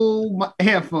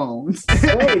headphones. Bro,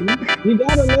 you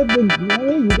gotta let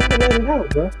you gotta let it out,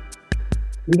 bro.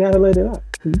 You gotta let it out.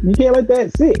 You can't let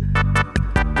that sit.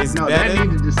 It's No, better. that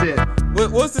needed to sit.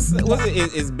 What's this? What's it?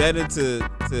 It's better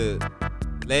to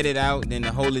let it out than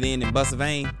to hold it in and bust a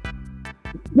vein.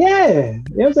 Yeah, you know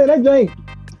what I'm saying? That joint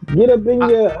get up in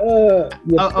your okay.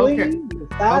 spleen, your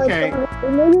thighs, Okay.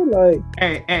 like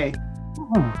Hey,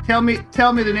 tell me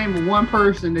the name of one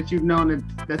person that you've known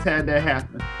that's had that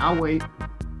happen. I'll wait.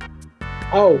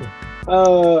 I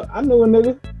knew a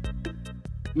nigga.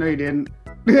 No, you didn't.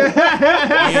 Yeah, like,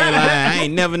 I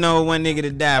ain't never know one nigga to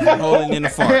die from holding in a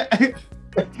fart.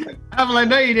 I'm like,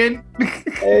 no, you didn't.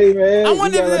 Hey man, I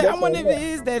wonder you gotta let if that it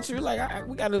is that true. Like,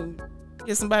 we gotta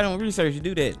get somebody on research to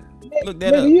do that. Look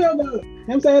that nigga, up. you ever, you know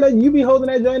what I'm saying, that you be holding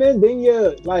that joint in, then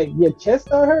your chest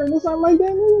start hurting or something like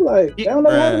that, nigga? Like, I don't know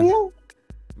how to yell.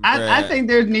 I think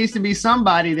there needs to be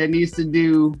somebody that needs to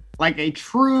do like a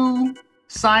true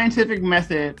scientific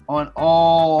method on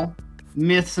all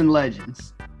myths and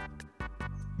legends.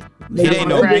 It ain't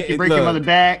no You break your mother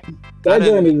back. That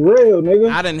joint is real, nigga.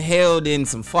 I done held in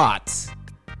some farts.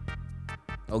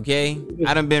 Okay,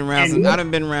 I done been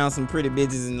around some pretty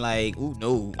bitches and like, ooh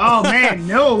no. Oh man,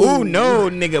 no. Ooh no,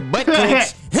 nigga, butt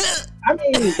clench. I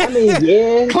mean,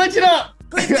 yeah. Clench it up.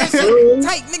 Clench that shit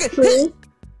tight, nigga.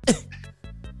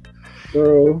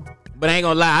 Bro. But I ain't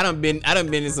gonna lie, I done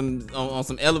been in some on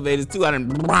some elevators too. I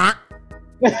done.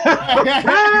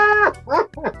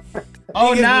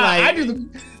 Oh Niggas nah, like-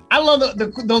 I love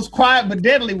those quiet but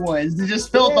deadly ones that just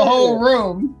filled the whole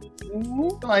room.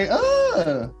 Mm-hmm. Like,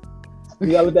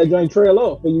 You gotta let that joint trail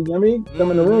off. You know what I mean? Come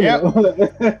in the room. Yep.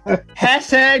 Yep.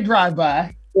 hashtag drive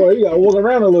by. Boy, you gotta walk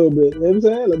around a little bit. You know what I'm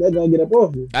saying? Let that joint get up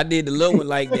off you. I did the little one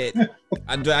like that.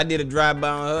 I did a drive by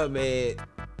on her bed,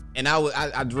 and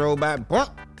I drove by.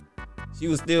 Bump. She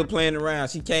was still playing around.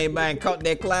 She came by and caught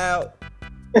that cloud.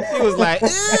 She was like,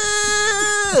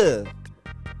 ugh.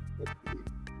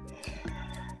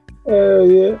 Oh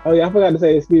yeah. Oh yeah. I forgot to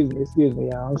say excuse me,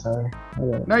 y'all. I'm sorry.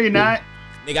 No, you're not.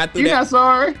 Nigga, I threw You're not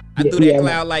sorry. that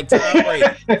cloud like Tom Brady.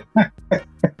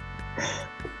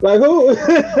 Like who?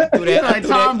 Like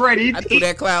Tom Brady. I threw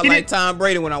that cloud like Tom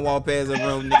Brady when I walked past the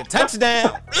room. Nigga,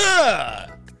 touchdown.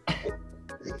 Ugh.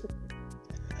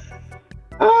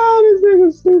 Oh, this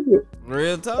nigga's stupid.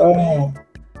 Real talk, man.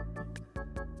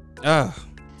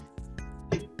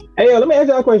 Hey, yo, let me ask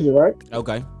y'all a question, right?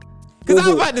 Okay. Because I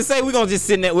was about to say, we're going to just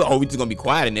sit in there. We just going to be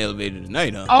quiet in the elevator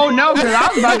tonight, huh? Oh, no, because I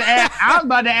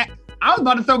was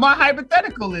about to throw my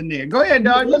hypothetical in there. Go ahead,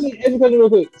 dog. Let me ask you a question real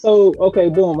quick. So, okay,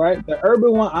 boom, right? The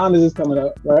Urban One Honors is coming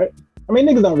up, right? I mean,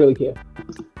 niggas don't really care.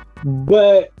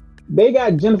 But they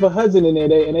got Jennifer Hudson in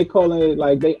there, and they calling it,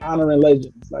 like, they honoring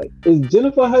legends. Like, is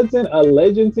Jennifer Hudson a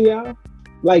legend to y'all?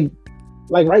 Like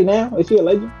right now? Is she a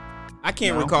legend? I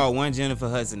can't recall one Jennifer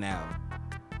Hudson album.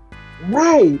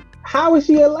 Right. How is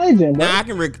she a legend, bro? Now I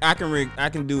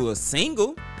can do a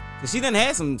single. Cause she done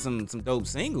had some dope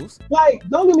singles. Like,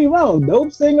 don't get me wrong,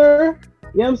 dope singer,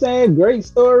 you know what I'm saying? Great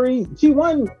story. She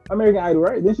won American Idol,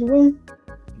 right? Didn't she win?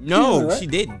 No, right? she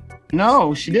didn't.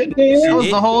 No, she didn't. Yeah. That was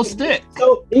the whole stick.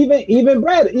 So even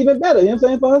better, you know what I'm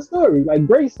saying, for her story. Like,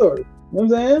 great story. You know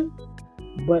what I'm saying?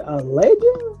 But a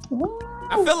legend? Wow.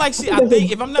 I feel like I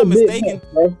think, if I'm not mistaken,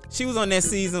 she was on that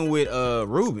season with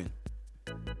Ruben.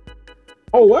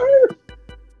 Oh, word?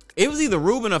 It was either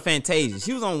Ruben or Fantasia.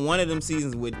 She was on one of them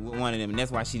seasons with one of them, and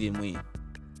that's why she didn't win.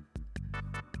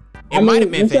 It might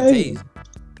have been Fantasia.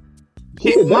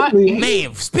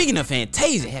 Man, speaking of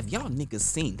Fantasia, have y'all niggas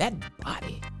seen that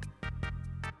body?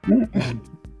 No.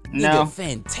 Nigga,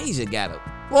 Fantasia got a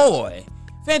boy.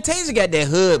 Fantasia got that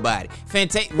hood body. Real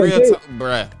talk,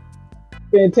 bruh.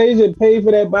 Fantasia paid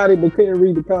for that body but couldn't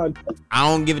read the contract. I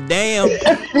don't give a damn.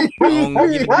 I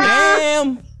don't give a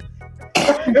damn.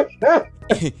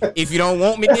 If you don't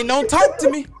want me, then don't talk to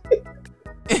me.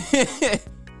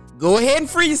 Go ahead and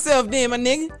free yourself then, my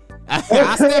nigga.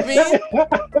 I'll step in.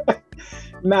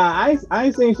 Nah, I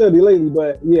ain't seen Shorty lately,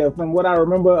 but yeah, from what I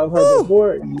remember of her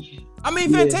before. I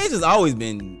mean, Fantasia's always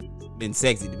been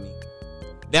sexy to me.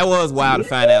 That was wild to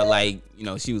find out, like, you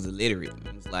know, she was illiterate.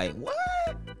 It was like, what?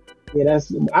 Yeah,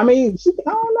 I mean,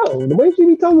 I don't know. The way she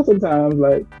be talking sometimes,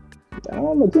 like, I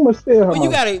don't know, too much fear. Well, you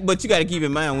gotta keep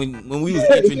in mind when we was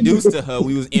introduced to her,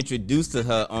 we was introduced to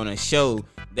her on a show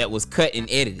that was cut and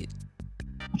edited.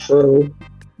 True.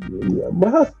 Yeah,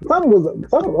 but something was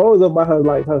always about her,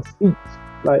 like her speech.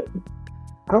 Like,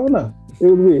 I don't know. It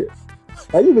was weird.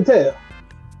 Like, you could tell.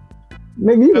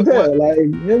 Nigga, you could tell. Like, you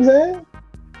know what I'm saying?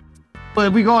 But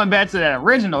if we going back to that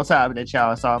original topic that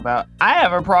y'all was talking about, I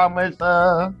have a problem with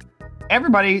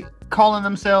everybody calling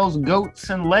themselves goats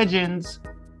and legends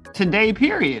today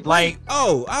period. Like,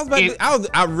 oh,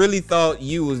 I really thought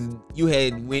you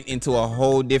had went into a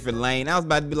whole different lane. I was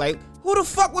about to be like, who the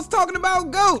fuck was talking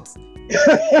about goats?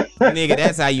 Nigga,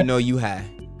 that's how you know you high.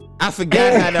 I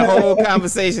forgot how the whole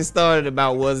conversation started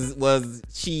about was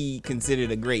she considered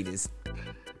the greatest.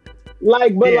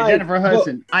 Like, but like Jennifer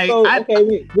Hudson.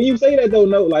 Okay, when you say that though,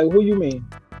 no, like who you mean?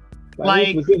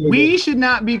 Like we should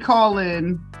not be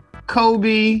calling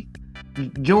Kobe,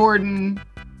 Jordan,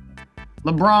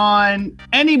 LeBron,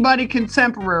 anybody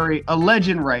contemporary a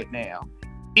legend right now.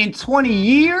 In 20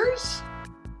 years,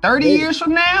 30 years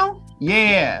from now,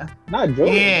 yeah. Not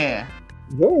Jordan. Yeah.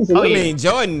 Jordan's I mean,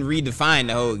 Jordan redefined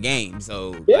the whole game.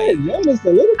 So yeah, Jordan's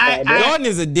the little guy. Jordan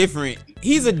is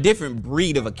he's a different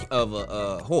breed of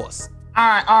a horse.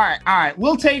 All right.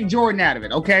 We'll take Jordan out of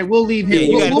it. Okay, we'll leave him.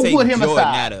 We'll put him Jordan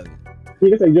aside. out of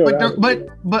it.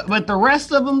 But the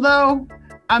rest of them though,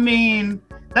 I mean,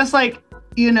 that's like,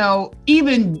 you know,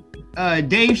 even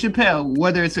Dave Chappelle,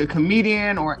 whether it's a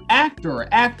comedian or actor or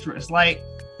actress, like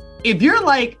if you're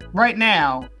like right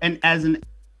now and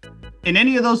in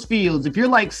any of those fields, if you're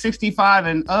like 65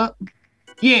 and up,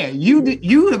 yeah,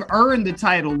 you have earned the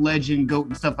title legend, GOAT,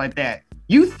 and stuff like that.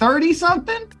 You 30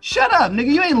 something? Shut up,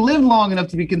 nigga. You ain't lived long enough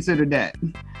to be considered that.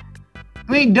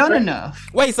 You ain't done enough.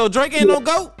 Wait, so Drake ain't no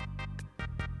GOAT?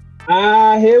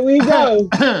 Here we go.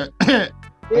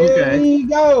 Here we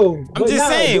go. I'm just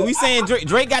saying, we saying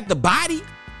Drake got the body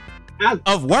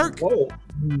of work.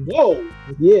 Whoa,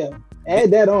 yeah.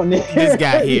 Add that on there. This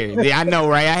guy here, I know,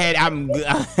 right?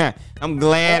 I'm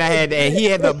glad I had that. He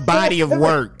had the body of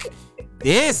work.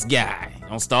 This guy,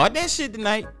 don't start that shit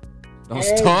tonight. Don't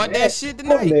start that shit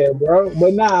tonight, there, bro.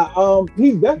 But nah,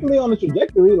 he's definitely on the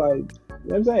trajectory. Like, you know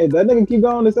what I'm saying, that nigga keep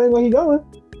going the same way he going.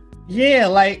 Yeah,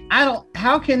 like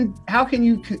how can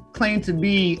you claim to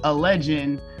be a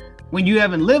legend when you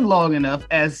haven't lived long enough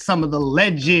as some of the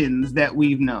legends that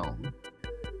we've known?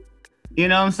 You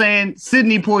know what I'm saying?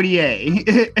 Sidney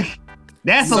Poitier.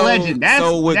 That's a legend.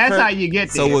 That's how you get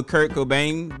there. So would Kurt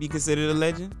Cobain be considered a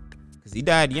legend? Because he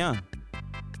died young.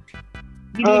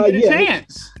 He didn't get a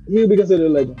chance. He would be considered a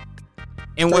legend.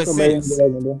 In what sense?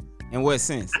 In what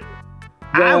sense?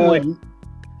 I wouldn't.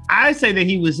 I say that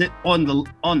he was on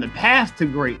the path to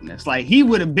greatness. Like he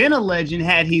would have been a legend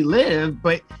had he lived,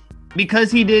 but because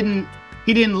he didn't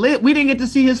live, we didn't get to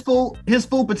see his full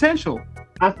potential.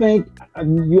 I think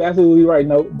you're absolutely right,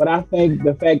 no. But I think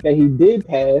the fact that he did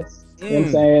pass, you know what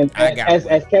I'm saying,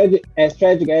 as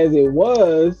tragic as it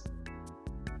was,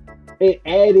 it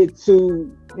added to, you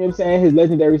know what I'm saying, his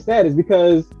legendary status.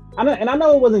 Because I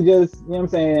know it wasn't just, you know what I'm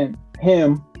saying,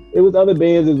 him. It was other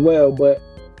bands as well, but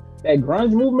that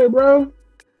grunge movement, bro.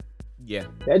 Yeah.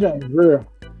 That joint is real.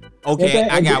 Okay, you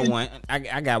know I got one.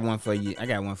 I got one for you. I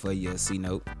got one for you, C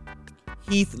Note.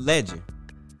 Heath Ledger.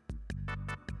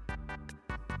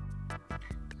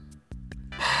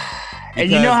 And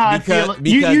you know how I feel.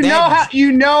 You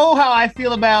know how I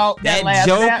feel about that last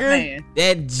Joker. Batman.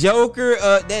 That Joker.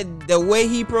 The way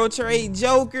he portrayed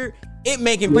Joker.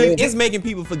 It's making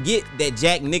people forget that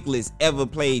Jack Nicklaus ever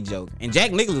played Joker, and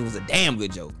Jack Nicklaus was a damn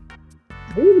good Joker.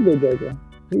 He was a good Joker.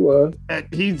 He was.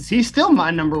 He's still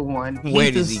my number one.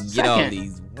 Where does he get all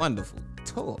these wonderful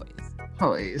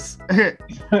toys?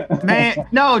 Man,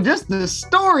 no, just the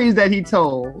stories that he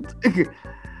told.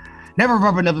 Never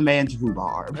rub another man's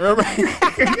rhubarb.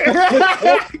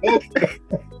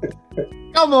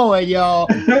 Come on, y'all.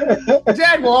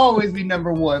 Jack will always be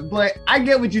number one, but I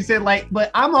get what you said. Like,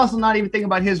 but I'm also not even thinking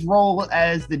about his role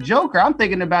as the Joker. I'm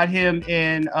thinking about him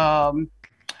in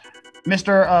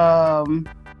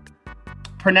Mr.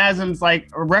 Parnasum's like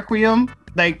Requiem.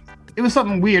 Like, it was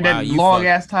something weird. Wow, that long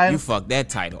ass title. You fucked that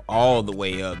title all the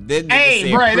way up.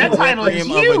 Hey, bro, that title is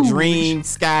huge. Of a Dream,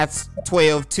 Scott's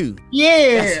 12-2.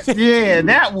 Yeah,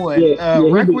 that one.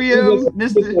 Requiem,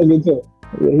 Mr.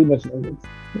 Yeah, he mentioned it.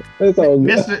 That's all good.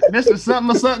 Mr.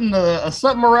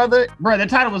 Something or other. Bro, the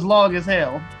title was long as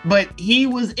hell, but he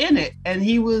was in it, and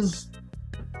he was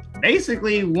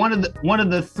basically one of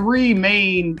the three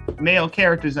main male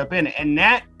characters up in it, and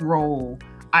that role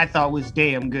I thought was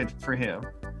damn good for him.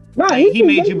 He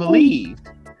made you believe.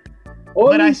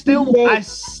 But I still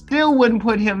wouldn't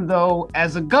put him though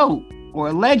as a GOAT or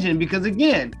a legend, because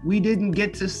again, we didn't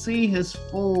get to see his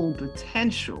full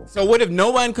potential. So what if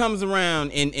no one comes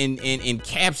around and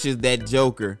captures that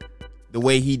Joker the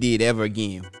way he did ever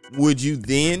again? Would you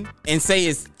then, and say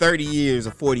it's 30 years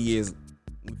or 40 years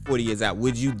out,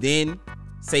 would you then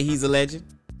say he's a legend?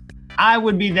 I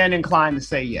would be then inclined to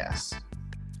say yes.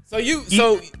 So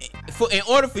in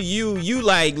order for you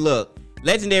like, look,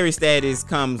 legendary status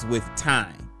comes with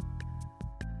time.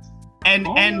 And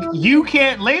you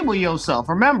can't label yourself.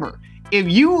 Remember, if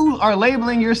you are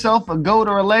labeling yourself a GOAT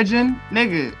or a legend,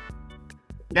 nigga,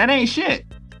 that ain't shit.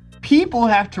 People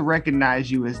have to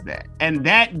recognize you as that, and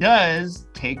that does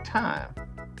take time.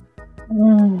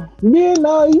 Yeah,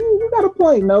 no, you got a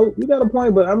point. No, you got a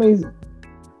point, but I mean,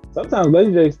 sometimes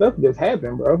legendary stuff just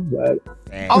happen, bro. Like,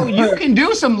 oh, you can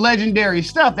do some legendary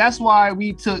stuff. That's why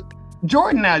we took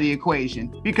Jordan out of the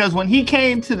equation, because when he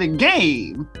came to the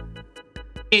game,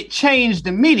 it changed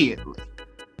immediately.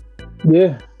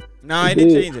 Yeah. No, it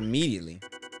didn't change immediately.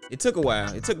 It took a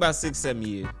while. It took about 6-7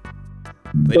 years.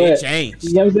 But it changed.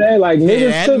 You know what I'm saying? Like, niggas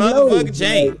that took motherfucker notice,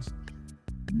 changed.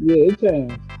 Like, yeah, it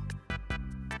changed.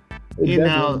 It You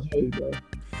know, changed, bro.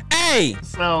 Hey!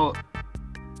 So,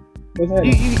 What's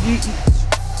happening?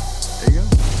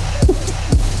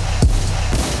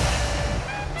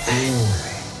 there you go.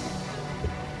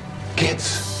 Gets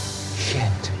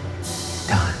shit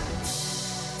done.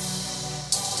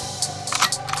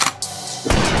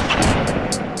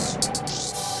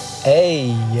 Hey,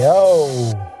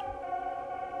 yo.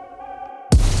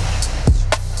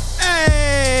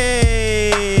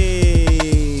 Hey!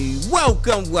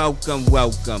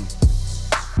 Welcome.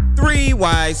 Three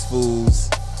Wise Fools.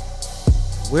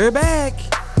 We're back.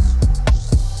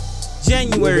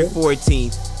 January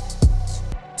 14th,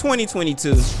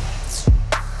 2022.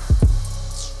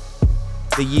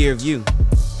 The year of you.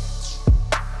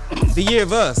 The year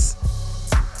of us.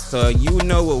 So you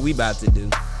know what we about to do.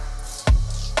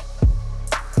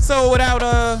 So without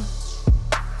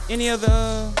any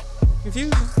other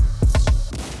confusion,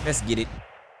 let's get it.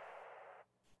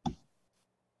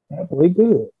 We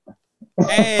good.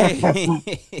 Hey.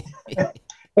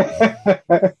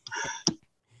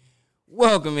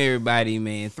 Welcome everybody,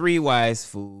 man. Three Wise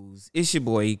Fools. It's your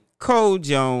boy Cole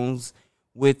Jones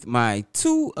with my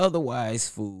two other wise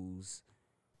fools,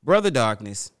 Brother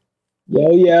Darkness.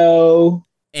 Yo.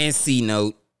 And C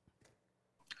Note.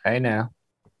 Hey now.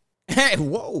 Hey,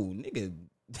 whoa, nigga.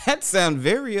 That sound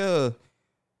very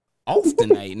off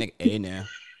tonight, nigga. Hey now.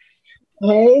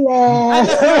 Hey now.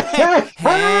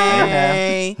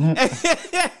 Hey.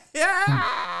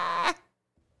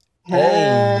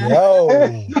 Hey, yo.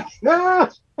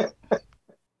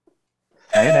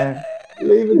 Hey now.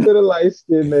 Leave it to the light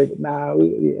skin nigga.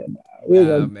 We're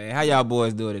gonna Man. How y'all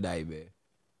boys doing tonight, man?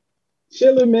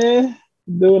 chilling, man.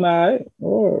 Doing all right.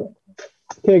 Or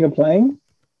can't complain.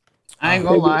 I ain't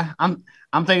gonna lie. I'm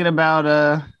thinking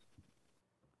about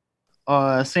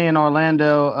seeing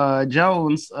Orlando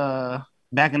Jones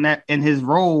back in his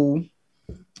role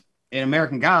in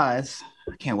American Gods.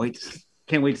 I can't wait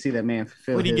to see that man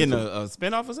fulfill. What, he getting a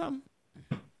spinoff or something?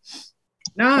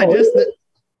 No,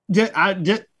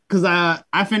 just because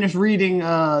I finished reading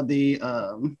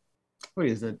the what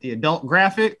is it, the adult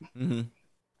graphic. Mm-hmm.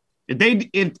 If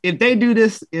they do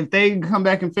this, if they come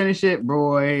back and finish it,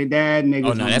 boy, that nigga.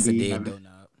 Oh no, that's a dead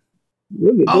doughnut.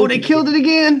 Oh, they killed it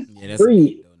again. Yeah, that's a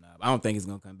dead doughnut. I don't think it's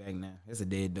gonna come back now. It's a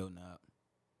dead doughnut.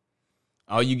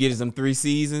 All you get is them 3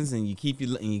 seasons, and you keep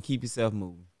yourself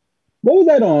moving. What was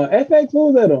that on? FX?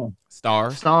 What was that on?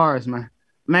 Stars, man.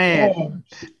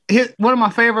 One of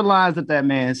my favorite lines that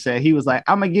man said. He was like,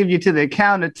 "I'm gonna give you to the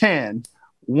count of 10.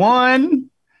 1,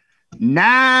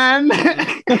 9."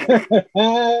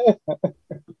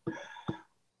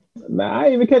 Nah,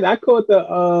 I even catch. I caught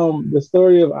the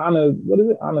story of Anna. What is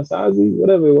it? Anasazi,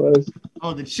 whatever it was.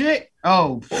 Oh, the chick.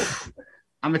 Oh,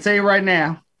 I'm gonna tell you right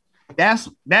now.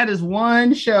 That is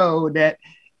one show that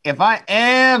if I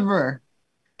ever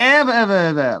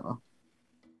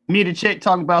meet a chick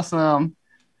talking about some,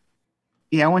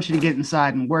 yeah, I want you to get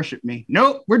inside and worship me.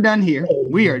 Nope, we're done here.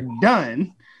 We are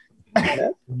done.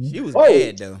 She was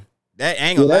bad though. That I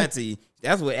ain't gonna lie to you.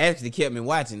 That's what actually kept me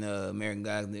watching American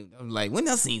Gods. I was like, when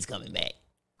those scenes coming back?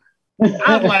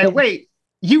 I'm like, wait,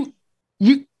 it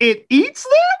eats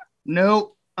them?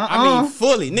 Nope. I mean,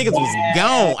 fully. Niggas was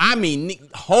gone. I mean,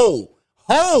 whole.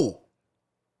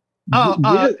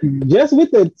 Just with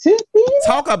the tip.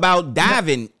 Talk about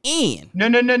diving in.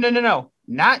 No.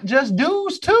 Not just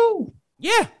dudes too.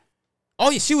 Yeah.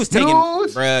 Oh, yeah, she was taking,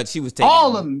 bruh, she was taking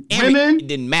all of them. Women. It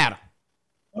didn't matter.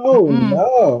 Oh,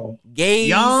 no. Gays,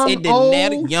 young, it didn't old,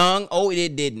 matter. Young, old,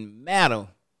 it didn't matter.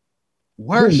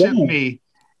 Worship me.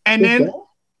 And then,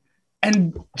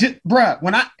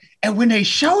 when they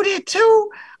showed it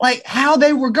too, like how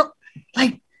they were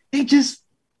like they just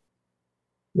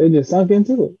sunk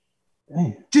into it.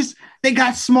 Damn. They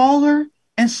got smaller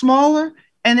and smaller,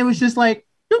 and it was just like,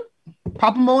 doop,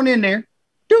 pop them on in there.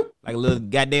 Doop. Like a little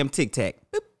goddamn Tic Tac.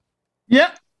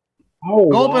 Yep. Oh,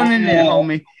 go up in there,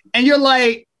 homie. And you're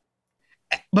like,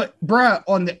 but bruh,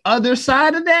 on the other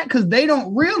side of that, because they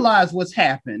don't realize what's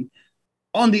happened.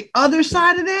 On the other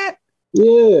side of that,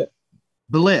 yeah,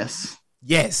 Bliss.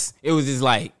 Yes, it was just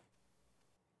like,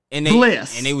 and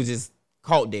Bliss. they was just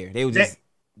caught there. They were just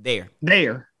there.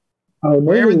 There. Oh,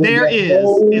 Wherever niggas there got is,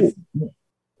 whole it's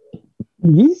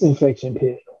yeast infection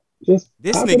pit. Just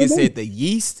This pop it nigga in. said the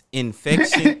yeast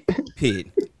infection pit.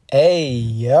 Hey,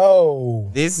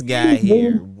 yo. This guy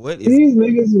here, what is These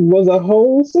niggas was a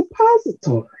whole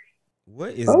suppository.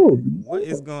 what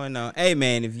is going on? Hey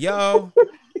man, if y'all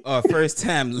are first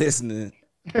time listening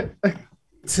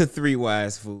to Three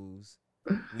Wise Fools,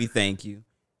 we thank you.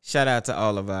 Shout out to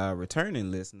all of our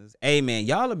returning listeners. Hey man,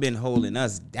 y'all have been holding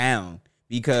us down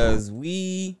because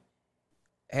we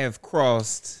have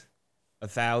crossed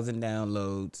 1,000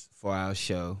 downloads for our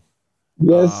show.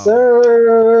 Yes,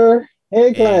 sir.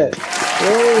 Hey, class.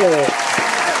 Yeah.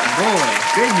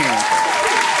 boy, big hand.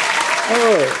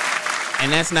 Oh,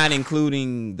 And that's not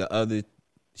including the other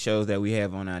shows that we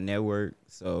have on our network.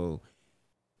 So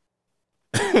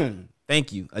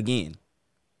thank you again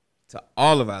to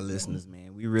all of our listeners,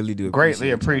 man. We really do Greatly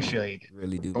y'all. appreciate it.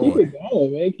 Really do. keep man. it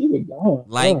going, man. Keep it going.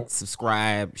 Like, Yeah.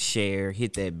 subscribe, share,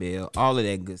 hit that bell, all of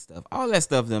that good stuff. All that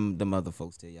stuff them other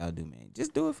folks tell y'all do, man.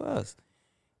 Just do it for us.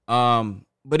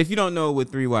 But if you don't know what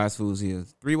Three Wise Fools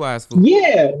is, Three Wise Fools.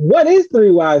 Yeah. What is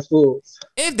Three Wise Fools?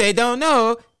 If they don't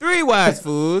know, Three Wise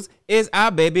Fools is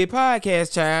our baby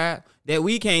podcast, child, that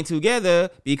we came together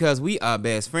because we are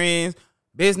best friends,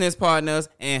 business partners,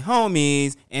 and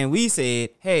homies. And we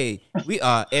said, hey, we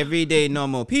are everyday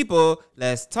normal people.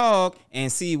 Let's talk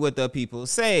and see what the people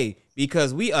say.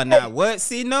 Because we are not what,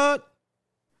 C-Note?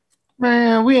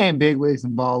 Man, we ain't bigwigs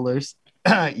and ballers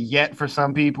yet for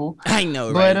some people. I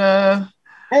know, right? But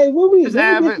Hey, when we Just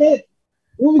have get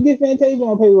Fantasia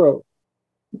on payroll?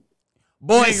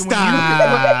 Boy, nigga,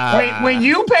 stop. when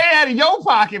you pay out of your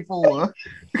pocket for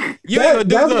You ain't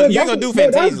gonna do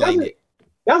Fantasia like that.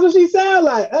 That's what she sound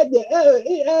like.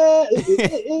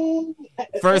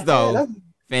 First off,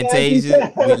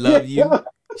 Fantasia, we love you.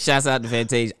 Shouts out to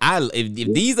Fantasia.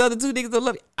 If these other two niggas don't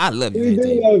love you, I love you, We do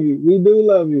Fantasia. love you. We do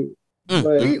love you.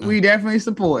 But we definitely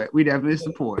support. We definitely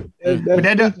support.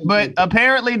 that's- But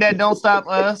apparently that don't stop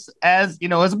us as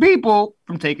as a people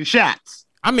from taking shots.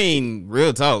 I mean,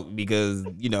 real talk, because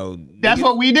That's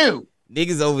what we do.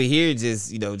 niggas over here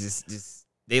just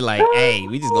they like, hey,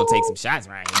 we just gonna take some shots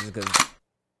right here because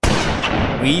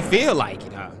we feel like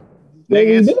it, huh? what we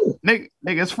Nigga, do.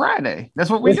 it's Friday. That's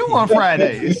what we do on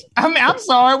Fridays. I mean, I'm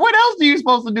sorry. What else do you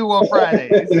supposed to do on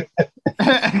Fridays?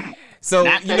 So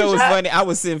Not you know take what's shots. funny? I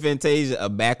would send Fantasia a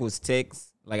backwards text,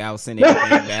 like I was sending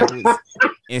everything backwards,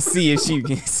 and see if she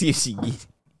get it.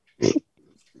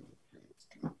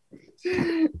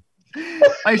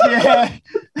 Like she had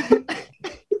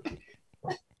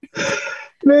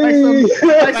Please.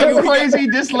 like some crazy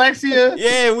dyslexia.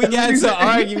 Yeah, we got into an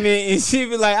argument, and she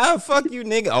be like, "Oh, fuck you,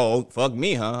 nigga." Oh, fuck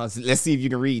me, huh? Let's see if you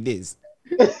can read this.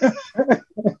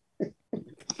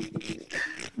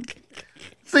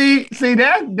 See,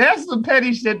 that's the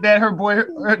petty shit that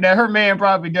her man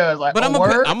probably does. Like, But a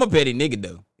word? I'm a petty nigga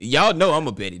though. Y'all know I'm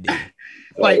a petty nigga.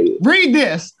 Like, read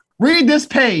this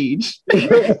page.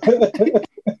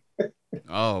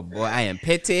 Oh boy, I am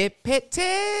petty.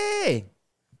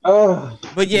 Oh,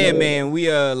 But yeah, man, we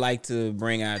like to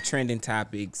bring our trending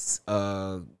topics,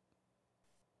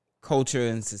 culture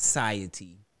and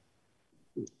society,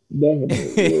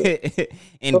 definitely.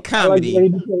 and I like the way comedy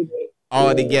you say that. all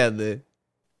Yeah. together,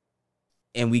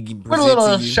 and we can Put a present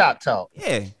little to you. shop talk.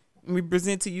 Yeah, and we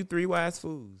present to you Three Wise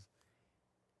Fools.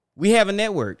 We have a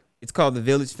network. It's called the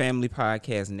Village Family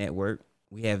Podcast Network.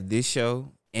 We have this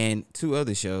show and two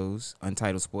other shows,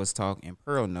 Untitled Sports Talk and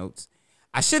Pearl Notes.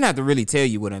 I shouldn't have to really tell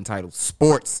you what Untitled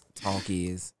Sports Talk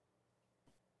is.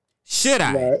 Should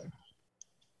I? Right.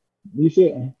 You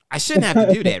shouldn't. I shouldn't have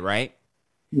to do that, right?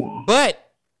 Nah.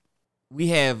 But we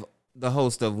have the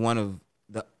host of one of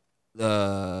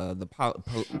the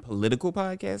political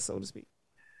podcast, so to speak.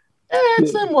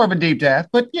 It's more of a deep dive,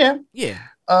 but yeah. Yeah,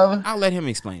 Uh, I'll let him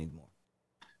explain it more.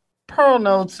 Pearl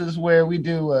Notes is where we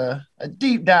do a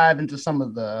deep dive into some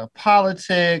of the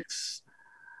politics,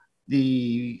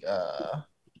 the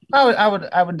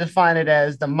I would define it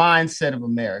as the mindset of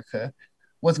America,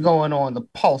 what's going on, the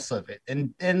pulse of it,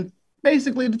 and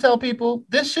basically to tell people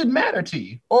this should matter to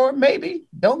you, or maybe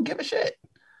don't give a shit,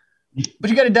 but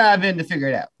you got to dive in to figure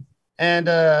it out, and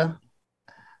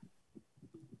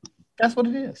that's what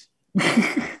it is.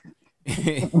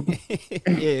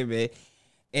 Yeah, man.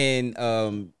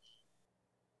 And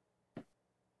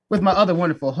With my other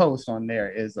wonderful host on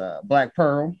there is Black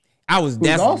Pearl. I was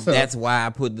also- that's why I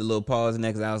put the little pause in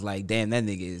there, because I was like, damn, that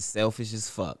nigga is selfish as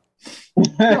fuck.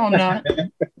 No, I'm not.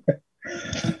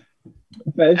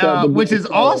 Which is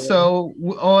also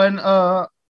on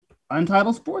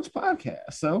Untitled Sports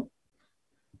Podcast. So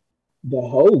The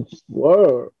host,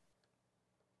 word.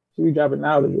 Should we drop it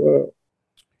now? Word.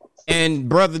 And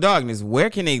Brother Darkness,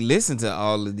 where can they listen to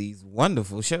all of these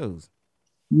wonderful shows?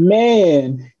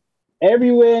 Man,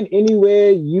 everywhere and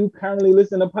anywhere you currently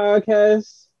listen to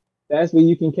podcasts, that's where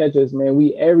you can catch us, man.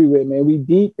 We everywhere, man. We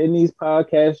deep in these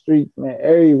podcast streets, man.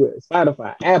 Everywhere.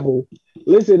 Spotify, Apple,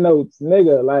 Listen Notes,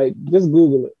 nigga. Like, just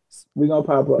Google it. We gonna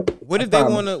pop up. What if they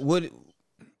wanna what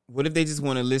if they just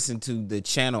want to listen to the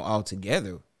channel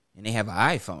altogether and they have an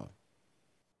iPhone?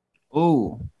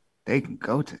 oh, they can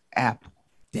go to Apple.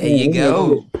 There you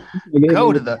go.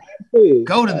 Go to the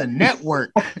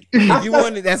network. If you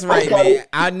want it, that's right, man.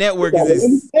 Our network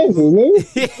is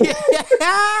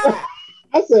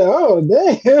I said, oh,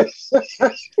 damn.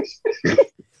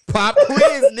 Pop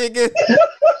quiz, nigga.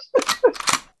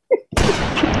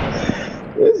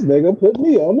 This nigga put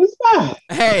me on the spot.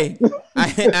 Hey, I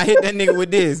hit that nigga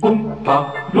with this.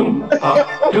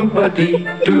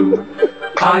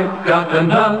 I've got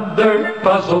another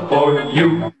puzzle for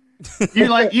you.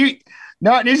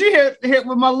 No, did you hear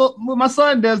what my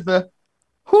son does the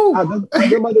who?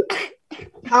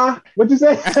 Huh? What you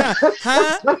say?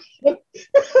 Huh?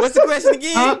 What's the question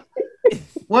again? Huh?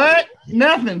 What?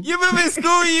 Nothing. You remember in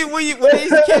school when they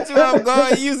used to catch you off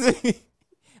guard using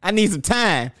I need some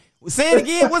time. Say it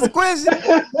again. What's the question?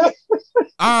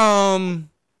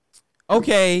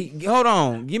 Okay, hold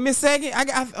on. Give me a second. I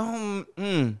got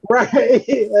Right.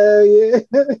 Yeah.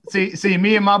 See,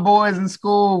 me and my boys in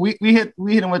school, we hit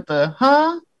them with the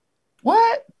huh?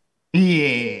 What?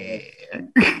 Yeah.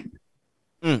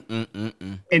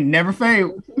 It never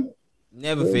failed.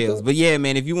 Never fails. But yeah,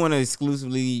 man, if you want to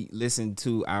exclusively listen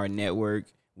to our network,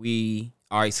 we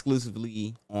are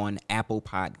exclusively on Apple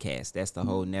Podcasts. That's the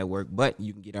whole network. But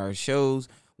you can get our shows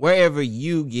wherever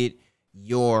you get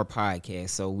your podcast.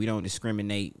 So we don't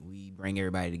discriminate. We bring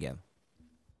everybody together.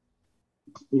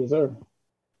 Yes, sir.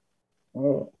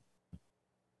 Oh.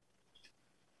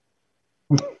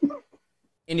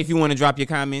 And if you want to drop your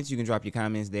comments, you can drop your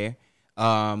comments there.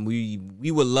 We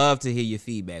would love to hear your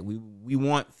feedback. We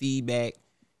want feedback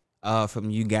from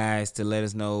you guys to let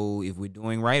us know if we're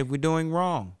doing right, if we're doing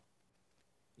wrong.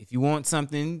 If you want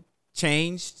something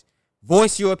changed,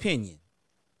 voice your opinion.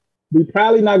 We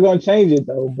probably not gonna change it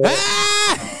though. But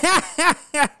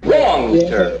Wrong,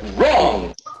 sir.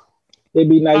 Wrong. it'd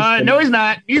be nice. No, he's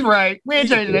not. He's right. We ain't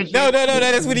changing that shit. No.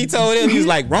 That's what he told him. He was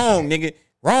like, wrong, nigga.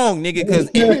 Because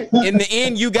in the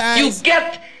end, you guys. You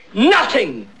get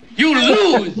nothing. You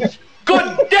lose.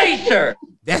 Good day, sir.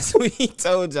 That's what he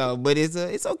told y'all. But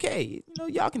it's okay. You know,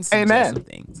 y'all can suggest some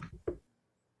things.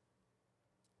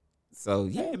 So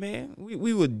yeah, man,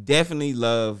 we would definitely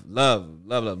love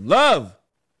to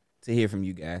hear from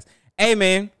you guys. Hey,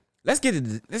 man, let's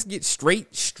get straight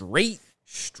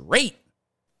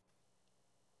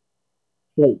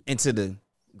into the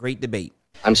great debate.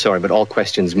 I'm sorry, but all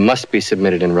questions must be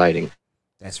submitted in writing.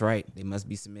 That's right. They must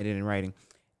be submitted in writing.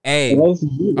 Hey, I'm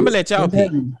gonna let y'all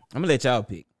pick. Oh,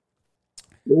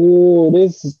 go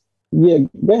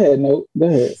ahead, no, go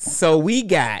ahead. So we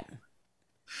got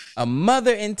a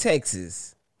mother in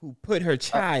Texas who put her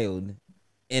child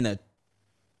in a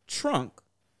trunk.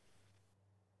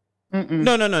 No. I'm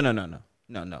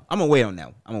gonna wait on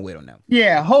that one.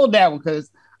 Yeah, hold that one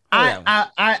because I'm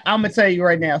gonna tell you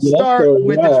right now. Start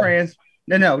with the trans.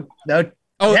 No.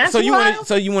 Oh, so you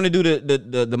want to do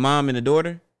the mom and the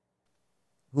daughter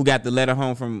who got the letter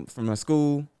home from her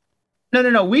school?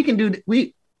 No. We can do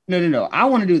No. I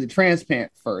want to do the transplant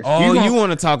first. Oh, you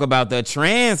want to talk about the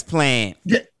transplant?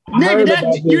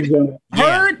 Nigga,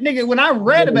 when I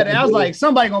read about it, I was like,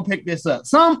 somebody gonna pick this up.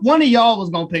 One of y'all was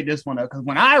gonna pick this one up because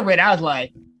when I read, I was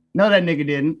like, no, that nigga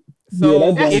didn't.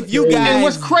 So if you guys, and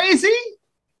what's crazy?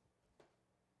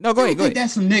 No, go ahead.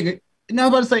 That's some nigga. No, I'm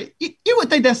about to say you would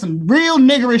think that's some real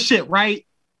niggerish shit, right?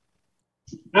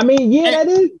 I mean, yeah, that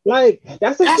is like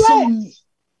that's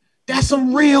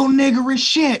some real niggerish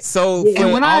shit. So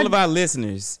for all of our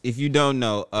listeners, if you don't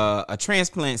know, a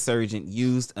transplant surgeon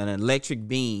used an electric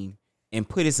beam and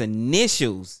put his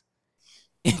initials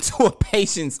into a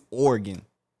patient's organ.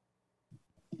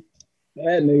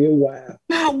 That nigga, wow.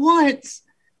 Not once.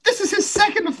 This is his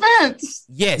second offense.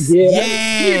 Yes.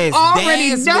 He's already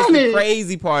That's done the it.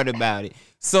 crazy part about it.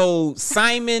 So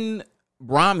Simon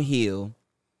Bromhill,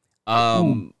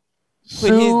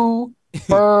 Super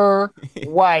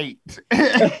white.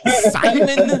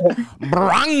 Simon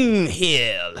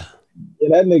Bromhill. Yeah,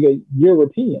 that nigga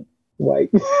European white.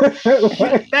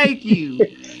 Thank you.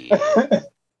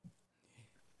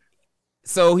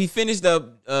 So he finished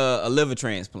up a liver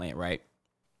transplant, right?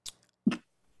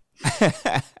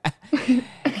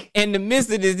 In the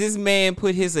midst of this man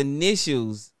put his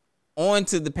initials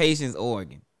onto the patient's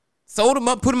organ, sold him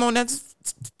up, put him on that,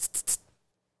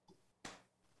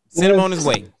 sent him on his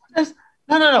way.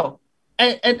 No.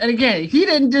 And again, he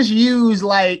didn't just use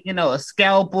like, a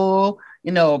scalpel,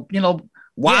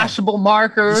 washable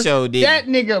marker. He sure did.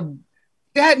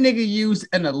 That nigga used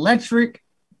an electric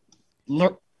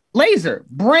laser,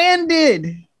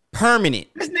 branded, permanent.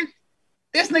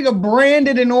 This nigga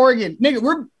branded an organ.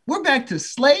 Nigga, we're back to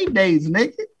slave days,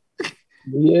 nigga.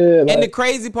 Yeah. And the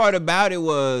crazy part about it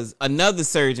was another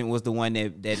surgeon was the one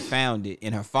that found it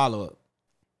in her follow-up.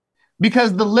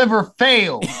 Because the liver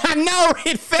failed. I know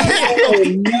it failed. Oh,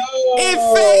 no. It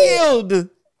failed.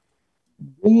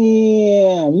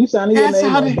 Damn, you sounding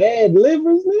like bad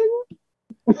livers,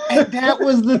 nigga. And that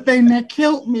was the thing that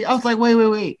killed me. I was like,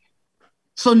 wait.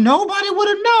 So nobody would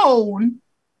have known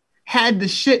had the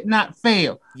shit not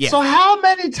failed. Yeah. So how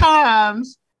many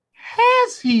times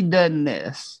has he done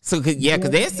this? So because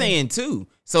they're saying two.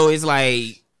 So it's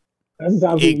like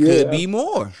it could be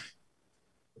more.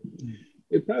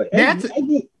 It probably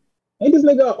ain't this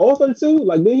nigga author too?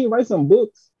 Like, did he write some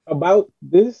books about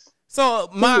this? So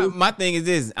my thing is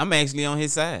this: I'm actually on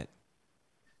his side.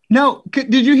 No,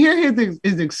 did you hear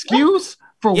his excuse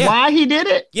for why he did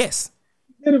it? Yes,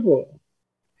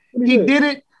 he did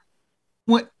it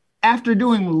after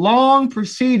doing long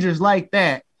procedures like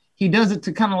that. He does it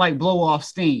to kind of like blow off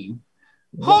steam.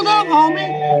 Hold up,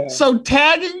 homie. So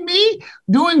tagging me,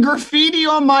 doing graffiti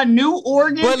on my new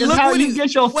organ is how you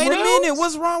get your thrills? Wait a minute,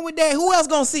 what's wrong with that? Who else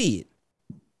gonna see it?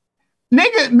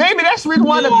 Nigga, maybe that's the reason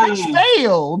why the bitch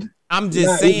failed. I'm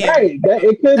just saying. Right.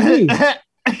 It could be.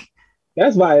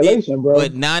 That's violation, bro.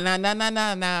 But nah,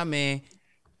 man.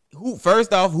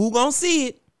 First off, who gonna see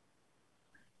it?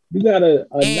 You got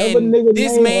another nigga.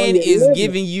 This man is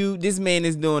giving you. This man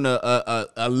is doing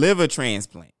a liver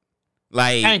transplant.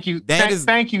 Like, thank you,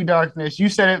 thank you, Darkness. You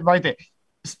said it right there.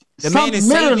 The man is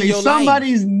literally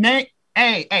somebody's name.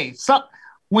 Hey, so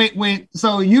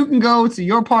you can go to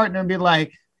your partner and be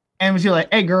like, and you're like,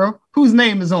 hey, girl, whose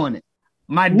name is on it?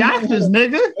 My doctor's,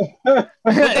 nigga.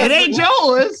 It ain't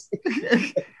yours.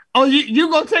 Oh, you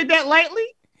gonna take that lightly?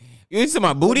 You talking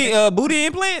about booty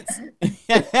implants?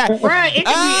 Right, it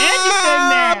can be anything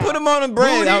now. Put them on the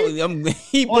breast.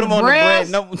 He put them on the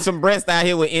breast. No, some breasts out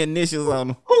here with initials on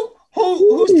them.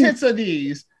 Whose tits are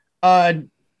these?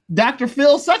 Dr.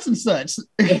 Phil such and such.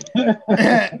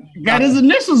 Got his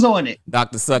initials on it.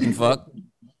 Dr. Suck and Fuck.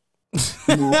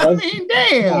 I mean,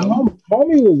 damn.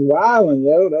 Homie was wilding,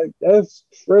 yo. That's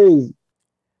crazy.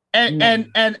 And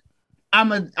I'm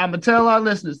gonna tell our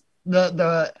listeners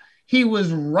he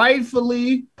was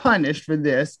rightfully punished for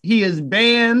this. He is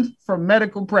banned from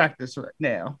medical practice right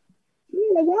now.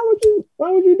 Yeah, like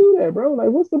why would you do that, bro? Like,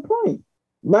 what's the point?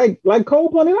 Like Cole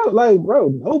pointed out, like, bro,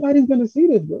 nobody's gonna see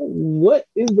this, bro. What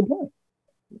is the point?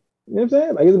 You know what I'm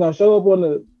saying? Like, is it gonna show up on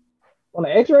the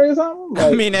X-ray or something?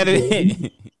 Like, I mean, that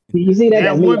is. You see that?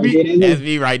 That's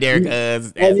me right there,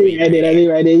 cuz. That's me right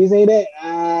there. You see that?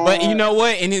 But you know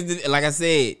what? Like I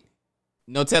said,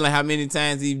 no telling how many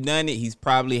times he's done it. He's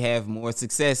probably have more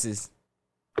successes.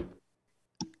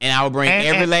 And I will bring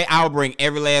every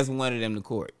last one of them to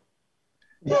court.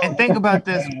 And think about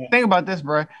this,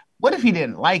 bro. What if he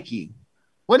didn't like you?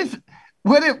 What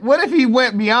if he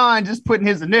went beyond just putting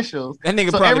his initials? That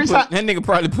nigga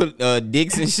probably put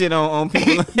dicks and shit on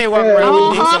people. They walk around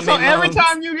with dicks on so every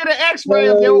time you get an X-ray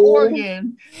of your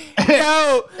organ.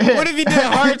 Yo, what if he did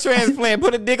a heart transplant?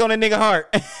 Put a dick on a nigga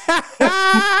heart.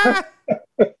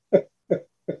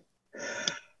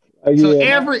 So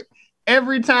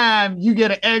every time you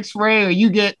get an X-ray or you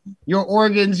get your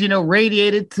organs,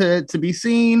 radiated to be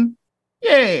seen,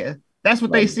 yeah, that's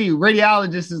what they see.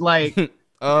 Radiologist is like,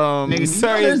 nigga,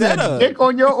 sir, is that a dick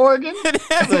on your organ?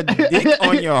 There's a dick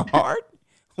on your heart?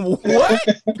 What?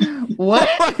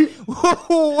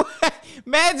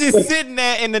 Imagine sitting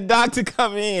there and the doctor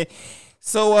come in.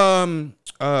 So,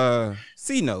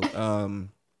 C note,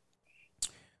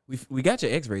 we got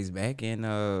your X-rays back, and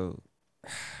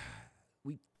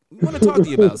we want to talk to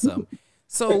you about something.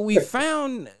 So we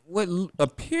found what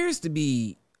appears to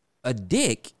be a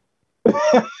dick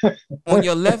on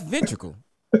your left ventricle.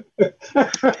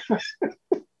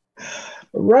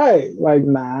 Right, like,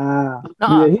 nah.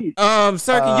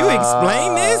 Sir, can you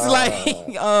explain this?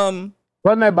 Like,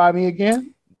 run that by me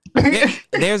again.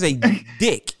 There's a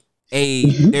dick.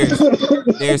 There's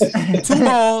two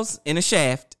balls in a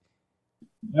shaft.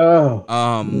 Oh.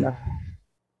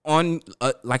 On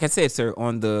like I said, sir,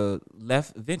 on the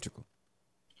left ventricle.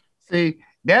 See,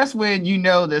 that's when you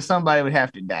know that somebody would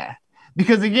have to die.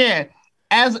 Because again,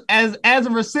 as a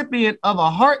recipient of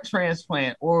a heart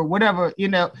transplant or whatever,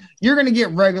 you're gonna get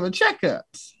regular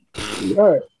checkups.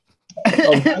 Right.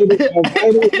 A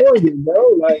vital organ, bro.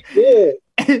 Like, yeah.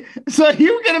 So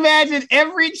you can imagine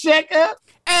every checkup.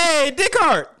 Hey, Dick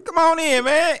Hart, come on in,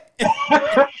 man.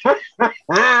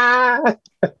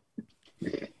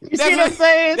 You see what I'm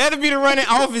saying? That'll be the running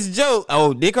office joke.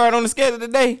 Oh, Dick Hart on the schedule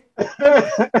today.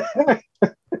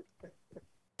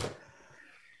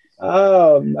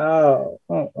 Oh no.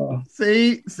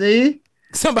 See?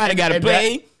 Somebody got to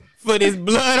pay for this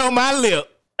blood on my lip.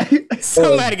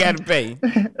 Somebody got to pay.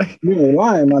 You ain't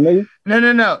lying, my nigga.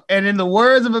 No. And in the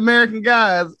words of American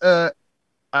Gods,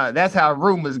 that's how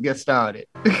rumors get started.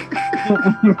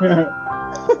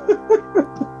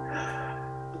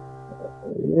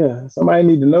 Yeah, somebody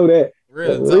need to know that.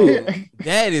 Real talk.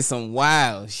 That is some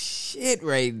wild shit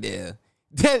right there.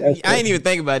 I ain't even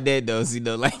think about that though.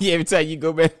 Like every time you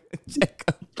go back and check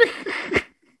up.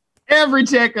 Every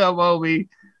checkup, Obi.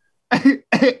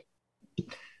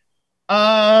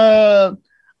 I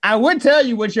would tell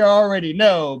you what you already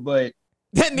know, but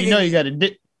you know you got a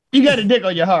dick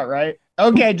on your heart, right?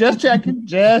 Okay, just checking.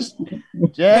 Just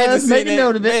make a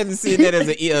note of it. Imagine seeing that as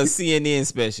a CNN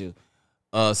special.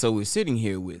 So we're sitting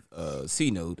here with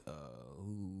C-Note,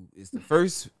 who is the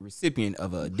first recipient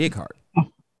of a Dick Heart.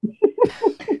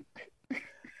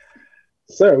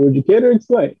 Sir, would you care to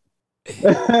explain?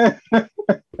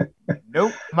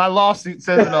 Nope, my lawsuit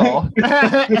says it all.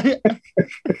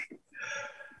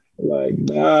 Like,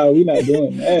 nah, we not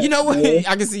doing that. You know what? Man.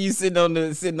 I can see you sitting on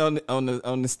the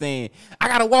stand. I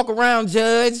gotta walk around,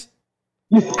 Judge.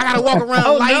 I gotta walk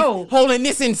around holding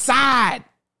this inside.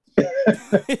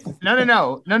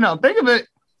 No. Think of it.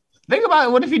 Think about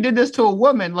it. What if he did this to a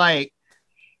woman? Like,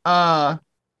 I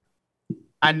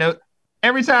know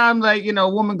every time, like, a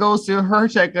woman goes to her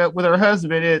checkup with her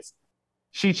husband, it's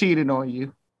she cheated on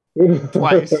you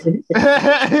twice.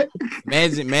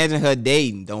 Imagine her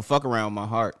dating. Don't fuck around my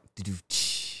heart.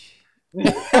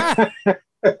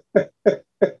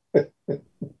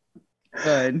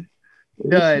 Done.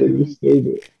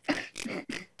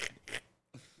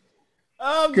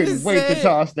 Couldn't wait to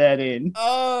toss that in.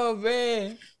 Oh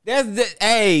man,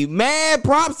 hey, mad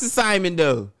props to Simon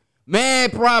though.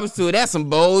 Mad props to it. That's some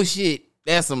bullshit.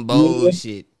 It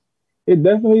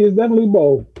definitely is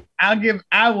bold.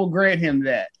 I will grant him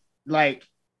that. Like,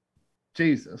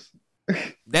 Jesus.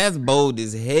 That's bold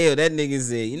as hell. That nigga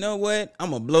said, you know what?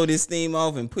 I'm gonna blow this steam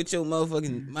off and put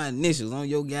my initials on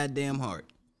your goddamn heart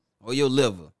or your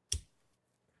liver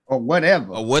or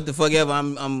whatever or what the fuck ever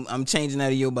I'm changing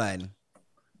out of your body.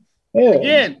 Yeah.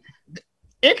 Again,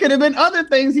 it could have been other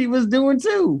things he was doing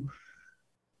too.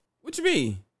 What you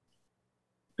mean?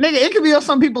 Nigga, it could be on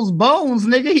some people's bones,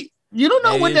 nigga. You don't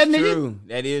know what that nigga. True.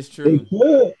 That is true.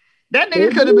 That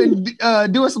nigga could have been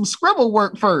doing some scribble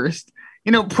work first.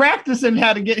 Practicing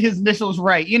how to get his initials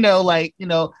right. I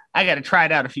got to try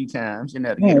it out a few times, to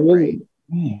get it right.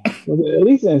 Was it at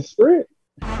least in script?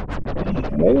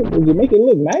 Did you make it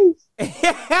look nice?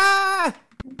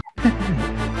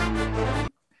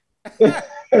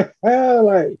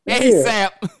 Like,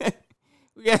 ASAP.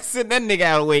 We got to send that nigga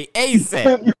out of the way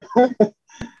ASAP.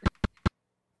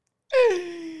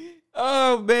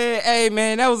 Oh man, hey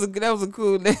man, that was a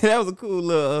cool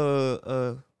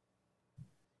little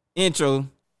intro.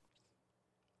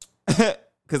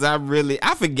 Cause I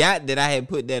forgot that I had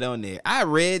put that on there. I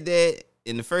read that,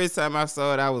 and the first time I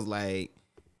saw it, I was like,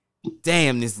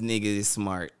 damn, this nigga is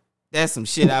smart. That's some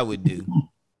shit I would do.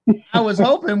 I was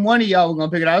hoping one of y'all was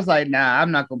gonna pick it. I was like, nah,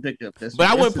 I'm not gonna pick up this. But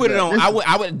I wouldn't put it on.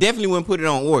 I would definitely wouldn't put it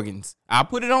on organs. I'll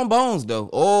put it on bones though.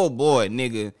 Oh boy,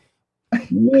 nigga.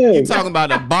 Yeah. You talking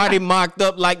about a body mocked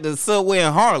up like the subway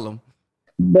in Harlem.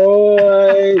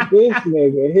 Boy, this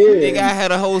nigga here. Nigga, I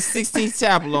had a whole 16th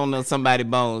chapel on somebody's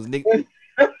bones. Nigga.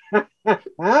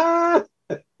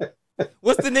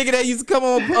 What's the nigga that used to come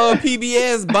on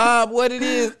PBS? Bob, what it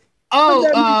is?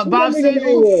 Oh, Bob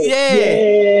Siegel.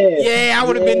 Yeah, I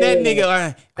would have been that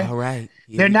nigga. All right.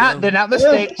 They're not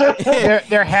mistakes.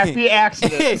 they're happy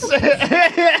accidents.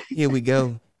 Here we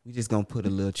go. We just gonna put a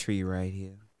little tree right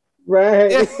here.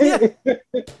 Right.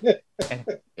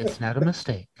 It's not a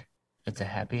mistake. It's a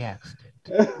happy accident.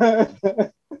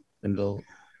 And we're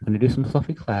gonna do some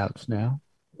fluffy clouds now.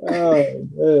 Oh,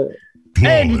 man.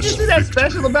 Hey, did you see that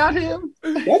special about him?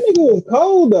 That nigga was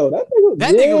cold though.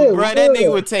 That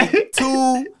nigga would take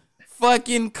two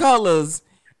fucking colors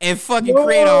and fucking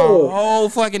create a whole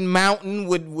fucking mountain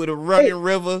with a running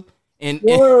river and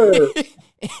you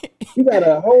got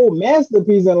a whole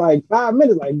masterpiece in like 5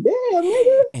 minutes. Like, damn,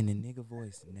 nigga. And the nigga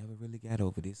voice never really got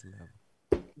over this level.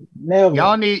 Never.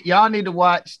 Y'all need to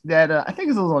watch that. I think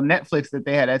it was on Netflix that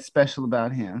they had that special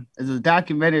about him. It's a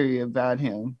documentary about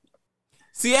him.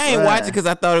 See, I ain't watching because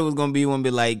I thought it was gonna be one,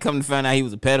 be like, come to find out he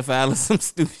was a pedophile or some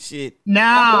stupid shit.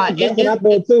 Nah, that's what I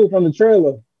thought too from the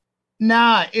trailer.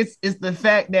 Nah, it's the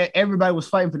fact that everybody was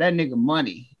fighting for that nigga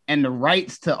money and the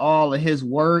rights to all of his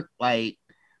work. Like,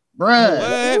 bruh,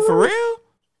 What? For real?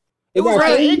 It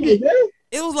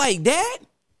was like that?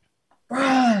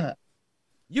 Bruh.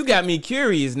 You got me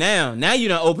curious now. Now you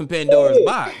done open Pandora's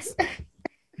box.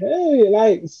 Hey,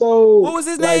 like, so. What was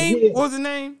his name? What was his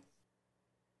name?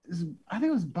 I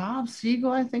think it was Bob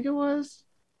Siegel. I think it was.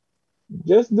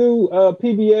 Just do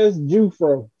PBS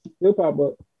Jufro. He'll pop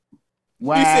up.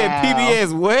 Wow. You said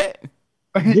PBS what?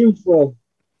 Jufro.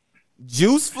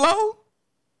 Juice Flow?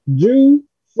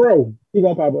 Jufro. He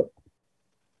gonna pop up.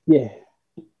 Yeah.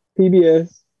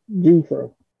 PBS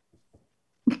Jufro.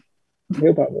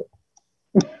 He'll pop up.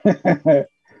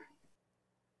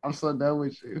 I'm so done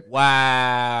with you.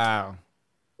 Wow.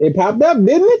 It popped up,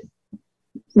 didn't it?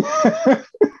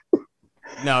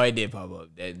 No, it did pop up.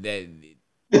 That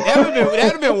would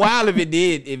have been wild if it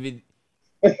did. If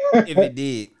it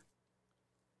did.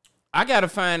 I gotta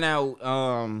find out.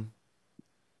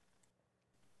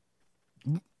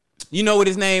 You know what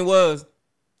his name was?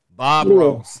 Bob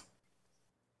Ross.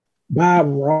 Bob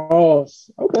Ross.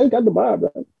 Okay, got the Bob.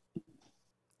 Right?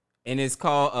 And it's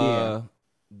called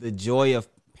The Joy of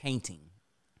Painting.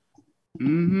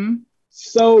 Mm-hmm.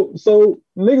 So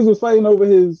niggas was fighting over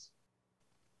his,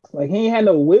 like, he ain't had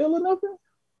no will or nothing.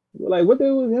 Like, what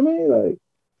the was him? Like,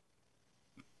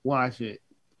 watch it.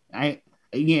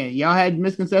 Y'all had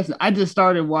misconceptions. I just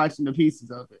started watching the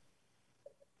pieces of it.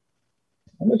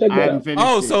 I haven't finished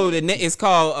it. So it's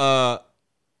called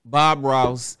Bob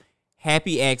Ross,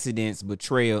 Happy Accidents,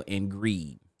 Betrayal, and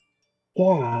Greed.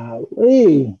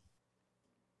 Golly.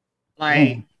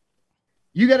 Like,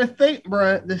 you gotta think,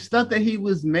 bro, the stuff that he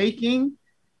was making,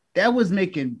 that was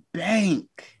making bank.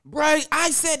 Bro, I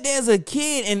sat there as a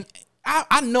kid, and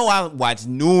I know I watched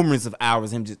numerous of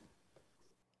hours of him just.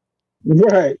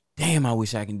 Right. Damn, I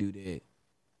wish I can do that.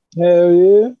 Hell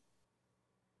yeah.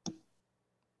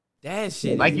 That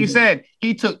shit. Like you said,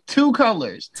 he took two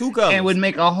colors, and would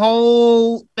make a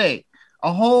whole thing,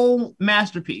 a whole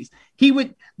masterpiece. He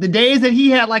would, the days that he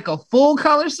had like a full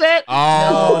color set.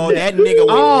 Oh, that nigga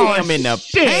went ham in the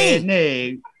shit, paint.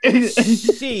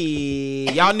 Nigga.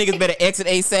 Shit. Y'all niggas better exit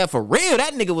ASAP for real.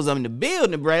 That nigga was in the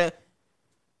building, bruh.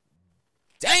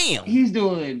 Damn. He's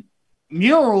doing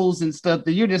murals and stuff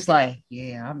that you're just like,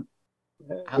 yeah,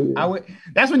 I would.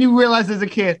 That's when you realize as a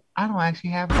kid, I don't actually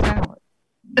have a talent.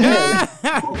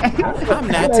 I'm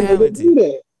not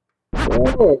talented.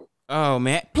 Oh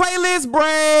man, playlist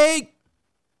break.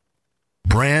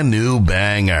 Brand new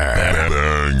banger.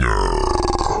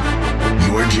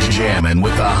 You're jamming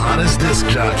with the hottest disc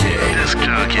jockey.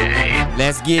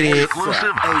 Let's get it.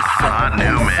 Exclusive hot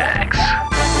new mix.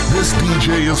 This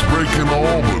DJ is breaking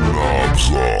all the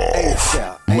knobs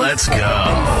off. Let's go.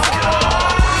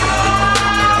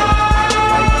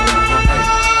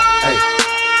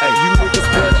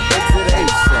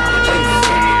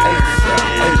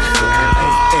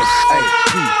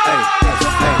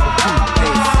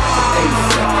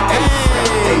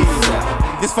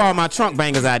 This for all my trunk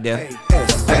bangers out there.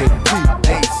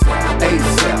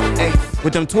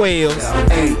 With them 12s,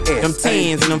 them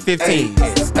 10s, and them 15s.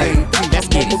 Let's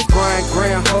get it.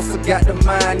 Grind, hustle, got the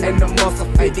mind and the muscle.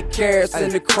 50 carats in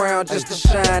the crown just to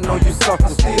shine on you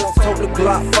suckers. Still told the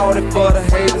Glock 40 for the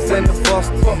haters and the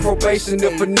busters. For probation,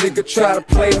 if a nigga try to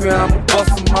play me, I'ma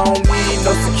bust him. I don't need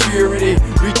no security.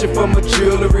 Reaching for my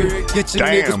jewelry. Get your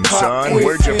niggas pop son, quick.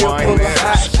 where'd you find this?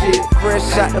 Hot shit.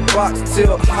 Fresh out the box,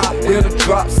 till hot. Then a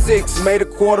drop 6. Made a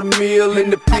 $250,000 in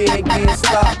the pen, getting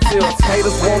stop till.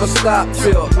 Haters wanna stop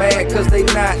till. Mad cause they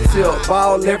not till.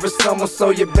 Ball every summer, so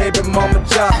your baby mama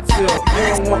job till. You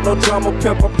don't want no drama,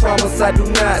 pimp, I promise I do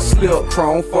not slip.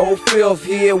 Chrome 4/5,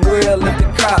 here well if the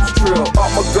cops drill.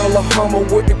 Bought my girl a Hummer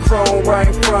with the chrome right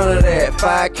in front of that.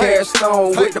 5 carat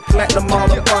stone with the platinum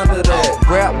all up under that.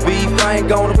 Rap beef, I ain't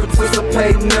gonna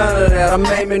participate in none of that. I'm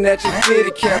aiming at your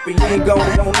fitty cap and you ain't gonna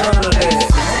want none of that.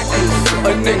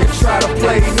 A nigga try to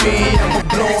play me, I'ma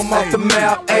blow him off the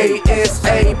map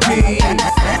ASAP.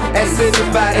 Ask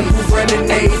anybody who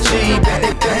running AG, but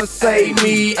they gonna say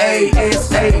me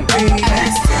ASAP.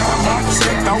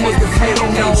 Niggas hate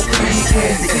on no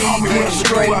PNC, get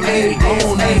straight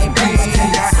ASAP.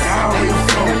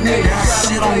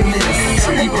 Shit on this,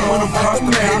 even when I'm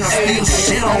bustin' down, I still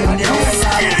shit on this.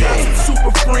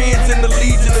 Super friends in the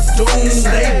Legion of Doom,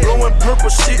 they blowing purple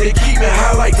shit, they keep it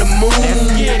high like the moon.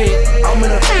 I'm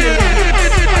in a feeling,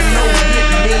 I know what it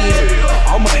means.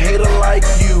 I'ma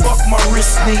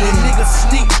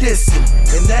dissing.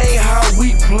 And that ain't how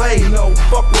we play. No,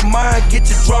 fuck with mine, get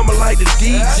your drummer like the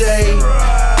DJ.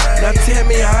 Now tell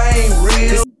me I ain't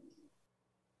real.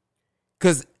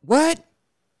 Cause what?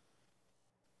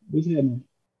 What's happening?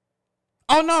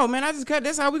 Oh no, man! I just cut.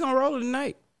 That's how we gonna roll it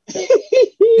tonight.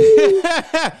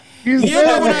 You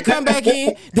know when I come back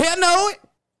in, they'll know it.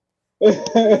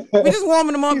 We just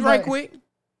warming them up right quick.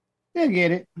 They'll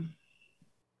get it.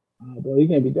 Oh, boy, you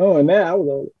can't be doing that. I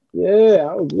was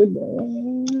with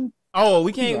that. Oh,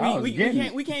 we can't.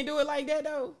 We can't do it like that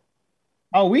though.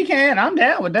 Oh, we can. I'm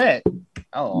down with that.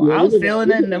 Oh, yeah, I was feeling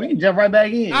it, and then we can jump right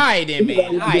back in. All right, then,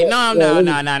 man. All right, no.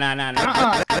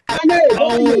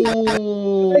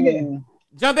 Oh.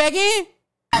 Jump back in?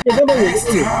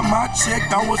 Last time I checked,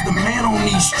 I was the man on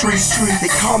these streets. They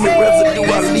call me residue,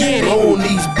 I leave low on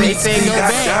these beats.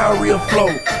 Got diarrhea flow,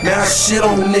 now I shit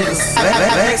on niggas.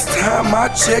 Last time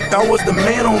I checked, I was the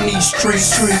man on these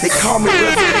streets. They call me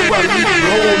residue, I leave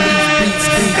low on these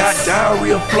beats. Got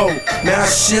diarrhea flow, now I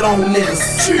shit on niggas.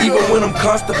 Even when I'm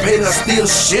constipated, I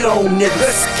still shit on niggas.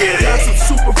 Let's get it. Got some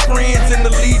super friends in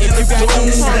the Legion of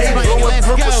Doom. They blowing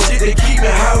purple shit, they keep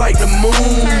me high like the moon.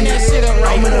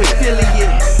 I'm an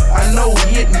affiliate. I know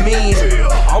it mean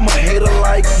I'm a hater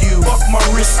like you. Fuck my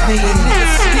wrist knee.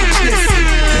 Niggas keep dissing.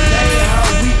 That ain't how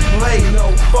we play. No,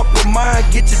 fuck with mine.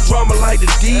 Get your drummer like the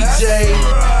DJ.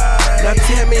 Now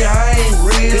tell me I ain't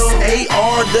real. This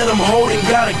AR that I'm holding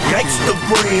got a gangster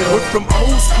grill. Went from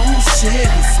old school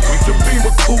Chevys to Beamer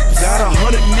coupes. Got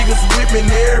 100 niggas with me and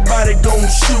everybody gon'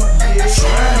 shoot.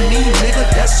 Try me, nigga,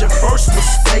 that's your first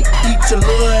mistake. Eat your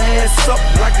little ass up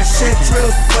like a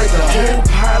Chanterelle plate. The whole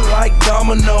pie like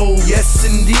dominoes. Yes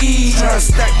indeed. Try to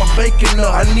stack my bacon up.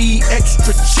 I need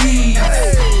extra cheese.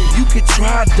 You can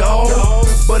try, dog,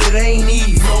 but it ain't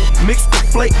easy. Mix the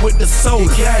flake with the soda.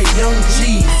 Got young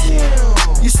G's.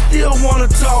 You still wanna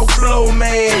talk blow,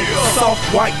 man? Soft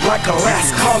white like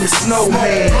Alaska, call me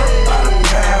snowman.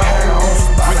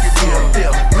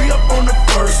 Re-up on the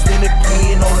first and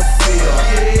again on the field.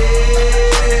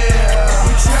 Yeah,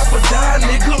 we trap or die,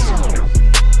 nigga.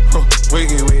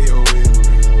 Wiggy,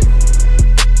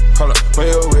 hold up,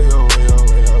 way,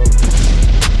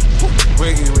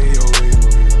 wiggy,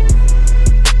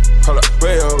 hold up,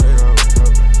 way,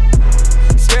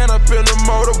 stand up in the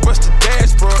motor, bust the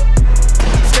dashboard.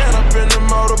 Stand up in the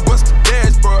motor, bust the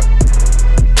dashboard.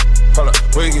 Hold up,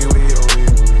 wiggy,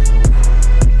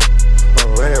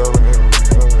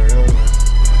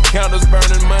 counters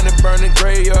burning, money burning,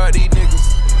 graveyard, these niggas.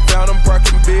 Found them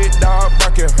parking, big dog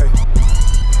barking, hey.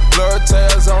 Blood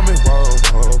tails on me, whoa.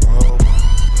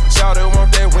 Shawty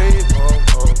want that wave, whoa.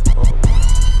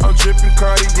 I'm tripping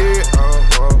Cartier,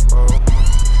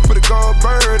 Put a gold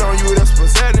bird on you, that's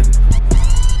presenting.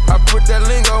 I put that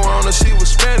lingo on her, she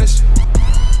was Spanish.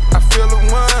 I feel a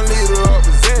 1 liter of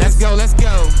resentment. Let's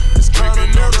go. It's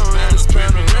continental and it's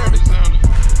panoramic.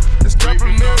 It's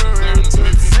complimentary and it's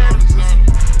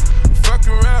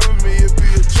fucking around with me, it'd be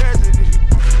a tragedy.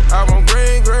 I want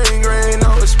green,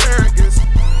 no asparagus.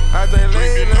 I think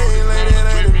lady,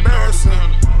 that ain't embarrassing.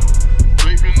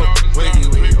 Wiggy,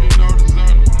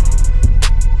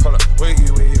 hold up, wiggy,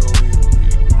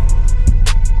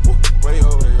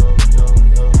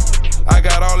 I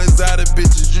got all exotic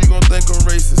bitches, you gon' think I'm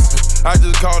racist. I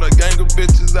just called a gang of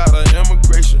bitches out of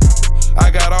immigration. I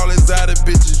got all exotic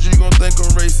bitches, you gon' think I'm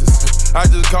racist. I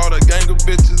just called a gang of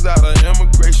bitches out of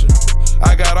immigration.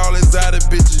 I got all exotic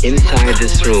bitches. Inside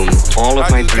this room, all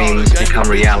of my dreams become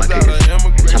realities.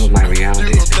 Some of my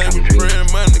realities become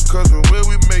dreams. Cause of where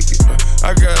we make it.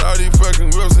 I got all these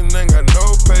fucking whips and ain't got no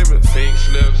payments. Pink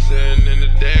slips sitting in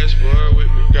the dashboard with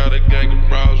me. Got a gang of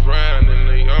bros riding and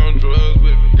they on drugs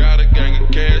with me. Got a gang of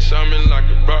cash on me like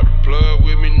I brought the plug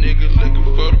with me. Niggas looking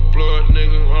for the plug,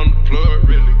 nigga on the plug,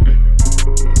 really.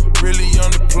 Really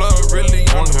on the plug, really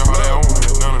on the plug.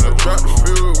 I dropped the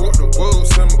fuel with the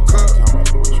wolves in my cup.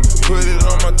 Put it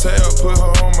on my tab, put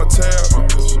her on my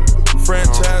tab.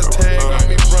 Franchise tag on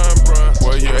me, brun.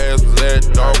 Where your ass was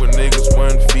at, dog, with niggas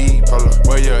one feet.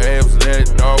 Where your ass was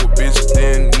at, dog, with bitches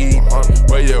didn't eat.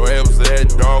 Where your ass was at,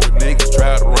 dog, with niggas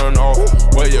tried to run off.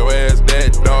 Where your ass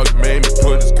at, dog, made me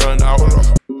put his gun out.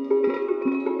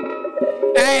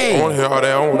 Hey! I wanna hear all that,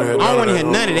 I don't wanna hear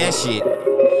none of that shit.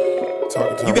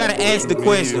 You gotta ask the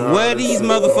question, where these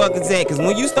motherfuckers at? Cause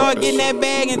when you start getting that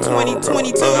bag in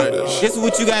 2022, this is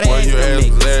what you gotta ask them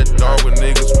niggas. Where your ass was at, dog, with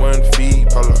niggas one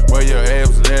feet. Where your ass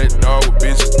was at, dog, with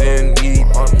bitches didn't eat.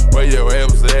 Where your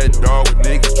ass was at, dog, with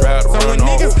niggas tried to run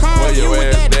off. Where your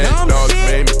ass at, dog,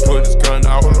 made me put his gun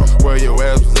out. Where your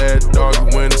ass was at, dog, you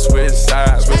went and switched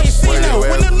sides. Hey, Fino,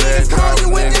 when them niggas call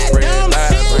you with that dumb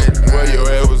shit, where your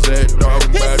ass was at, dog,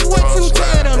 this is what you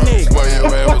tell them niggas. Where your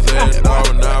ass was at,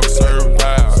 dog, now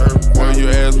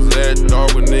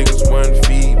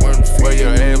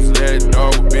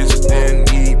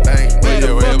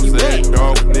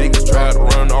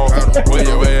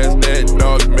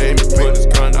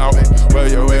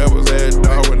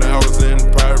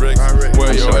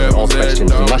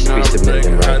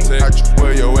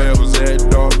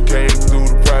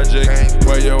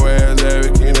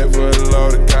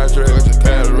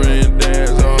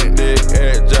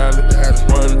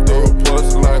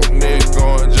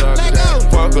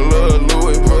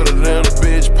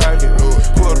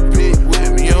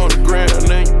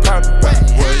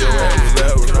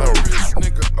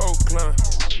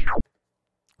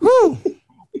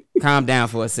Calm down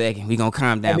for a second. We gonna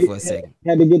calm down for a second.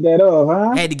 Had to get that off,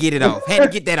 huh? Had to get it off. Had to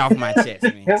get that off my chest,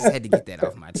 man. Just had to get that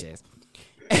off my chest.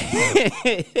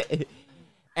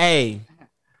 Hey.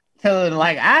 Tell it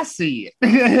like I see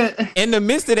it. In the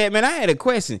midst of that, man, I had a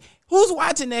question. Who's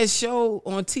watching that show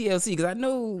on TLC? Because I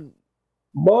know.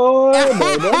 Boy,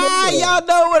 y'all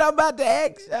know what I'm about to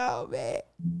ask y'all, man.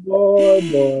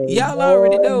 Y'all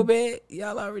already know, man.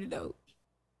 Y'all already know.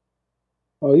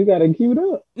 Oh, you got it queued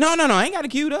up? No, I ain't got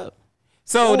it queued up.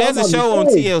 So there's a show on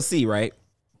TLC, right?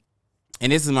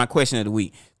 And this is my question of the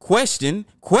week. Question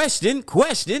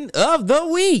of the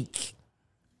week.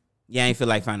 Yeah, I ain't feel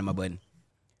like finding my button.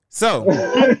 So,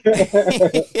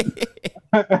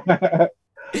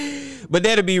 but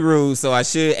that'll be rude, so I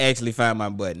should actually find my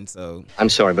button. So I'm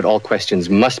sorry, but all questions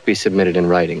must be submitted in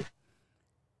writing.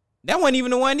 That wasn't even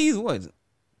the one either, was it?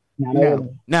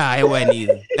 No. Nah, it wasn't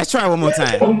either. Let's try one more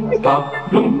time.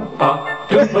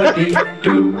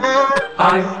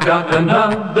 I've got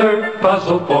another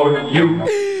puzzle for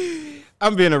you.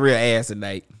 I'm being a real ass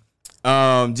tonight.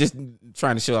 Just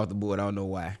trying to show off the board. I don't know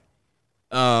why.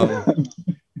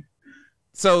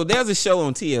 So there's a show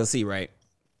on TLC, right?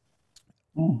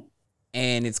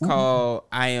 And it's called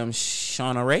I Am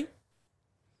Shauna Ray.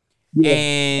 Yeah.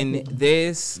 And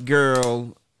this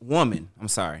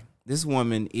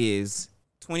woman is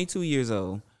 22 years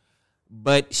old,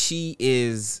 but she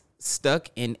is stuck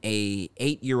in a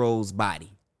 8-year-old's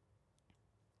body.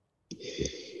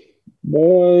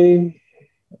 Boy.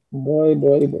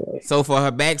 So for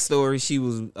her backstory, she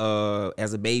was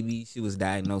as a baby, she was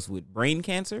diagnosed with brain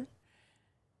cancer.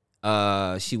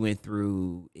 She went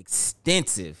through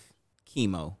extensive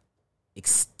chemo,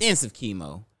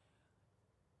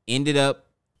 ended up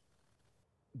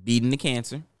beating the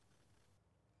cancer.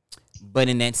 But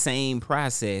in that same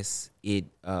process, it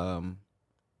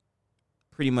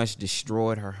pretty much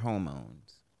destroyed her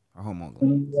hormones, her hormone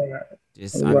glands.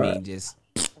 Just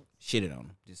shitted on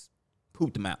them, just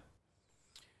pooped them out.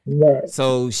 Right.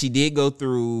 So she did go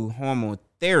through hormone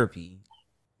therapy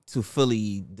to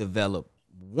fully develop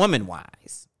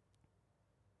woman-wise.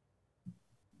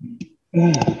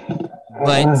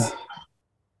 But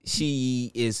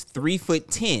she is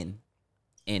 3'10"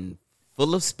 and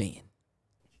full of spin.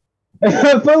 And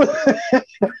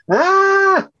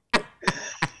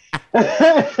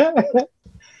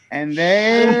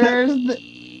there's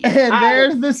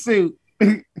the suit.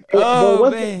 Man.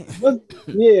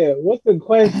 What's the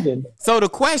question? So the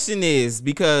question is,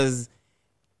 because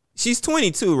she's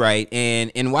 22, right? And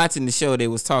in watching the show, they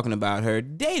was talking about her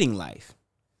dating life.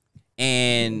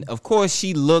 And of course,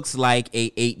 she looks like a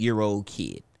 8-year-old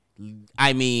kid.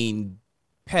 I mean,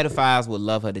 pedophiles would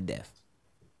love her to death.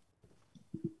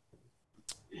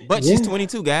 But she's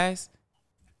 22, guys.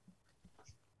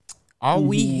 Are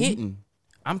we hitting?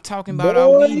 I'm talking about,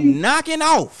 are we knocking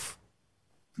off?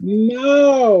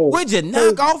 No. Would you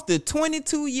knock off the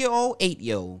 22-year-old,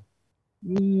 8-year-old?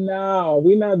 No,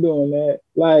 we're not doing that.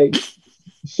 Like,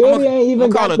 Shorty ain't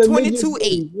even got the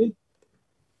 22-8.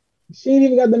 She ain't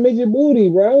even got the midget booty,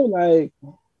 bro. Like,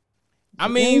 I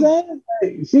mean, like,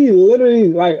 she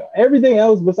literally, like, everything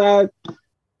else besides,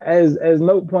 as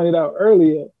Note pointed out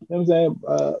earlier, you know what I'm saying,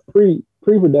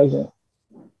 pre-production,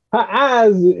 her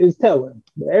eyes is telling.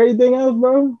 But everything else,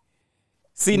 bro.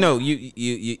 See, no,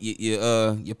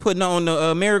 you're putting on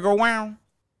the merry-go-round.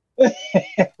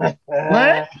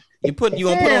 What? You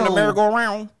gonna put on the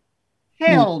merry-go-round?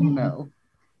 Hell no.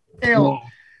 Hell.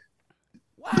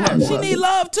 Wow, she need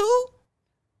love too.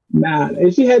 Nah,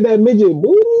 and she had that midget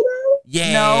booty though.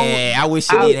 Yeah, no, I wish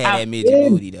she did have that midget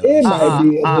booty though. It might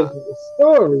be a different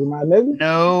story, my nigga.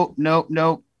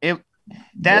 No.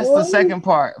 That's the second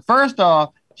part. First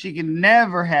off, she can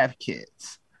never have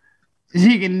kids.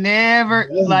 She can never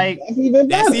like.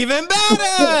 That's even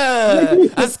better.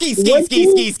 Ski.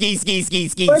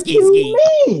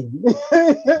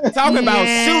 Talking about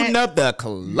shooting up the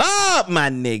club, my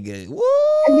nigga. Woo.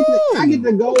 I get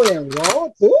to go in raw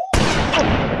too.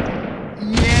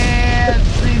 Yeah,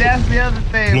 see, that's the other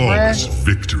thing, Flawless bruh.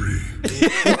 victory.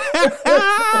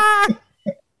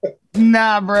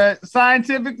 Nah, bruh.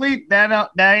 Scientifically, that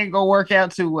ain't gonna work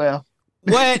out too well.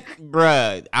 What,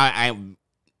 bruh?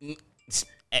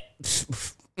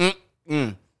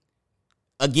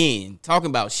 Again, talking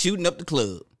about shooting up the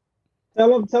club. Tell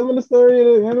them the story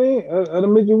of the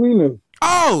midget we knew.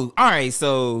 Oh, all right.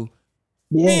 So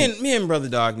me and Brother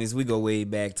Darkness, we go way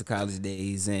back to college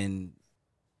days, and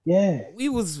we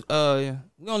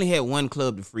only had one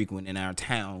club to frequent in our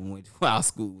town where our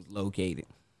school was located.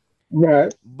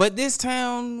 Right. But this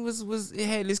town it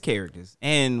had its characters.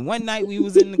 And one night we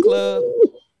was in the club,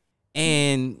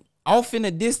 and off in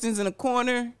the distance in a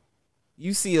corner,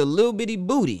 you see a little bitty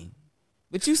booty,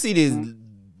 but you see this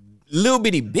little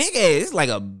bitty big ass. It's like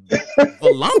a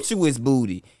voluptuous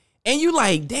booty. And you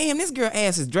like, damn, this girl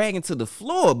ass is dragging to the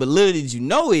floor. But little did you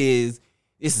know is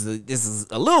this is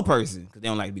a little person, because they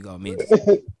don't like to be called midgets.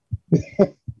 And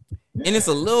it's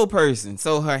a little person,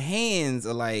 so her hands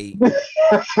are like.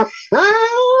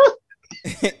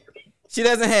 She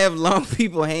doesn't have long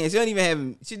people hands. She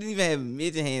didn't even have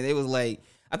midget hands. It was like,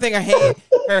 I think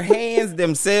her hands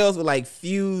themselves were like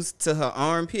fused to her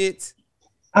armpits.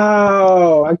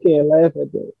 Oh, I can't laugh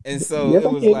at that. And so it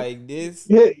was like this.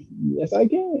 Yes, I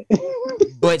can.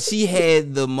 But she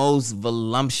had the most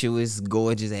voluptuous,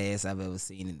 gorgeous ass I've ever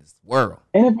seen in this world.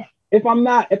 And if I'm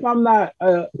not,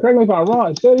 correct me if I'm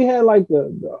wrong, Shorty had like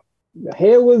the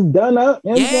hair was done up.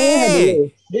 You know what I'm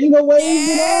saying? Finger waves,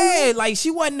 you know? Like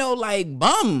she wasn't no like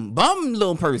bum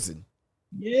little person.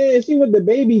 Yeah, she went to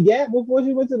Baby Gap before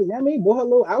she went to the. I mean, bought her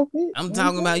little outfit. I'm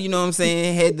talking about, you know what I'm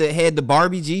saying? Had the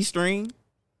Barbie G-string.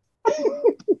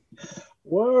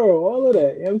 Whoa, all of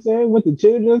that. You know what I'm saying? Went to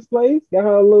Children's Place. Got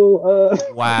her a little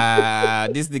Wow,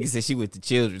 this nigga said she went to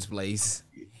Children's Place.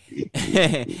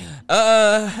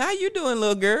 How you doing,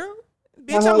 little girl?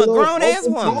 Bitch, I'm a grown ass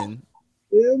woman.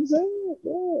 You know what I'm saying?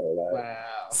 Yeah, wow.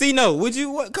 See, no, would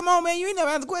you come on, man? You ain't never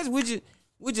asked the question. Would you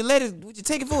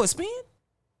take it for a spin?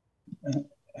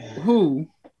 Who?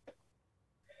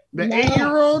 The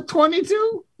 8-year-old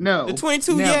 22? No. The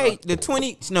 22, never. Yeah. The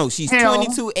 20. No, she's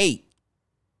 22-8.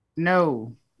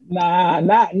 No. Nah,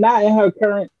 not in her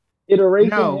current iteration.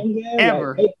 No,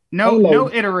 ever. Like,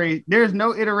 no iteration. There's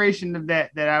no iteration of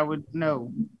that I would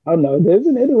know. Oh no, there's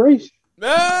an iteration.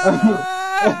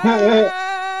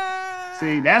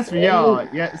 See, that's for y'all.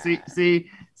 Yeah. See.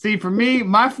 For me,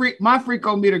 my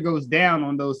freakometer goes down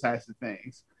on those types of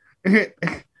things. She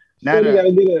only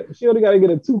got to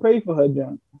get a toupee for her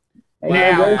junk.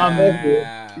 Now,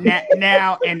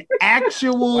 an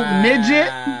actual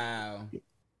midget.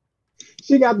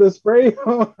 She got the spray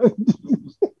on.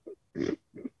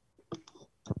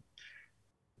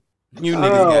 You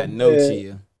niggas got no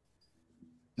chill.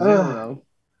 Zero.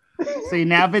 See,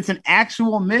 now if it's an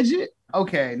actual midget,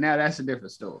 okay, now that's a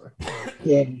different story.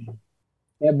 Yeah,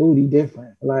 that booty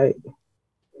different. Like,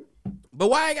 but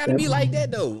why it gotta be like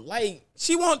that though? Like,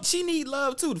 she need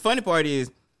love too. The funny part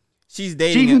is, she's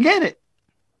dating. She can get it.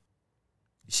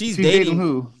 She's dating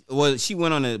who? Well, she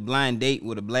went on a blind date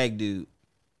with a black dude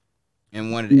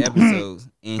in one of the episodes,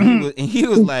 and he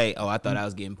was like, "Oh, I thought I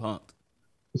was getting punked."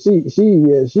 She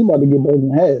about to get broken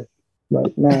in half.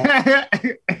 Like, nah.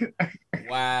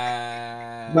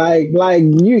 Wow. Like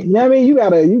you know what I mean? You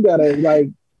gotta like,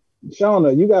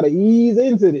 Shauna, you gotta ease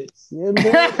into this. You know what I'm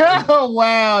saying?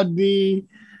 Wow, D.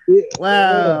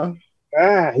 Wow.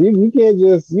 You can't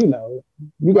just, you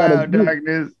gotta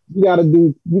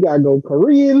go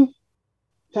Korean,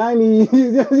 Chinese.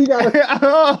 You gotta.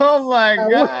 Oh my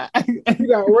God! You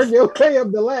gotta work your way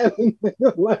up the ladder.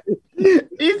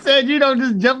 He said you don't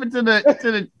just jump into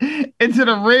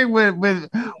the ring with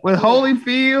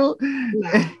Holyfield.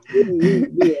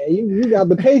 Yeah, you got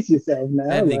to pace yourself now.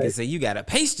 That nigga said you gotta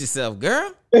pace yourself,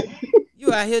 girl.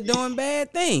 You out here doing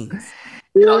bad things.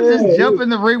 You don't just jump in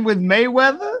the ring with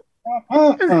Mayweather.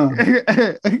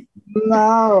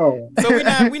 No. So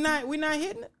we not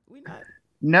hitting it. We not.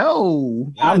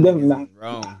 No, I'm definitely not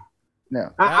wrong. No,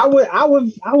 I would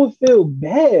feel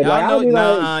bad. Like,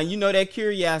 you know that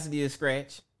curiosity is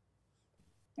scratch.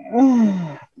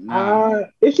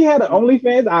 If she had an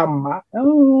OnlyFans, I might.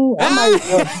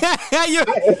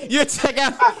 You check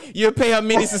out. You pay her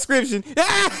mini subscription.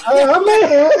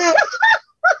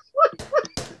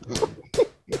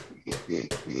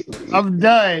 I'm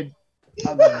done.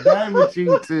 I'm done with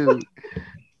you too.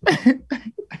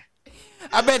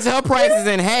 I bet you her price is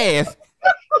in half.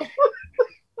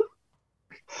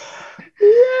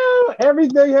 Yeah,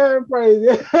 everything had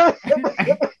praise.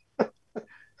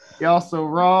 Y'all so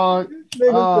wrong.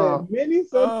 Nigga said mini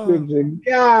subscription.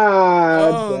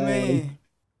 God. Oh man.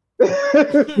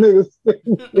 Nigga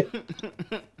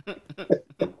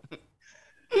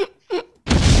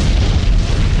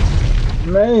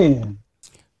man.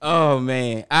 Oh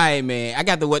man. All right, man. I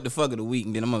got the what the fuck of the week,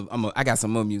 and then I got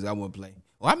some more music I want to play.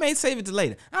 Well, I may save it to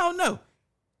later. I don't know.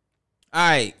 All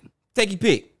right, take your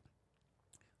pick.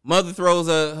 Mother throws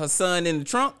her son in the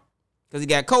trunk because he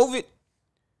got COVID,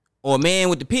 or a man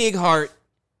with the pig heart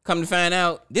come to find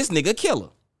out this nigga a killer.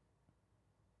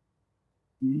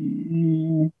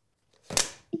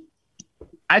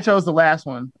 I chose the last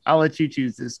one. I'll let you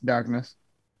choose this, Darkness.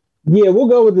 Yeah, we'll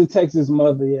go with the Texas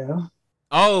mother. Yeah.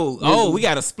 Oh, we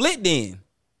got a split then.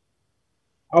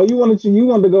 Oh, you wanted to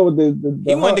go with the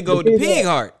he wanted to go with the pig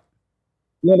heart.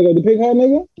 You want to go with the pig heart,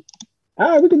 nigga? All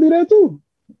right, we can do that too.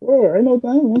 Or ain't no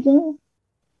thing. You know what I'm saying? All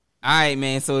right,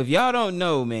 man. So if y'all don't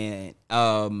know, man,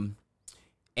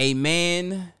 a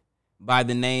man by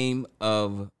the name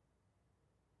of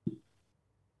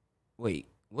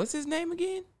what's his name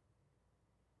again?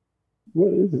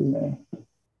 What is his name?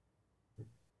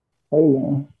 Hold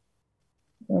on.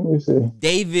 Let me see.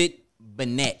 David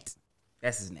Bennett.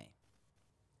 That's his name.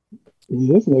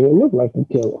 This nigga look like a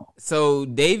killer. So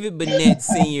David Bennett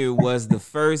Sr. was the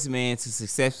first man to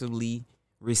successfully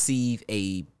receive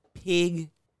a pig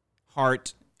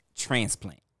heart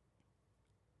transplant.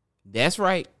 That's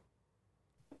right.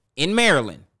 In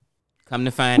Maryland. Come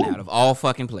to find out, of all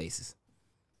fucking places.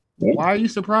 Why are you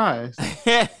surprised?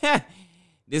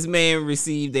 This man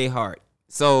received a heart.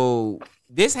 So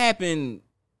this happened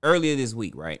earlier this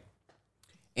week, right?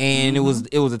 And it was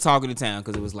a talk of the town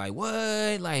because it was like,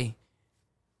 what? Like,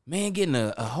 man, getting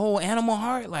a whole animal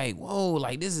heart? Like, whoa,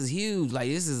 like this is huge. Like,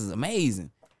 this is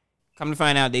amazing. Come to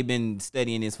find out, they've been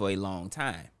studying this for a long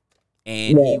time.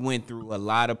 And he went through a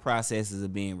lot of processes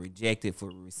of being rejected for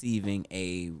receiving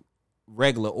a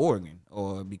regular organ,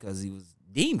 or because he was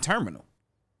deemed terminal.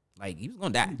 Like, he was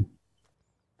going to die.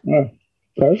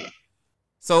 Okay.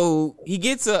 So he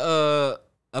gets a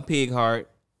pig heart.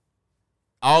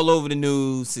 All over the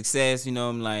news, success, you know,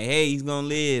 I'm like, hey, he's gonna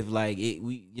live. Like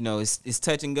it's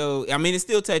touch and go. I mean, it's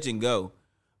still touch and go.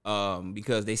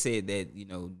 Because they said that, you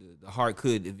know, the heart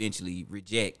could eventually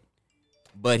reject.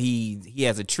 But he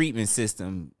has a treatment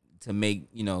system to make,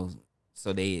 you know,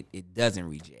 so that it doesn't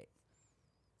reject.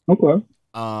 Okay.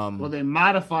 Well, they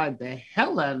modified the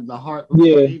hell out of the heart.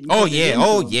 Yeah. Oh yeah.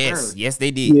 Oh yes. Yes,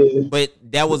 they did. Yeah. But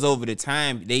that was over the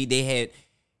time. They had.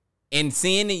 And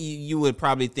seeing it, you would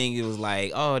probably think it was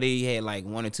like, oh, they had like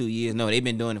 1 or 2 years. No, they've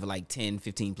been doing it for like 10,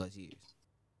 15 plus years.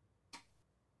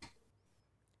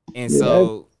 And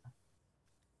so,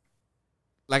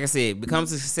 like I said,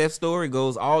 becomes a success story,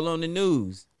 goes all on the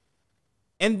news.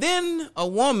 And then a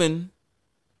woman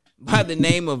by the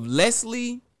name of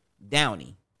Leslie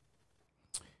Downey,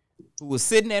 who was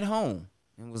sitting at home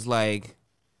and was like,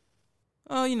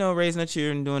 oh, you know, raising her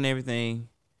children, doing everything.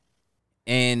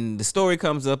 And the story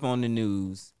comes up on the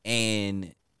news,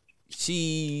 and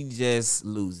she just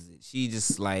loses it. She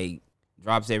just like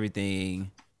drops everything.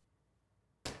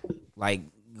 Like,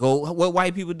 what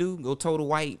white people do? Go total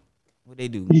white. What they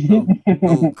do?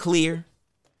 Go clear.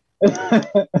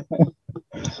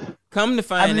 Come to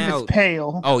find out, it's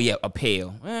pale. Oh yeah, a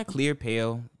pale, clear,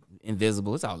 pale,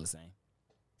 invisible. It's all the same.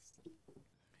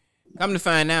 Come to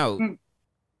find out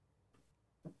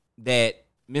that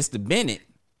Mr. Bennett,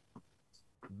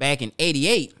 back in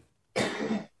 '88,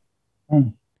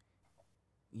 you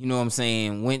know what I'm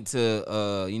saying, went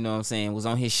to, you know what I'm saying, was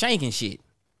on his shanking shit.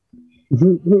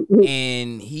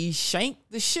 And he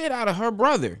shanked the shit out of her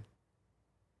brother.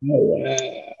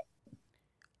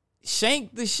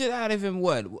 Shanked the shit out of him,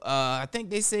 what? I think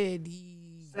they said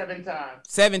 7 times.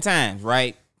 7 times,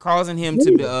 right? Causing him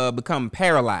to become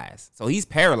paralyzed. So he's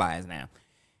paralyzed now.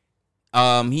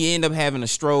 He ended up having a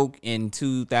stroke in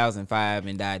 2005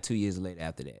 and died 2 years later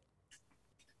after that.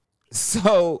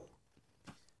 So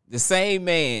the same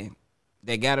man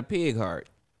that got a pig heart.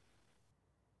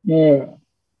 Yeah.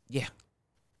 Yeah.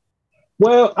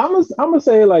 Well, I'm gonna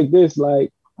say it like this,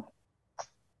 like,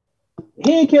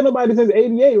 he ain't killed nobody since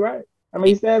 '88, right? I mean,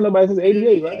 he stabbed nobody since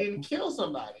 '88, right? He didn't kill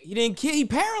somebody. He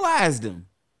paralyzed him.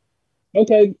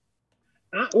 Okay.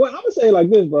 I'm gonna say it like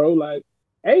this, bro. Like,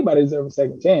 everybody deserves a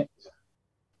second chance.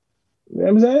 You know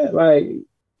what I'm saying? Like,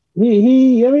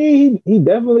 he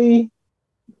definitely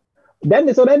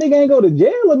so that nigga ain't go to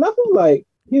jail or nothing. Like,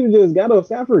 he just got off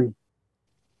scot free.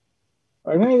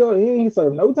 Like, he ain't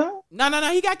served no time.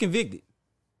 No. He got convicted.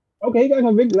 Okay, he got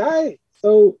convicted. All right.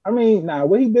 So I mean,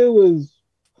 what he did was,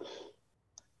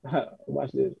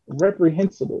 watch this,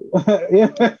 reprehensible.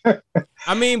 Yeah.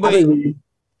 I mean, but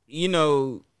you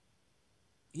know,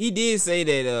 he did say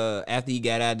that after he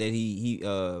got out that he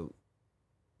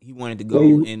wanted to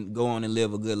go on and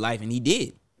live a good life, and he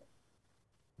did.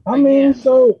 I mean,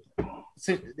 so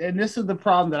and this is the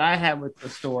problem that I have with the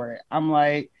story. I'm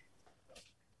like,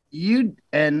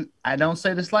 and I don't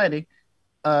say this lightly,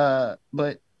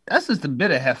 but that's just a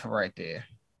bitter heifer right there.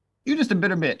 You just a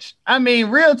bitter bitch. I mean,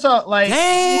 real talk, like,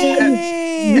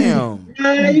 damn.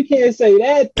 You can't say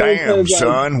that. Damn,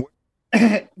 son.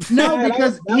 No,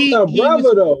 because he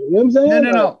brother, though. You know what I'm saying?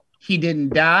 No. He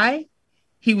didn't die.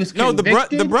 He was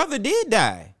convicted. The brother did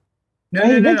die. No,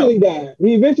 he eventually died.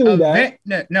 He eventually died.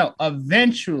 No,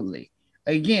 eventually.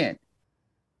 Again.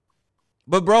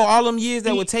 But bro, all them years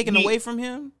that were taken away from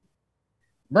him?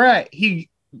 Right. He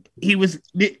was,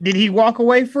 did he walk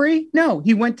away free? No,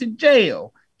 he went to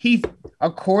jail. he,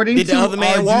 according Did to the other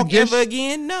man walk judici- ever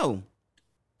again? No.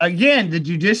 Again, the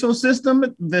judicial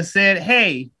system that said,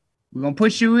 "Hey, we're gonna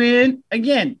put you in."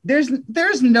 Again, there's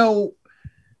no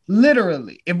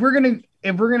literally. If we're gonna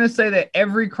say that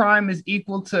every crime is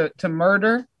equal to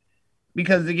murder,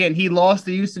 because again he lost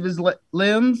the use of his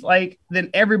limbs, like then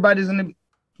everybody would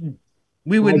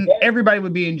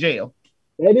be in jail.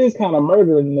 That is kind of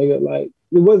murdering, nigga. Like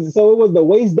it was the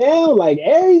waist down, like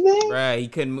everything. Right, he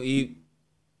couldn't.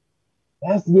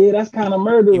 That's kind of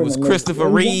murdering. He was Christopher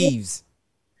Reeves.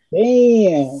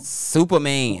 Damn.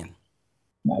 Superman.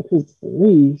 Not Christopher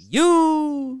Reeves.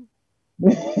 You.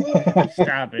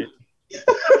 Stop it.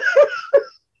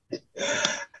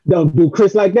 Don't do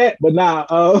Chris like that, but nah.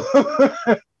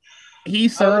 He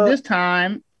served his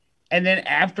time, and then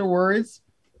afterwards,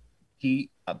 he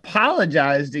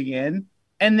apologized again,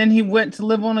 and then he went to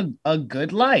live on a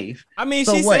good life. I mean,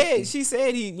 so she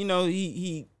said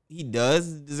he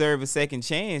does deserve a second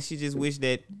chance. She just wished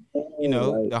that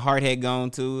the heart had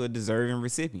gone to a deserving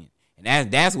recipient,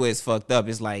 and that's where it's fucked up.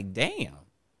 It's like, damn.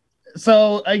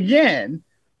 So again,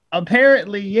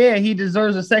 apparently, yeah, he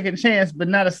deserves a second chance, but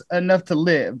not enough to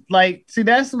live. Like, see,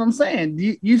 that's what I'm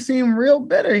saying. You seem real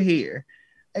bitter here.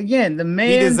 Again, the man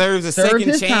he deserves a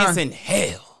second chance in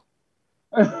hell.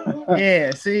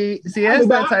 Yeah, see, that's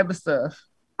that type of stuff.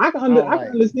 I can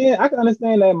understand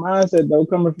that mindset though,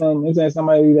 coming from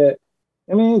somebody that,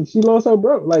 I mean, she lost her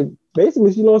brother. Like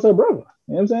basically, she lost her brother.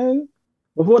 You know what I'm saying?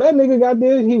 Before that nigga got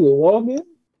there, he was walking. You know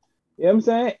what I'm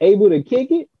saying? Able to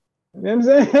kick it. You know what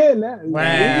I'm saying?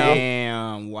 Wow.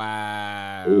 Damn.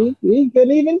 Wow. He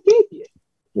couldn't even kick it.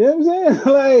 You know what I'm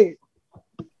saying? Like,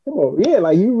 come on, yeah,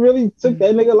 like you really took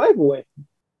that nigga life away.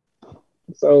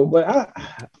 So, but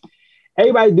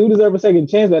everybody do deserve a second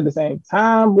chance, but at the same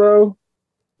time, bro,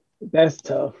 that's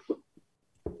tough.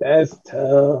 That's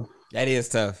tough. That is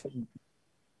tough.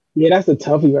 Yeah, that's a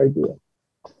toughie right there.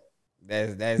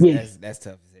 That's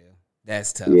tough as hell.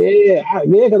 That's tough. Yeah,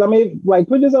 because I mean, like,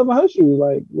 put yourself in her shoes.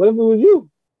 Like, what if it was you?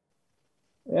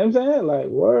 You know what I'm saying? Like,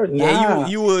 word. Yeah, nah.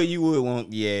 you would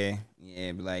want, yeah,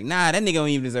 be like, nah, that nigga don't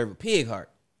even deserve a pig heart.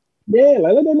 Yeah,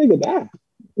 like, let that nigga die.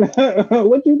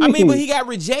 What you mean? I mean, but he got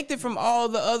rejected from all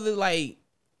the other, like,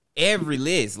 every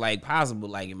list, like, possible,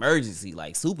 like, emergency,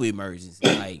 like, super emergency.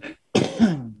 Like,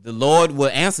 the Lord will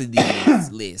answer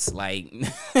these lists. Like,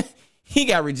 he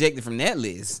got rejected from that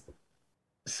list.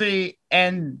 See,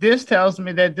 and this tells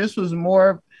me that this was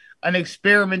more an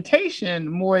experimentation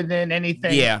more than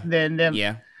anything. Yeah. Than them.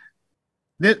 Yeah.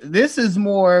 This is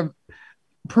more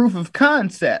proof of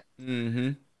concept.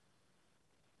 Mm-hmm.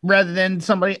 Rather than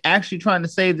somebody actually trying to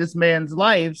save this man's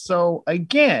life. So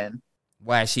again,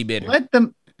 why is she bitter? Let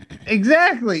them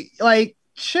exactly like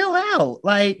chill out.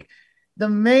 Like the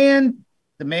man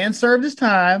served his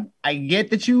time. I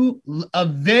get that you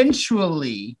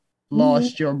eventually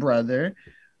lost your brother,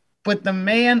 but the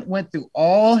man went through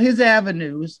all his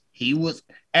avenues. He was,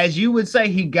 as you would say,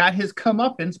 he got his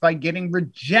comeuppance by getting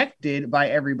rejected by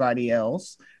everybody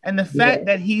else. And the fact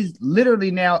that he's literally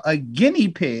now a guinea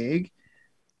pig.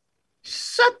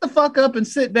 Shut the fuck up and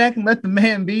sit back and let the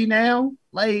man be now.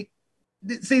 Like,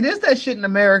 see, there's that shit in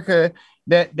America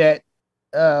that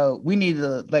we need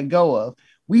to let go of.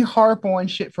 We harp on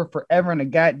shit for forever and a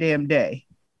goddamn day.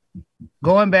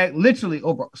 Going back literally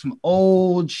over some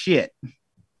old shit.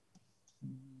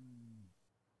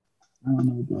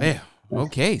 Well,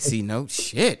 okay, see, no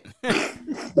shit.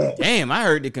 Damn, I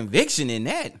heard the conviction in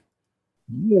that.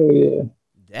 Yeah.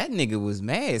 That nigga was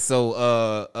mad.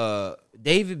 So,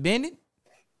 David Bennett,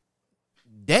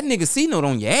 that nigga C-note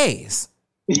on your ass.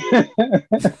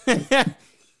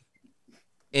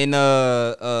 And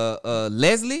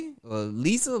Leslie or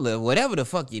Lisa, whatever the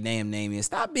fuck your damn name is,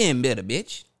 stop being bitter,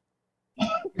 bitch.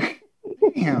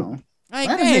 Damn. Like,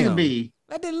 let damn. Nigga be.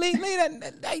 Let the leave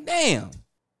that. Like, damn.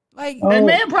 Like that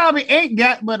man probably ain't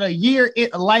got but a year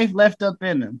life left up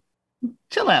in him.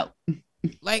 Chill out.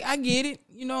 Like, I get it.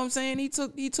 You know what I'm saying? He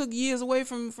took years away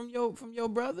from your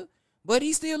brother, but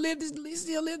he still lived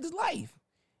his life.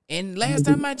 And last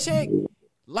time I checked,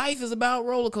 life is about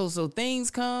roller coaster. So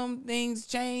things come, things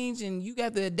change, and you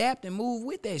got to adapt and move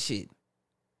with that shit.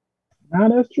 Nah,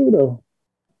 that's true though.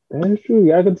 That's true.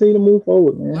 You gotta continue to move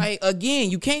forward, man. Like, again,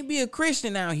 you can't be a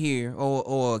Christian out here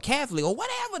or a Catholic or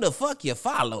whatever the fuck you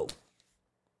follow.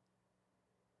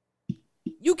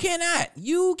 You cannot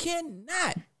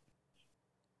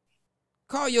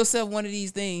call yourself one of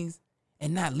these things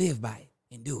and not live by it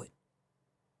and do it.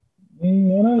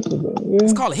 Yeah.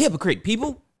 It's called a hypocrite,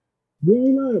 people. You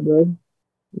ain't lying, bro.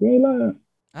 You ain't lying.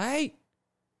 All right.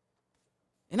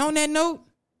 And on that note,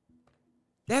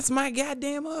 that's my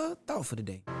goddamn thought for the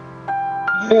day.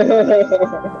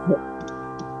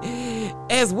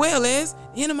 As well as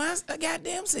end my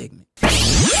goddamn segment.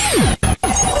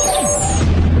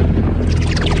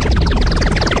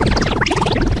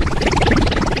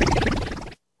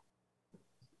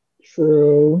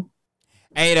 True.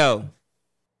 Hey, though.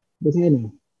 What's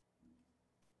happening?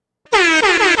 Brand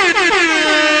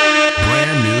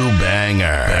new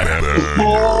banger.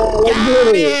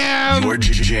 You're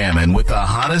jamming with the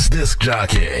hottest disc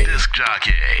jockey.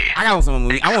 I want some more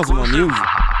music.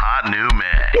 Hot new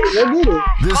mix.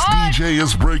 This DJ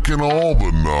is breaking all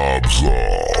the knobs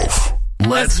off.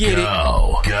 Let's get it.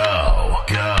 Go.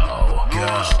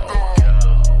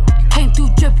 Came through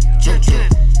drippin',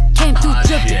 came through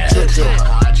drippin',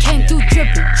 came through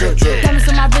drippin', diamonds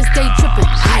on my wrist, they drippin',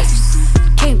 ice.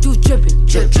 Came through drippin',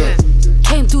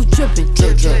 came through drippin',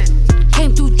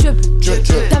 came through drippin',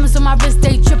 diamonds on my wrist,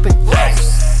 they drippin',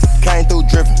 ice. Came through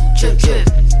drippin',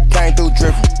 came through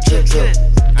drippin',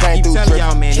 came through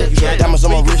drippin', diamonds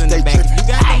on my wrist, they drippin'. You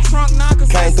got them trunk knockers?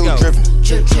 Came through drippin',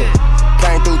 came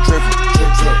through drippin',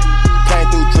 came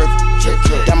through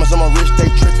drippin', diamonds on my wrist, they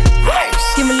drippin'.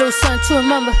 Give me a little something to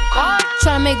remember.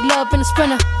 Tryna make love in a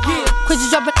sprinter. Quit you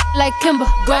dropping like Kimber.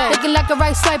 Looking like a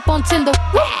right swipe on Tinder.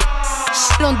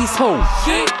 Shit on these hoes.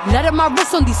 Let up my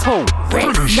wrist on these hoes.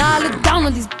 Now I look down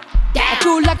on these. I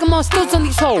feel like I'm on stilts on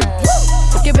these hoes.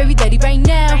 Okay, baby daddy right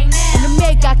now. And the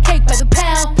maid got cake by the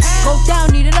pound. Go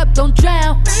down, eat it up, don't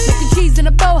drown. Making cheese in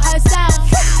a bowl, how it sound.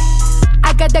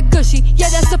 I got that gushy, yeah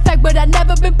that's a fact, but I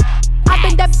never been. I've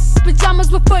been that pajamas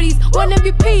with footies, one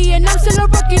MVP, and I'm still a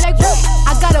rookie like whoop.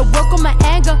 I gotta work on my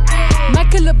anger, might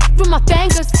kill a with my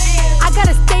fingers. I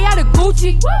gotta stay out of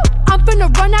Gucci, I'm finna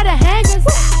run out of hangers.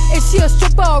 Is she a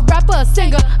stripper, a rapper, a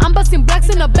singer? I'm busting blacks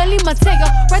in a Bentley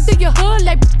Montega. Right through your hood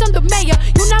like I'm the mayor.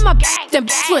 You not my then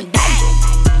you in danger.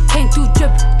 Came through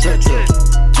drippin',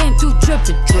 came through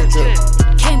drippin',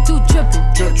 came through drippin',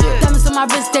 diamonds on my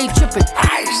wrist, they drippin'.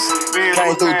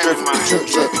 Came through drippin',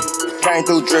 came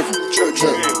through drippin',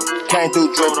 came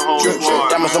through drippin',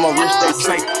 diamonds on my wrist, they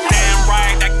drippin'. Damn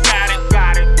right, I got it.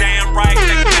 Damn right, I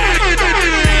got it.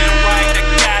 Damn right, I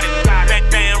got it.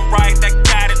 Damn right, I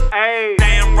got it.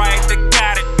 Damn right, I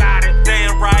got it.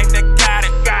 Damn right, I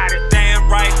got it. Damn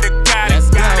right, I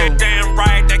got it. Damn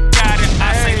right, I got it.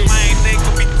 I say lame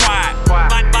nigga be quiet.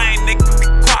 Lame nigga be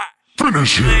quiet.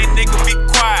 Finish it. Lame nigga be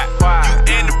quiet.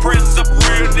 You in the presence of a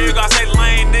real nigga. I say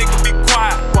lame nigga be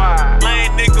quiet.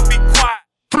 Lame nigga be quiet.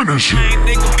 Finish it. Lame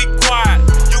nigga be quiet.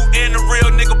 You in the real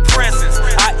nigga presence.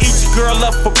 I eat your girl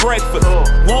up for breakfast.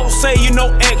 Won't say you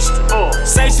no extra.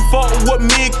 Say she fuckin' with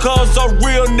me cause a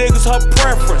real nigga's her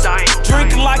preference.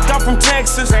 Drinking like I'm from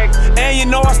Texas. And you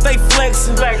know I stay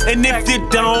flexin'. And if you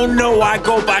don't know, I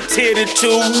go by 10 and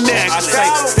 2 next. I say,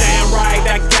 damn right,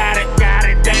 I got it.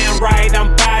 Damn right,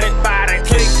 I'm bout it.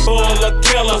 Click full of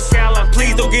killers.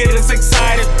 Please don't get us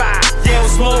excited. Yeah, we're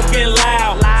smoking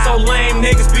loud. So lame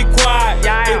niggas be quiet.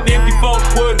 And if you fuck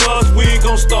with us, we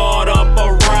gon' start up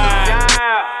a ride.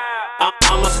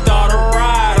 I'ma start a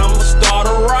ride. I'ma start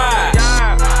a ride.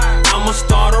 I'ma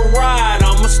start a ride.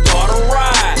 I'ma start a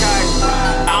ride.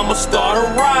 I'ma start a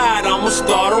ride. I'ma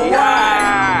start a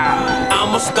ride.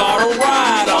 I'ma start a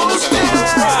ride. I'ma start a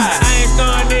ride. I ain't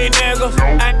stunning these niggas.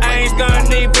 I ain't stunning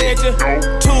these bitches.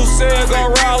 2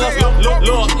 cigarillas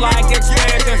look like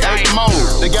expansions. Break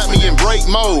mode, they got me in break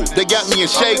mode. They got me in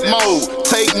shake mode.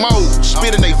 Take mode,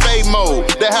 spit in they fade mode.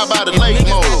 Then how about a late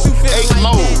mode? 8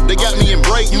 mode, they got me in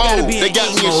break mode. They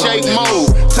got me in shake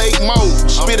mode. Take mode,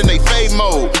 spit in they fade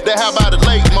mode. Then how about a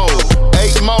late mode?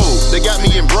 8 mode, they got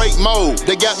me in break mode.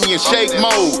 They got me in shake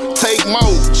mode. Take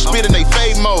mode, spit in they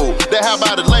fade mode. Then how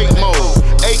about a late mode?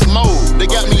 8 mode, they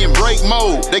got me in break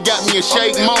mode. They got me in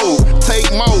shake mode.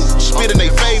 Take mode, spit in they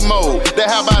fade mode. Then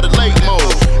how about a late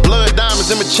mode? Blood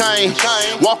diamonds in my chain.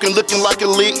 Walking looking like a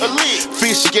lick.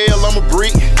 Fish scale, I'm a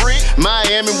brick.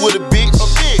 Miami with a bitch.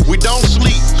 We don't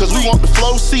sleep, cause we want the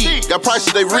flow seat. Got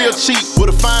prices, they real cheap. With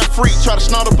a fine freak, try to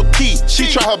snort up a key. She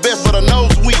try her best, but her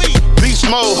nose weak. Beast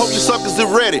mode, hope you suckers are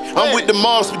ready. I'm with the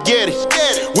Mars spaghetti.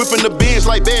 Whipping the beans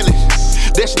like Bailey.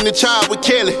 Destiny Child with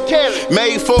Kelly.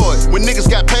 Made for it, when niggas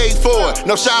got paid for it.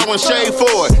 No shower and shade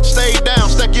for it. Stay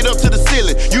down, stack it up to the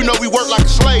ceiling. You know we work like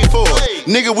a slave for it.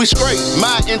 Nigga, we straight.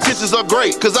 My intentions are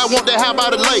great, cause I want that how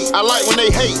about it late. I like when they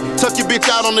hate. Tuck your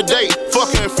bitch out on the date.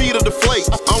 Fuck her and feed her the flake.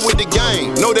 I'm with the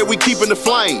game. Know that we keeping the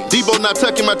flame. Debo not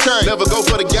tucking my turn. Never go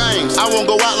for the games. I won't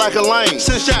go out like a lame.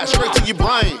 Send shots straight to your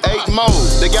brain. 8 mode.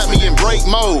 They got me in break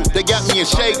mode. They got me in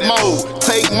shake mode.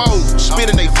 Take mode.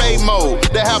 Spit in they fade mode.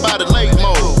 Then how about a late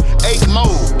mode? 8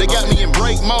 mode. They got me in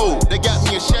break mode. They got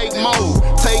me in shake mode.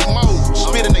 Take mode.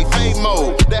 Spit in they fade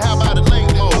mode. Then how about a late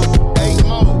mode? 8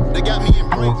 mode. They got me in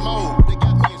break mode. They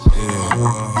got me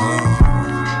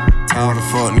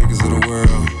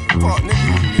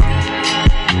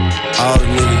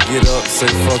say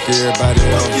fuck everybody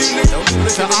else.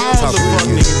 To all the fuck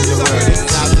niggas in the world, this is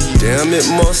out to you. Damn, it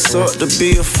must suck to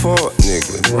be a fuck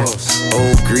nigga.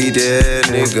 Old greedy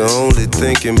ass nigga only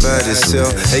thinking about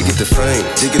himself. They get the fame,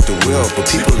 they get the wealth, but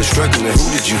people are struggling. Who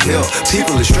did you help?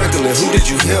 People are struggling. Who did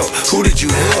you help? Who did you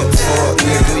help? Fuck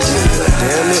nigga, yeah.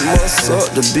 Damn, it must suck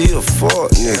to be a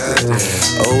fuck nigga.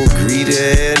 Old greedy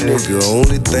ass nigga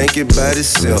only thinking about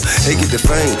himself. They get the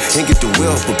fame, they get the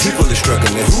wealth, but people are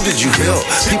struggling. Who did you help?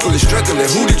 People are struggling.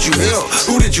 Who did you help?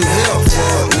 Who did you help?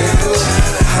 Fuck nigga.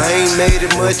 I ain't made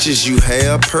it much as you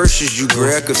have. Purses you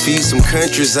grab could feed some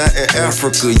countries out in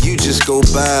Africa. You just go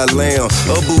buy a lamb,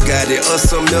 a Bugatti, or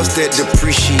something else that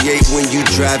depreciate when you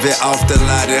drive it off the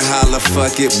lot and holler,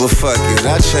 fuck it, but fuck it.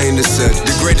 I change the subject.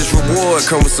 The greatest reward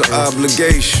comes with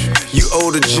obligation. You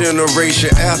owe the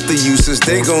generation after you, since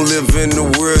they gon' live in the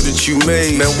world that you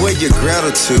made. Man, where your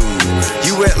gratitude?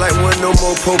 You act like one no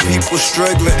more poor people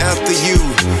struggling after you.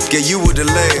 Get you with the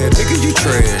lad, nigga, you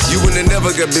trash. You wouldn't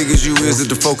never got big as you is if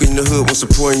the folk in the hood was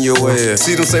supporting your ass.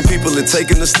 See them same people that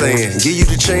taking the stand. Give you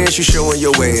the chance, you showing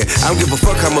your ass. I don't give a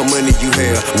fuck how much money you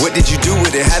have. What did you do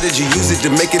with it? How did you use it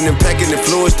to make an impact and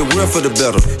influence the world for the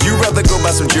better? You rather go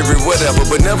buy some jewelry, whatever,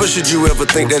 but never should you ever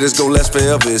think that it's gonna last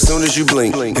forever. As soon as you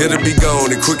blink, it'll be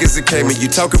gone as quick as it came. And you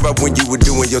talk about when you were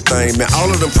doing your thing, man. All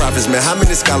of them profits, man. How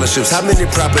many scholarships? How many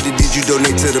property did you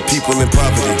donate to the people in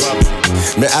poverty?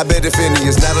 Man, I bet if any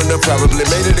is not enough, probably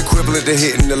made it equivalent to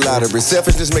hitting the lottery.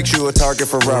 Selfishness makes you a target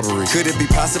for robbery. Could it be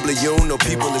possibly you don't know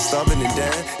people is starving and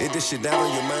dying? Is this shit down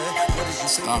on your mind? What did you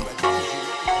say?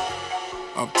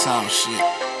 Uptown shit.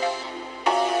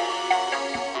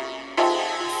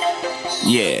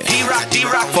 Yeah.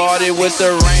 Party with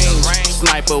the range,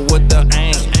 sniper with the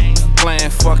aim.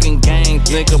 Playing fucking games,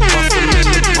 nigga bustin' in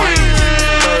the brain.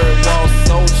 Third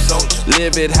wall soldier,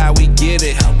 live it how we get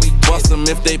it. Bust them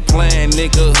if they playin',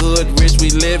 nigga, hood rich, we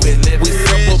live it. We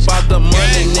simple about the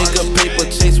money, nigga, paper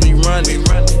chase, we run it.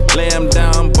 Lay them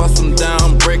down, bust them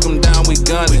down, break them down, we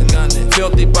gun it.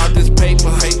 Filthy about this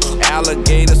paper,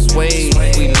 alligator suede.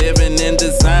 We living in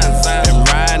design, and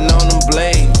riding on them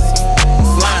blades.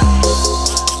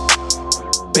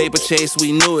 Paper chase,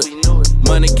 we knew it.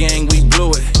 Money gang, we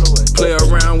blew it. Play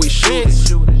around, we shoot it.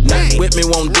 Nothing with me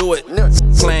won't do it.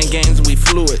 Playing games, we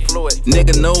fluid.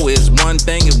 Nigga know it's one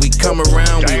thing. If we come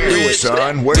around, we do it.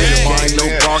 Son, where's your mind? No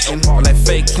barking. That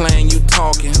fake playing, you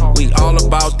talking. We all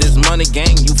about this money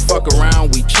gang. You fuck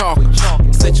around, we chalking.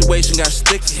 Situation got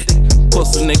sticky.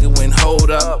 Pussy nigga went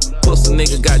hold up. Pussy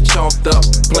nigga got chalked up.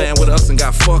 Playing with us and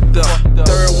got fucked up.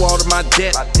 Third wall to my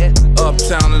debt.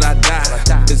 Uptown and I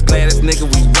die. This gladdest nigga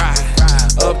we ride.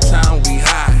 Uptown we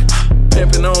hide.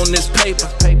 Pimpin' on this paper.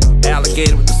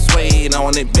 Alligator with the suede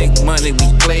on it. Big money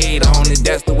we played on it.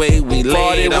 That's the way we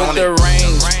laid on it. With the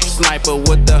range, sniper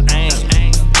with the aim.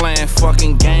 Playing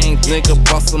fucking games, nigga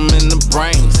bust them in the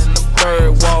brains.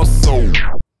 Third wall soul.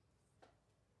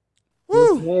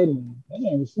 Woo. That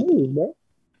ain't smooth, bro.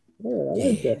 Yeah, I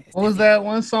like that. What was that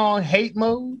one song? Hate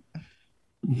Mode?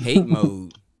 Hate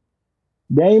Mode.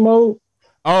 Game Mode?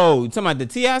 Oh, you talking about the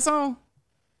T.I. song?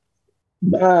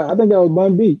 I think that was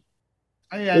Bun B.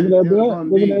 Oh, yeah, Wasn't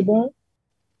that Bun?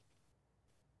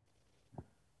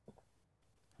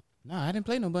 No, I didn't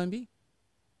play no Bun B.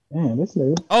 Man, this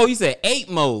nigga. Oh, you said 8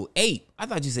 Mode. 8. I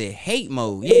thought you said Hate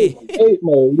Mode. Yeah. 8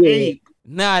 Mode, yeah. 8.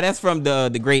 Nah, that's from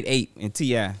the Great 8 and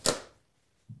T.I.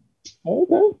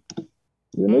 Okay.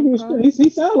 The nigga, he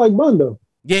sound like Bun though.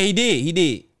 Yeah, he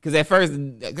did. Cause at first,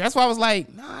 that's why I was like,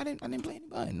 nah, I didn't play any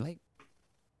Bun. Like,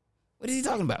 what is he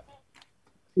talking about?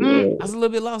 Yeah. I was a little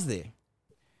bit lost there.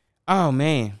 Oh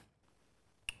man.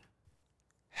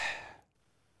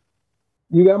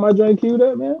 You got my joint queued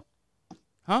up, man?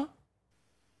 Huh?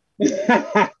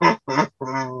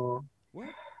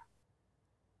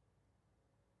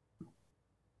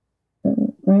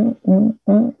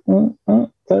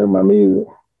 Turn my music.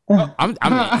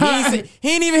 He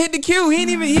ain't even hit the cue. He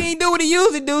ain't do what he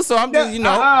usually do. So I'm just, hey yo,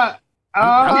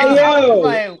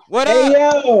 what hey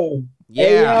up? Yo,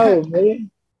 yeah, hey yo,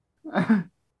 man.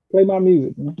 Play my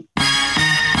music, man.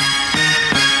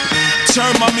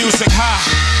 Turn my music high,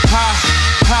 high,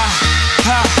 high,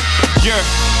 high. Yeah.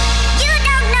 You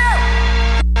don't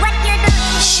know what you're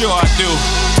doing. Sure I do.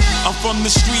 I'm from the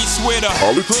streets with a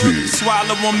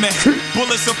swallow on me.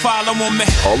 Bullets will follow on me.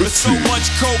 There's so much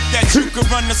coke that you could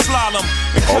run the slalom.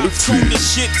 And cops told this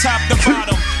shit top to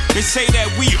bottom. They say that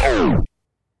we own.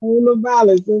 the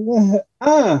violence.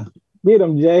 Get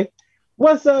him, Jay.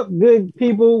 What's up, good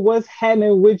people? What's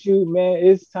happening with you, man?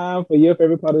 It's time for your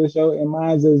favorite part of the show and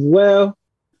mine as well.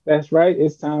 That's right.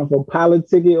 It's time for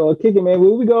Politic It or Kick It, man.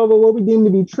 Where we go over what we deem to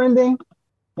be trending,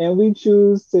 and we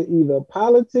choose to either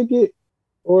politic it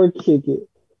or kick it.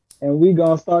 And we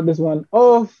gonna start this one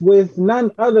off with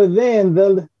none other than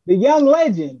the young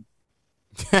legend.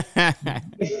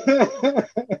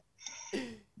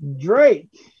 Drake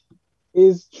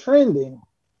is trending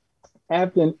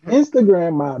after an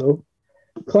Instagram model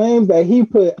claims that he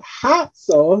put hot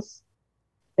sauce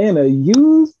in a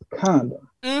used condom.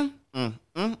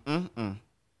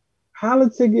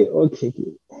 Politic it or kick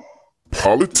it?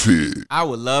 Politic. I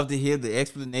would love to hear the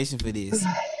explanation for this.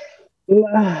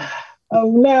 Now,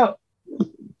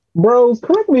 bros,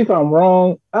 correct me if I'm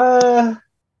wrong. Don't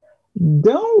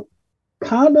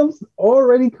condoms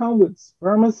already come with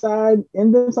spermicide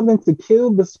in them, something to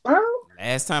kill the sperm?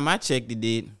 Last time I checked, it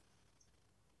did.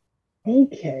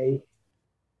 Okay.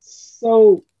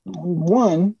 So,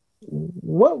 one,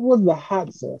 what was the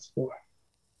hot sauce for?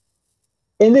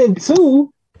 And then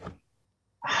two,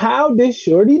 how did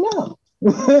Shorty know?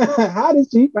 How did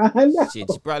she find out? Shit,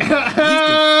 she probably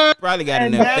got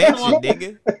an infection,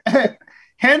 nigga.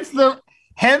 Hence the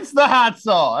hot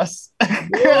sauce.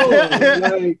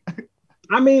 Like,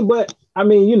 I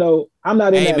mean, you know, I'm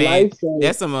not in that life. So.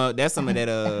 That's some of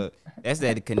that that's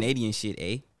that Canadian shit,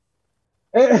 eh?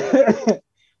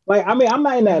 Like, I mean, I'm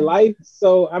not in that life,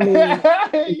 so I mean,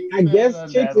 I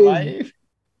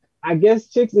guess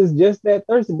chicks is just that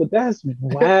thirsty, but that's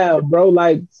wild, bro.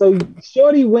 Like, so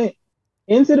Shorty went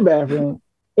into the bathroom,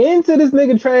 into this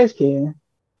nigga trash can,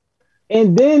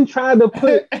 and then tried to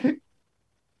put the,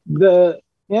 you know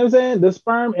what I'm saying, the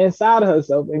sperm inside of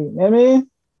herself. And, you know what I mean?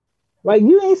 Like,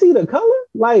 you ain't see the color?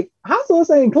 Like, hot sauce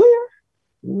ain't clear?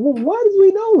 What is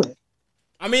we doing?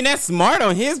 I mean, that's smart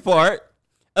on his part.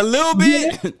 A little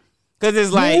bit. Yeah. Cause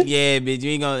it's like, yeah, bitch,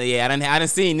 you ain't gonna, I done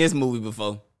seen this movie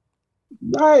before.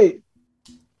 Right.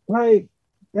 Like,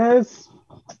 that's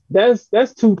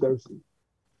too thirsty.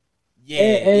 Yeah.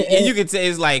 And you can tell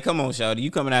it's like, come on, shawty,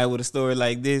 you coming out with a story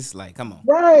like this? Like, come on.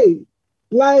 Right.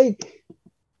 Like,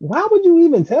 why would you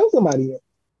even tell somebody that?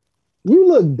 You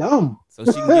look dumb. So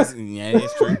she gets, yeah,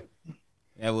 that's true.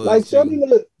 That was like, Shorty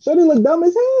look dumb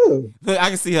as hell. Look, I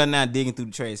can see her now digging through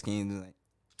the trash cans. Like,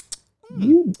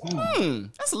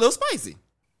 that's a little spicy.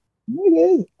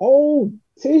 Nigga, it's old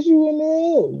tissue in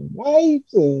there,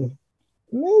 wipes, and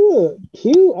nigga,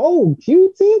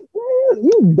 Q-tip.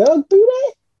 You dug through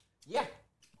that? Yeah.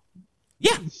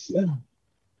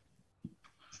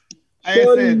 I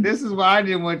said, this is why I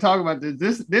didn't want to talk about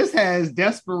this. This has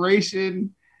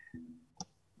desperation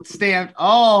stamped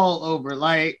all over.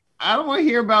 Like, I don't want to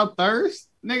hear about thirst.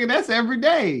 Nigga, that's every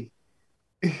day.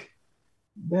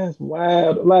 That's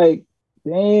wild. Like,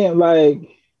 damn, like,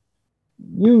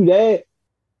 you that.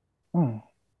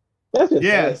 That's just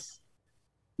yes.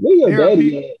 Where your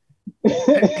daddy at?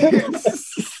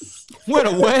 What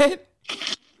a what?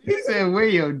 He said, where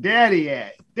your daddy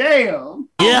at? Damn.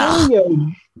 Yeah.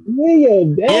 Where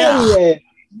your daddy at?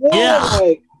 Yeah.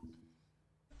 Like,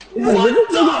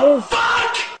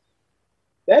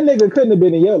 that nigga couldn't have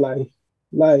been in your life.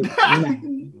 Like,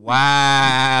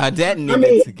 wow, that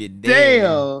nigga took it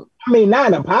down. I mean, not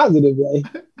in a positive way.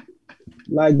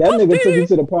 Like, that nigga took it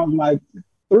to the park like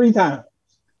 3 times.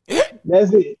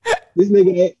 That's it. This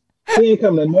nigga he ain't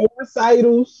come to no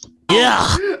recitals.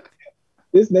 Yeah.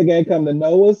 This nigga ain't come to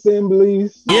no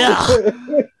assemblies. Yeah. You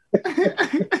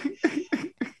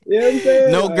know what I'm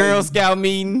saying? No Girl Scout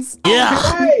meetings. Yeah.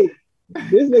 Hey,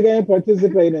 this nigga ain't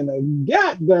participating in a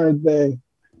goddamn thing.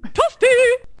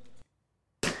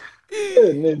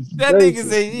 Goodness that gracious. Nigga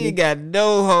said you ain't got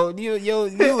no hope. You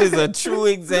is a true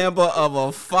example of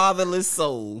a fatherless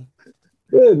soul.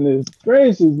 Goodness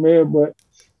gracious, man. But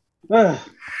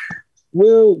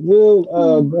we'll go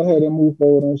ahead and move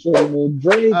forward on show, man.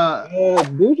 Drake,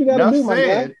 do what you gotta do, my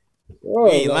guy. You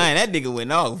ain't lying. That nigga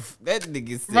went off. That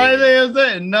nigga said. Right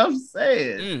there, enough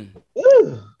said.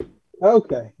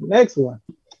 Okay, next one.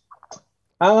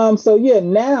 So yeah,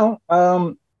 now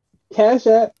Cash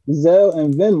App, Zelle,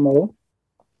 and Venmo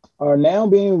are now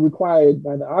being required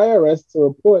by the IRS to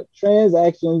report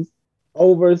transactions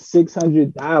over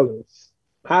 $600.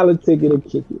 Politic it or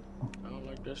kick it. I don't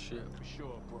like that shit for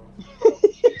sure, bro.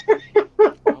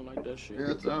 I don't like that shit.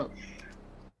 What's up?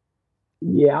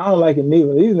 Yeah, I don't like it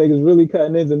neither. These niggas really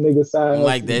cutting into niggas' side. I don't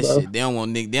like that shit. They don't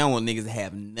want niggas to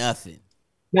have nothing.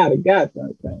 Not a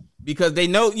goddamn thing. Because they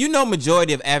know,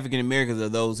 majority of African Americans are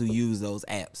those who use those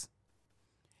apps.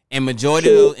 And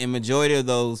majority of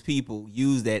those people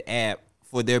use that app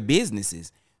for their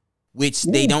businesses, which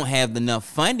they don't have enough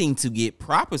funding to get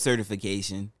proper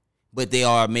certification, but they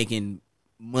are making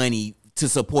money to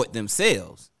support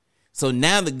themselves. So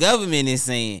now the government is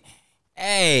saying,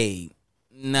 hey,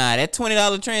 nah, that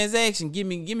 $20 transaction, give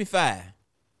me $5.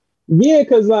 Yeah,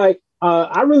 because like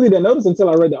I really didn't notice until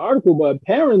I read the article, but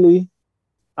apparently,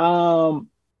 the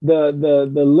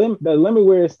limit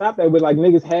where it stopped at, where like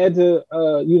niggas had to,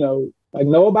 like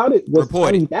know about it was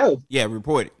Report it. 20,000. Yeah,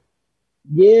 report it.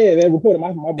 Yeah, they reported my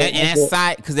And that's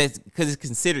side because it's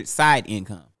considered side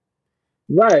income.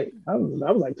 Right. I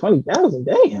was like 20,000.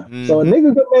 Damn. Mm-hmm. So a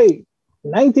nigga could make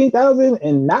 19,000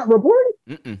 and not report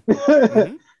it. Mm-hmm. You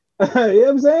know what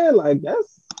I'm saying? Like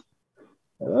that's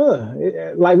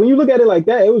like when you look at it like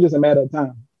that, it was just a matter of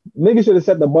time. Niggas should have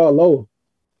set the ball lower.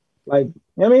 Like, you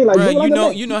know what I mean? Like,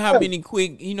 bruh, you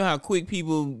know how quick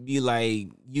people be like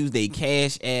use their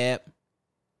Cash App.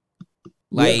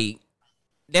 Like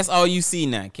that's all you see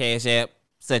now. Cash App,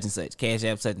 such and such. Cash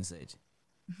App, such and such.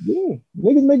 Yeah,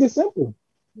 niggas make it simple.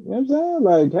 You know what I'm saying?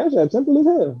 Like Cash App, simple as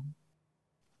hell.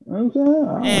 You know what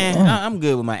I'm saying? I'm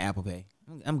good with my Apple Pay.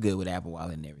 I'm good with Apple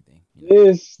Wallet and everything.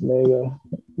 This nigga.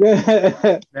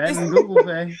 That's Google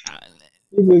Pay.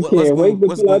 You just can't wait to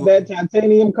pull out that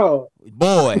titanium card.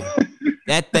 Boy,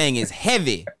 that thing is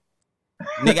heavy.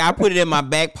 Nigga, I put it in my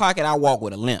back pocket. I walk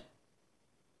with a limp.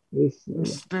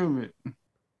 Stupid.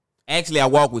 Actually, I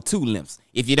walk with 2 limps.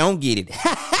 If you don't get it,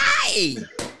 hey,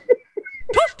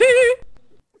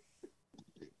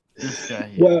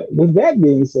 well, with that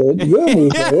being said, we'll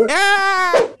move forward.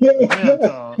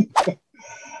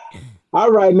 All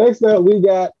right, next up we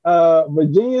got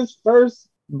Virginia's first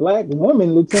Black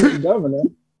woman lieutenant governor.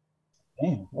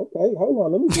 Damn, okay, hold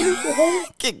on, let me finish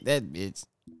the kick that bitch.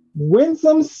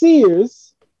 Winsome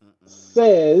Sears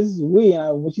says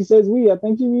when she says we, I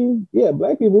think she means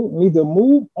Black people need to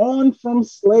move on from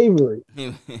slavery.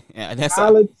 That's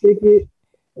politic it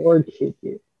or kick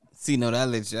it. See, no, I'll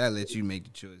let you make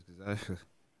the choice.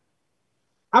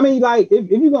 I mean, like, if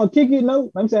you're gonna kick it,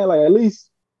 no, I'm saying like at least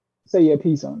say your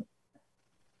piece on it.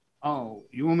 Oh,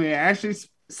 you want me to actually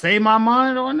say my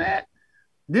mind on that?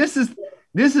 This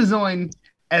is on,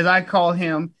 as I call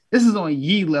him, this is on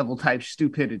Yee level type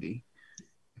stupidity.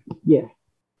 Yeah.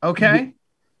 Okay.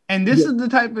 And this is the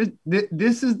type of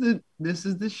this is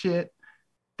the shit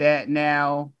that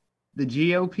now the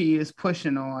GOP is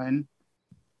pushing on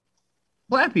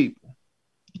Black people.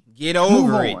 Get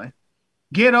over it.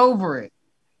 Get over it.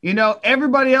 You know,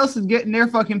 everybody else is getting their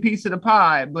fucking piece of the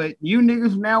pie, but you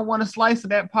niggas now want a slice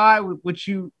of that pie, which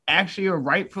you actually are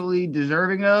rightfully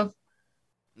deserving of.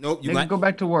 Nope, you got to go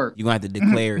back to work. You're going to have to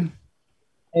declare it.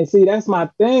 And see, that's my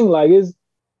thing. Like,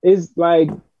 it's like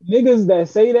niggas that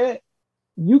say that,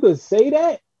 you could say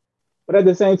that, but at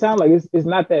the same time, like, it's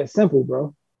not that simple,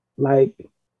 bro. Like,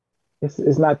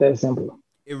 it's not that simple.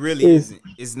 It really isn't.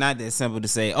 It's not that simple to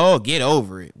say, oh, get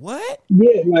over it. What?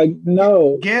 Yeah, like,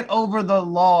 no. Get over the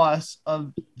loss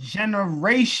of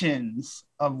generations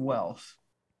of wealth.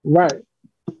 Right.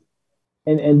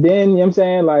 And then, you know what I'm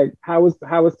saying, like, how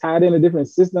it's tied into different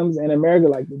systems in America,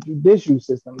 like the judicial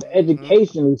system, the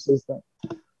educational system.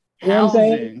 You know what I'm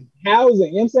saying?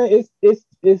 Housing. You know what I'm saying?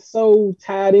 It's so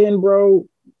tied in, bro.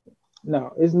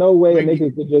 No, there's no way a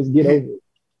nigga could just get over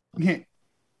it.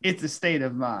 It's a state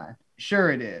of mind.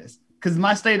 Sure it is. Because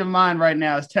my state of mind right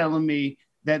now is telling me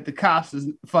that the cops is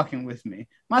fucking with me.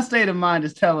 My state of mind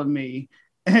is telling me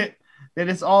that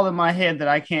it's all in my head that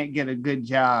I can't get a good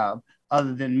job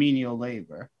other than menial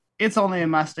labor. It's only in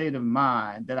my state of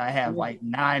mind that I have like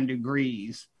 9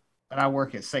 degrees, but I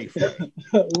work at Safeway.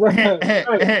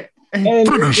 right. And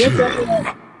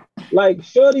like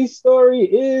Shorty's story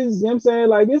is, you know what I'm saying,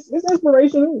 like it's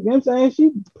inspirational. You know what I'm saying?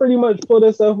 She pretty much pulled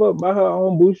herself up by her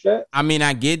own bootstraps. I mean,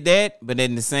 I get that, but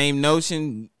in the same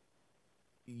notion,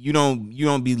 you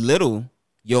don't belittle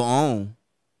your own.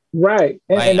 Right.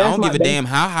 And I don't give a damn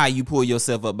how high you pull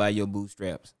yourself up by your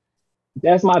bootstraps.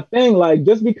 That's my thing. Like,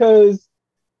 just because,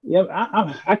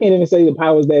 I can't even say the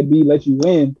powers that be let you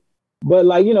win, but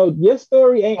like, you know, your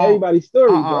story ain't everybody's story,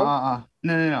 bro.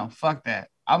 No. Fuck that.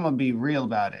 I'm gonna be real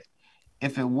about it.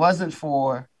 If it wasn't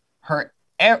for her,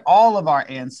 all of our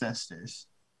ancestors,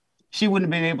 she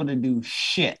wouldn't have been able to do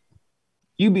shit.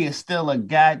 You'd be still a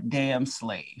goddamn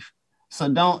slave. So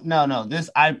no. This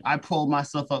I pulled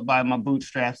myself up by my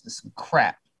bootstraps. It's some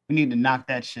crap. We need to knock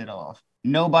that shit off.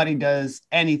 Nobody does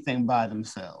anything by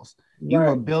themselves. You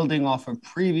are building off of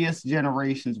previous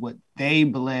generations, what they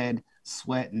bled,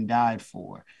 sweat, and died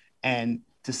for. And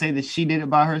to say that she did it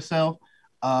by herself,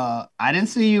 I didn't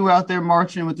see you out there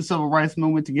marching with the civil rights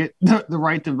movement to get the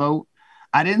right to vote.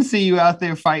 I didn't see you out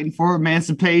there fighting for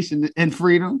emancipation and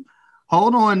freedom.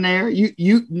 Hold on there.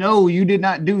 You know you did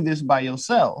not do this by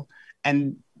yourself.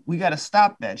 And we got to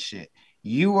stop that shit.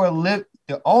 You are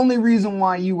the only reason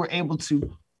why you were able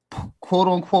to quote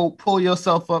unquote pull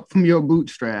yourself up from your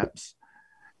bootstraps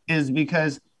is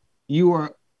because you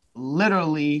were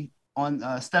literally on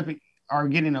are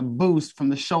getting a boost from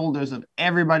the shoulders of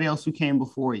everybody else who came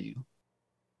before you.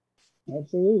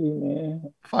 Absolutely,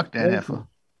 man. Fuck that heifer.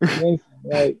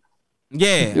 Like,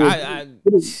 yeah,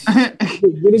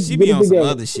 she be on some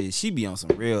other shit. She be on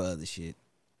some real other shit.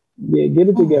 Yeah, get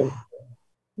it together.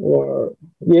 Or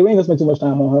we ain't gonna spend too much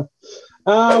time on her.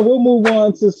 We'll move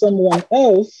on to someone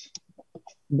else.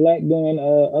 Black doing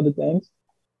other things.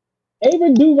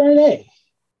 Ava DuVernay.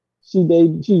 She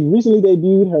recently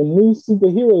debuted her new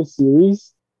superhero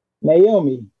series,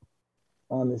 Naomi,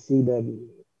 on the CW.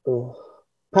 Oh,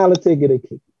 politic it a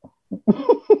kick.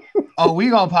 Oh, we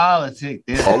gonna politic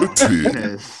this.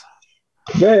 Politics.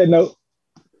 Go ahead, no.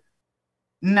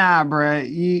 Nah,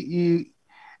 bruh.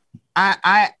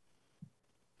 I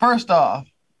first off,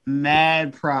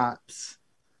 mad props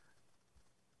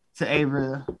to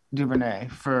Ava DuVernay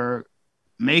for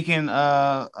making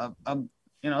a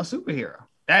superhero.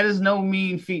 That is no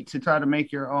mean feat to try to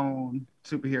make your own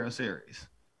superhero series,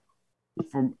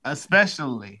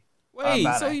 especially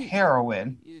about a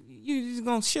heroine. You just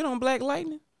gonna shit on Black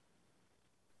Lightning?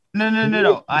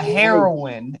 No. A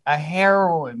heroine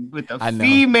with a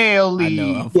female lead. I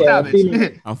know. Stop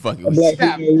it. I'm fucking with you.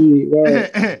 Stop it.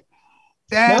 Right.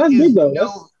 That's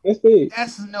big.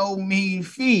 That's no mean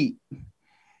feat.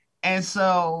 And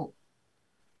so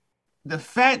the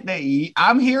fact that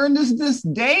I'm hearing this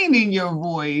disdain in your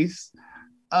voice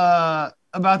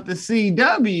about the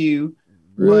CW,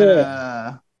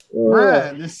 bruh,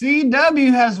 the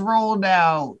CW has rolled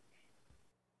out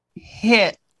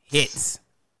hits.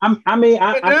 No.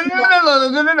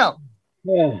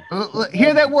 Yeah.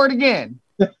 Hear that word again.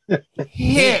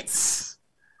 Hits.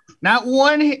 Not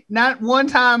one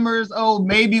timers. Oh,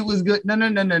 maybe it was good.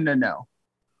 No.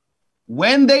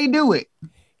 When they do it,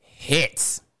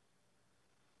 hits.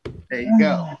 There you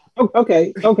go.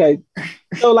 Okay.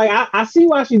 So like I see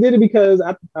why she did it, because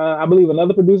I believe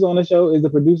another producer on the show is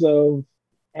the producer of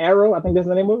Arrow. I think that's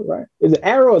the name of it, right? Is it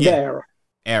Arrow or The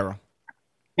Arrow?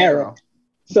 Arrow.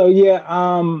 So yeah,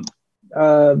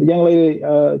 the young lady,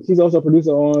 she's also a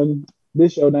producer on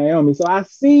this show, Naomi. So I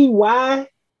see why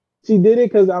she did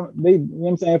it, because you know what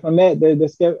I'm saying, from that they're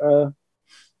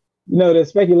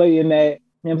speculating that,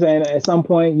 you know what I'm saying, at some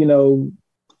point,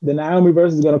 the Naomi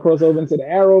verse is going to cross over into the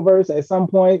Arrowverse at some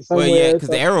point. Somewhere. Well, yeah, because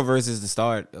the Arrowverse is the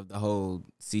start of the whole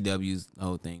CW's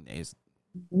whole thing.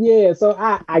 Yeah, so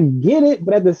I get it,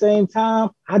 but at the same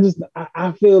time, I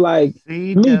feel like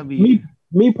CW.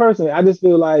 Me personally, I just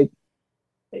feel like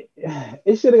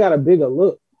it should have got a bigger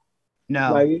look.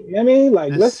 No, like I mean,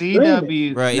 like the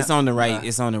CW, right? It's on the right.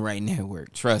 It's on the right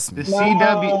network. Trust me. The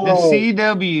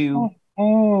CW.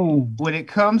 When it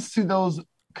comes to those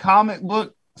comic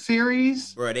book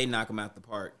series, bro, they knock them out the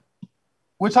park.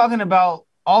 We're talking about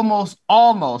almost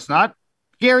not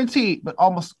guaranteed, but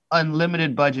almost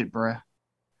unlimited budget, bruh.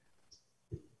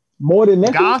 More than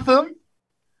that, Gotham,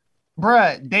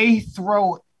 bruh. They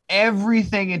throw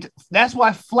everything into. That's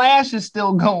why Flash is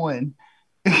still going.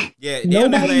 Yeah, they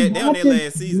on their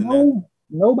last season.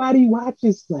 Nobody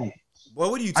watches Flash. Boy,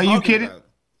 what are you talking about? Are you kidding?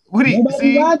 What do you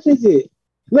Nobody watches it.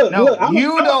 Look,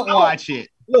 you don't watch it.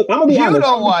 Look, I'm gonna be honest. You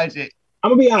don't watch it.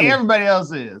 I'm gonna be honest. Everybody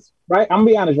else is. Right? I'm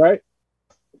gonna be honest, right?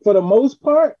 For the most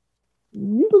part,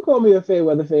 you can call me a fair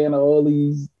weather fan of all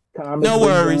these comics. No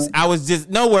worries.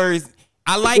 No worries.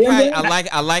 I like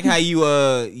how you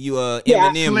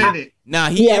Eminem me. Nah,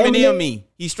 he Eminem me.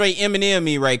 He straight Eminem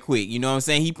me right quick. You know what I'm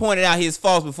saying? He pointed out his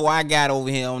faults before I got over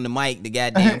here on the mic. The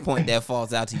goddamn point that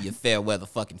falls out to you, fair weather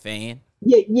fucking fan.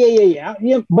 Yeah.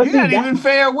 But you're not even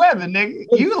fair weather, nigga.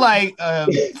 You like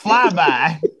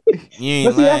flyby. You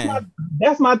ain't lying.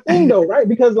 That's my thing though, right?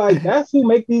 Because like that's who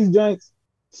make these joints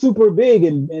super big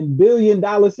and $1 billion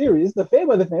series. It's the fair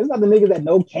weather fans. It's not the niggas that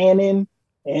know canon.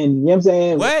 And you know what I'm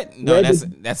saying? What? No,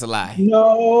 that's a lie.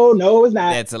 No, it's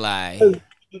not. That's a lie.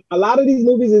 A lot of these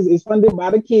movies is funded by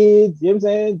the kids. You know what I'm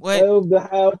saying? What? 12 the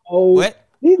household. What?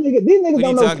 These niggas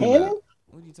don't know canon. About?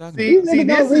 What are you talking about? These niggas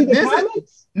don't read the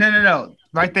comics. No.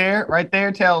 Right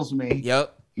there tells me.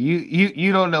 Yep.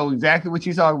 You don't know exactly what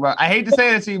you're talking about. I hate to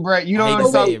say that to you, Brett. You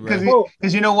don't know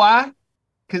because you know why?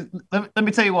 Because let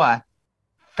me tell you why.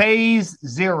 Phase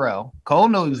Zero. Cole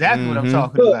knows exactly what I'm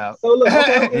talking about. So look,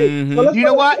 okay. So you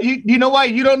know what? You know why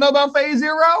you don't know about Phase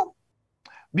Zero?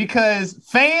 Because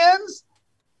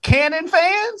canon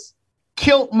fans,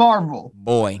 killed Marvel.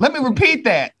 Boy. Let me repeat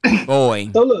that. Boy.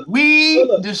 So look, we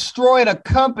destroyed a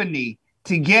company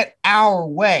to get our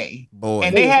way. Boy.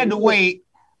 And they had to wait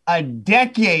a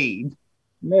decade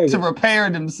to repair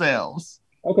themselves.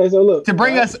 Okay, so look. To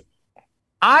bring us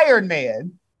Iron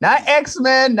Man. Not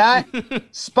X-Men, not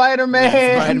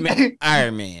Spider-Man.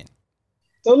 Iron Man.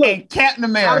 So look, and Captain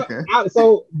America.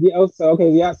 So since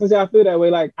y'all feel that way,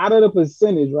 like out of the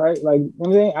percentage, right? Like, you know what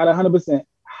I'm saying, out of 100%,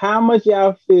 how much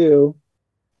y'all feel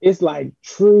it's like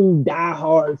true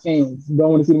diehard fans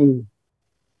going to see the movie?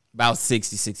 About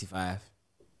 60, 65.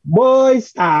 Boy,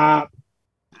 stop.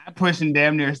 I'm pushing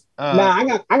damn near.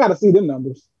 I gotta see them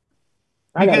numbers.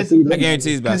 I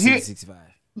guarantee it's about 60, 65.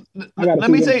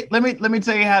 Let me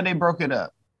tell you how they broke it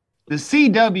up. The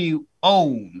CW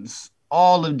owns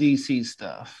all of DC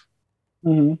stuff.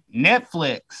 Mm-hmm.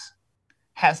 Netflix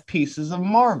has pieces of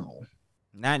Marvel.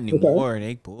 Not anymore. Okay.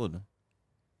 They pulled them.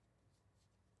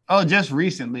 Oh, just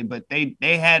recently, but they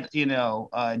had Daredevil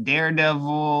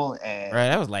and right.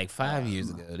 That was like 5 years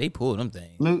ago. They pulled them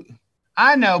things.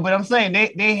 I know, but I'm saying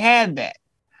they had that,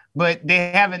 but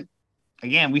they haven't.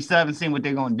 Again, we still haven't seen what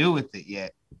they're gonna do with it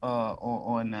yet.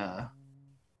 On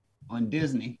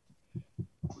Disney.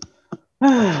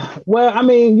 Well, I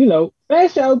mean,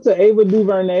 fast shout out to Ava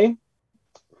DuVernay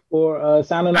for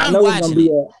sounding. I know it's gonna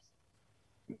be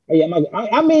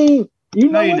I mean,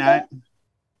 no, you're not.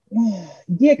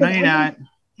 Yeah, no, you're not.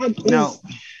 No,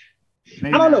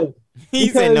 I don't know. He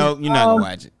said no. You're not gonna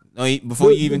watch it. No,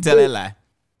 before you even tell that lie.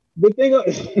 The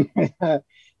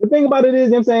thing about it is,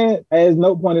 you know what I'm saying, as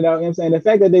Note pointed out, you know what I'm saying, the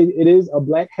fact that it is a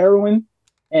black heroine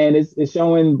and it's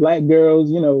showing black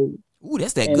girls, Ooh,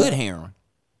 that's that good heroine.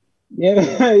 Yeah, you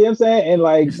know what I'm saying? And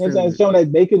like, you know what I'm saying, showing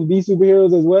that they can be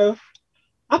superheroes as well.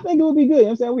 I think it would be good. You know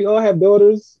what I'm saying? We all have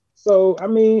daughters. So, I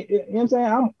mean, you know what I'm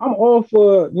saying? I'm all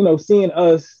for, seeing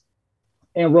us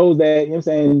in roles that, you know what I'm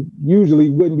saying, usually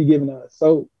wouldn't be given us. So,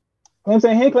 you know what I'm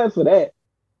saying? Hand claps for that.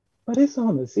 But it's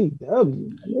on the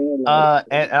CW.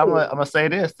 And I'm gonna say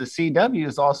this: the CW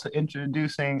is also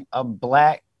introducing a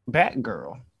black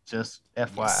Batgirl. Just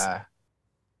FYI.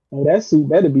 Oh, that suit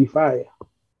better be fire.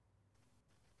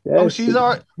 She's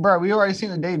already, bro. We already seen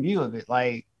the debut of it.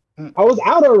 Like, it's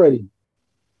out already.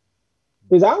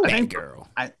 It's out. Batgirl.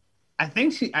 I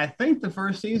think the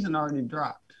first season already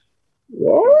dropped.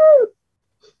 What?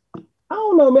 I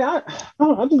don't know, man.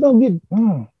 I just don't get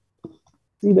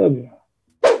CW.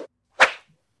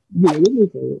 Yeah,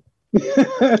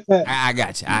 I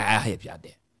got you. I'll help you out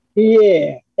there.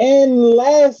 Yeah. And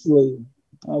lastly,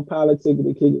 on Politics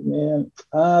to Kick It, man,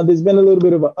 there's been a little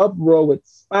bit of an uproar with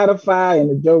Spotify and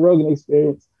the Joe Rogan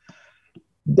Experience.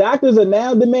 Doctors are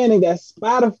now demanding that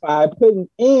Spotify put an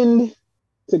end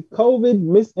to COVID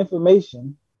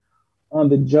misinformation on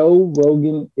the Joe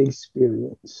Rogan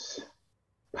Experience.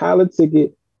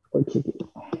 Politics or Kick It?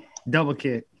 Double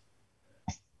kick.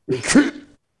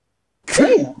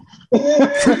 Damn.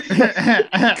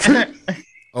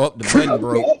 Oh, the button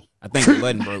broke. I think the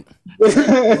button broke. This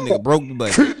nigga broke the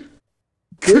button.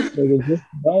 This nigga just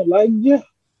don't like you.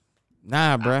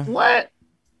 Nah, bro. What?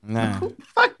 Nah.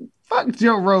 Fuck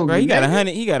Joe Rogan. Bro, he got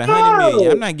 100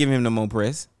 million. I'm not giving him no more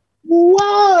press.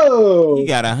 Whoa. He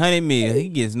got 100 million. He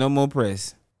gets no more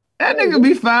press. That nigga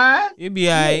be fine. He'll be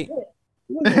all right.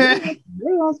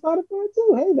 We're on Spotify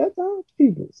too. Hey, that's our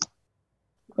people's.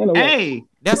 Hey,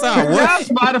 that's our what?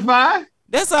 Spotify.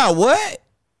 That's our what?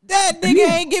 That nigga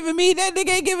ain't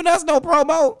giving us no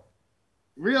promo.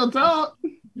 Real talk.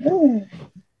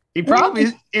 He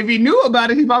probably, if he knew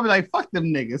about it, he probably like, fuck them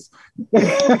niggas.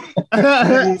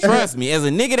 Trust me, as a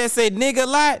nigga that say nigga a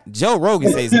lot, Joe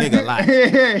Rogan says nigga a lot.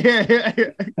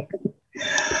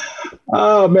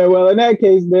 Oh man, well in that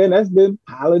case, man, that's been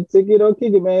Politics or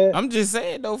Kick It, man. I'm just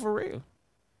saying though, for real.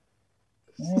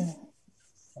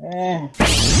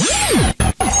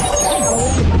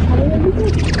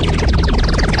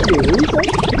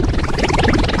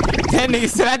 That nigga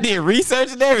said I did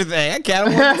research and everything. I kind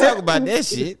of want to talk about that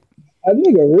shit. That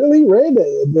nigga really read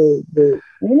the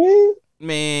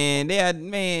man.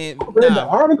 Read the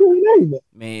article and everything.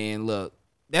 Man, look,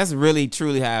 that's really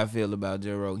truly how I feel about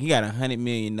Joe Rogan. He got $100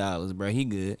 million, bro. He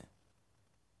good.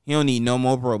 He don't need no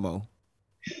more promo.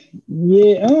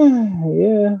 Yeah,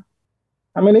 yeah.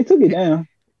 I mean, they took it down.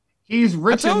 He's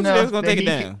rich enough that he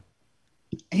can,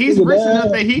 he's rich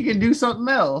enough that he can do something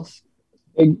else.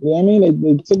 I mean,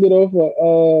 they took it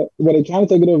off. They're trying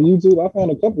to take it off YouTube. I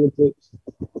found a couple of clips.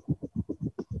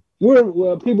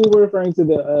 People were referring to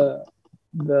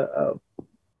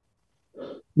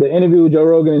the interview with Joe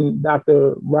Rogan and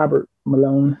Dr. Robert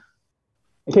Malone.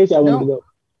 In case y'all wanted to go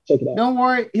check it out. Don't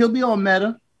worry, he'll be on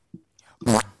Meta.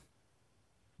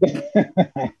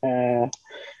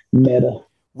 Meta.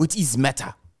 What is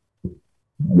Meta?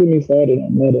 Get me started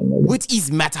on Meta. What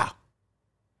is Meta?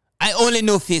 I only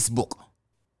know Facebook.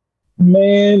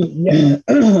 Man,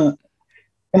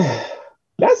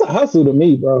 that's a hustle to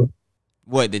me, bro.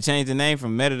 What, to change the name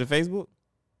from Meta to Facebook?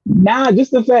 Nah,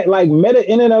 just the fact, like,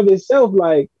 Meta in and of itself,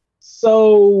 like,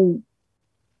 so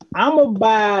I'm gonna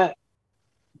buy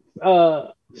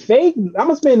fake. I'm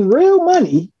gonna spend real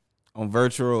money on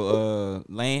virtual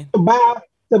land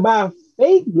to buy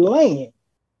fake land.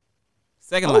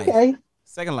 Second Life.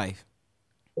 Second Life.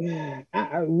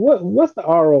 What's the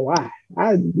ROI?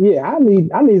 I need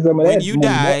some of that. When you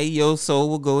die, your soul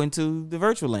will go into the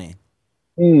virtual land.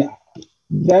 No,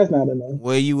 that's not enough.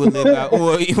 Where you will live out.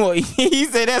 He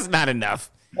said that's not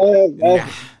enough.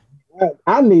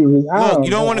 I need. Look, you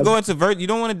don't want to go into you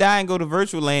don't want to die and go to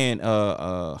virtual land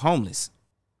homeless.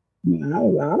 I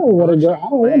don't want to go. I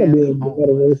don't want to be a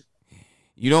metaverse.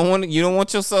 You don't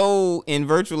want your soul in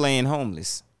virtual land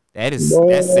homeless. That's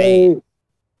sad.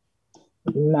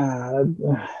 Nah.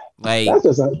 Like that's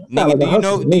just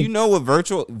nigga, do you know what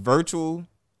virtual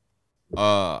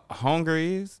hunger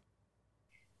is?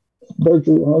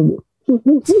 Virtual hunger.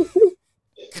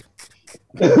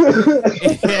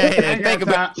 Think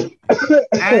about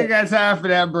I ain't got time for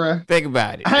that, bro. Think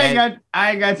about it. I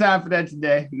ain't got time for that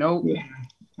today. Nope.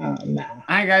 Nah.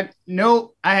 I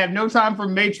have no time for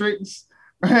Matrix.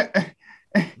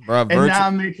 Bro,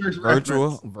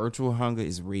 virtual hunger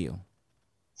is real.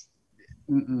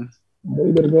 You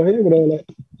better go ahead with all that.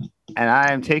 And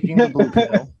I am taking the blue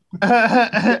pill.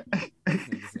 I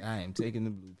am taking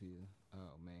the blue pill.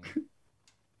 Oh man.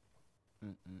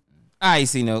 All right,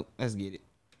 C-Note. Let's get it.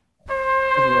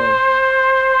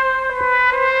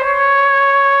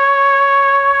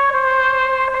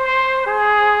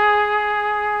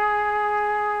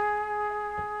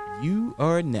 You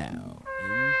are now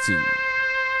into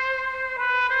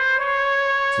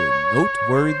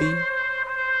Noteworthy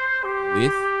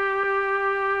with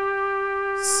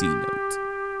C-Note.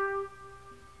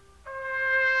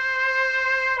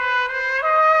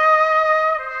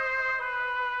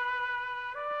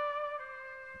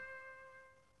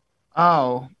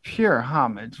 Oh, pure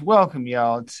homage. Welcome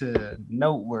y'all to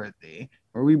Noteworthy,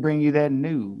 where we bring you that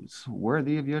news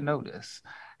worthy of your notice.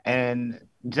 And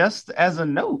just as a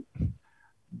note,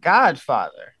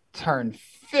 Godfather turned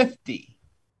 50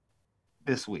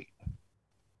 this week.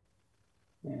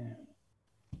 Yeah.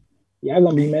 Y'all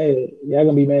gonna be mad. Y'all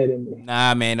gonna be mad at me.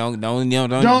 Nah, man, don't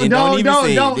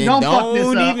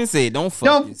even say it. Don't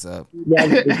fuck this up.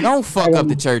 Don't fuck up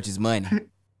the church's money.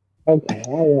 Okay,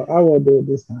 I won't do it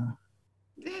this time.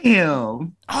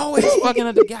 Damn. Always fucking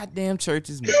up the goddamn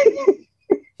church's money.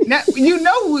 Now,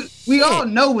 we all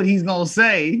know what he's gonna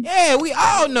say. Yeah, we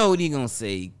all know what he's gonna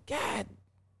say. God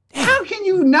damn. How can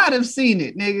you not have seen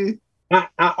it, nigga?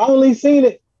 I only seen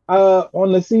it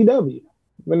on the CW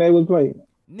when they were playing it.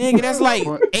 Nigga, that's like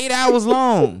 8 hours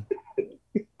long.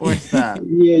 Boy, stop.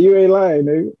 Yeah, you ain't lying,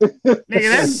 nigga.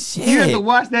 Nigga, you have to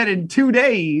watch that in 2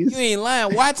 days. You ain't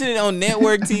lying. Watching it on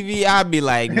network TV, I'd be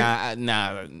like, nah,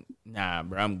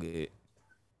 bro, I'm good.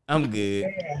 Yeah,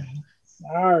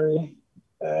 sorry.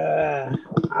 I'm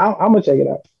gonna check it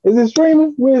out. Is it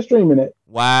streaming? We're streaming it.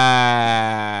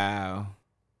 Wow.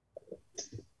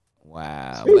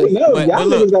 But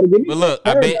look,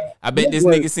 I bet this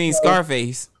nigga seen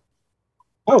Scarface.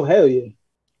 Oh hell yeah!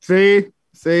 See,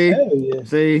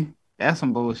 that's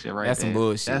some bullshit right there. That's some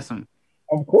bullshit. That's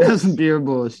some pure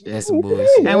bullshit. That's some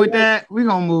bullshit. And with that, we're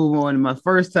gonna move on to my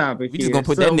first topic. We just gonna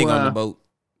put that nigga on the boat.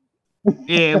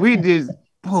 Yeah, we just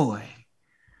boy.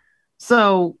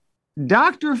 So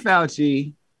Dr.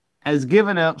 Fauci has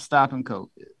given up stopping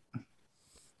COVID.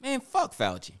 Man, fuck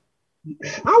Fauci.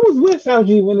 I was with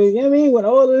Fauci when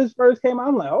all of this first came out.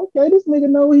 I'm like, okay, this nigga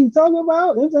know what he's talking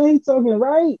about. You know what I'm saying? He's talking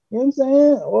right. You know what I'm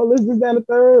saying? All this, that, and the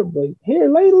third. But here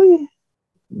lately,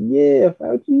 yeah,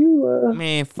 Fauci, you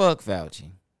man, fuck Fauci.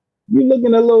 You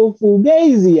looking a little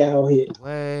fugazi out here.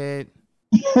 What?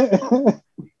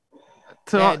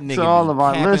 to all of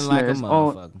our listeners,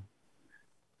 like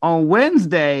on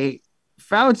Wednesday,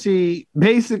 Fauci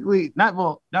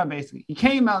he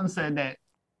came out and said that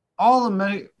all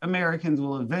Americans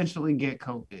will eventually get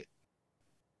COVID.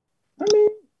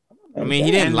 I mean,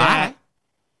 he didn't lie.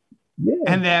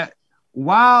 And that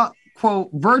while,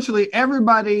 quote, virtually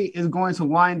everybody is going to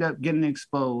wind up getting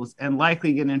exposed and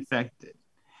likely get infected.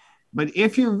 But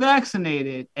if you're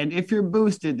vaccinated and if you're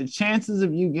boosted, the chances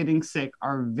of you getting sick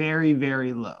are very,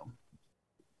 very low.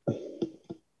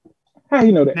 How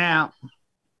you know that? Now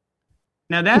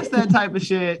that's that type of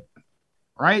shit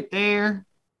right there.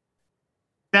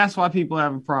 That's why people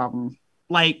have a problem.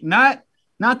 Like not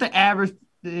the average,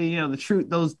 the truth,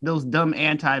 those dumb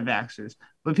anti-vaxxers,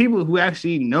 but people who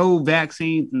actually know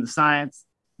vaccines and the science,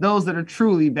 those that are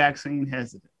truly vaccine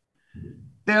hesitant.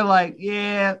 They're like,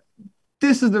 yeah,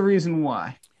 this is the reason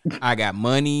why. I got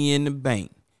money in the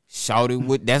bank. Shouted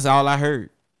with that's all I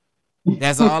heard. I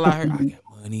got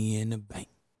money in the bank.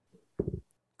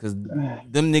 Cause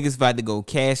them niggas about to go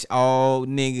cash all,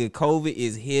 nigga. COVID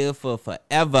is here for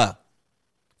forever.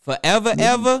 Forever,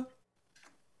 ever.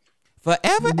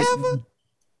 Forever, ever.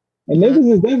 And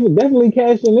niggas is definitely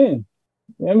cashing in.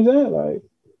 You know what I'm saying? Like,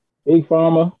 Big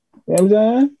Pharma. You know what I'm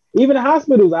saying? Even the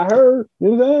hospitals, I heard. You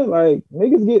know what I'm saying? Like,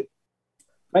 niggas get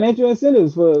financial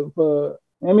incentives for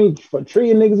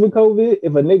treating niggas with COVID.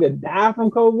 If a nigga die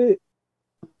from COVID.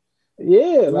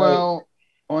 Yeah. Well,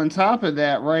 on top of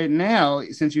that, right now,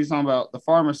 since you're talking about the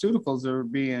pharmaceuticals that are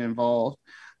being involved,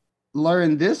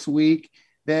 learned this week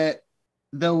that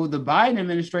though the Biden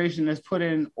administration has put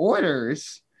in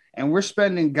orders and we're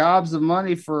spending gobs of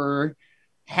money for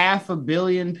 500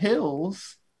 million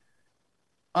pills,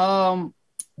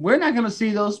 we're not going to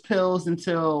see those pills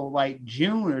until like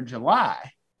June or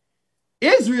July.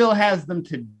 Israel has them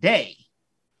today.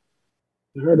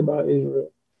 I heard about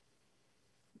Israel.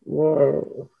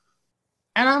 Whoa.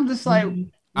 And I'm just like,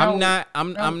 I'm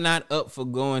not up for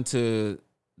going to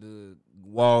the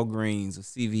Walgreens or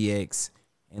CVX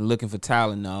and looking for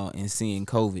Tylenol and seeing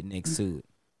COVID next to it.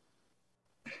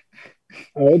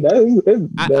 I'm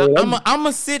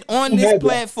gonna sit on this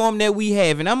platform that we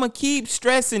have, and I'm gonna keep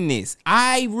stressing this.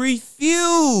 I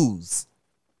refuse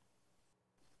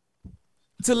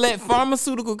to let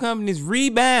pharmaceutical companies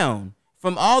rebound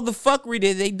from all the fuckery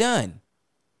that they done.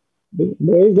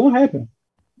 It's gonna happen.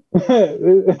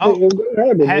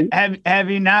 Have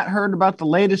you not heard about the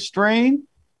latest strain?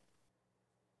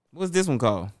 What's this one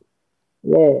called?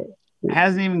 Yeah. It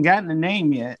hasn't even gotten a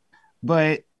name yet,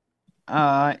 but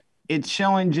it's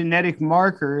showing genetic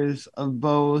markers of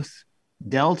both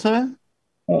Delta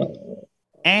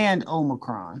and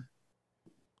Omicron.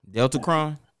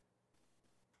 Deltacron?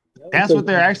 That's what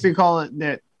they're actually calling it.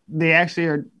 That they actually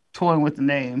are toying with the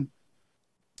name.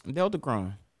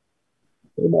 Deltacron.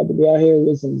 We're about to be out here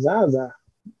with some Zaza.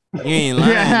 You ain't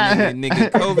lying,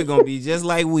 nigga. COVID gonna be just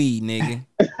like weed, nigga.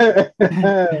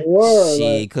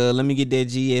 Shit, cuz let me get that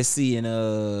GSC and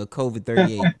COVID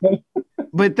 38.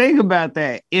 But think about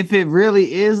that. If it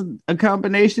really is a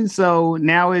combination, so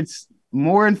now it's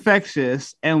more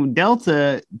infectious, and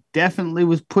Delta definitely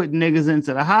was putting niggas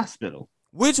into the hospital.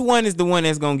 Which one is the one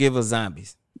that's gonna give us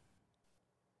zombies?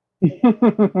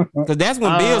 Because that's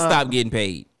when bills stop getting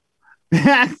paid.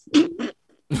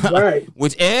 Right.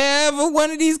 Whichever one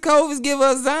of these COVIDs give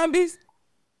us zombies,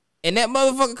 and that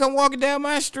motherfucker come walking down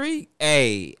my street,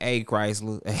 hey,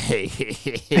 Chrysler,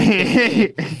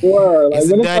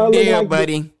 it's a done deal,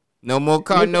 buddy. No more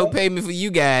car, no payment for you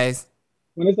guys.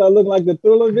 When it start looking like the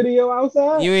Thriller video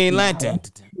outside, you ain't lying.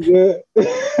 Yeah.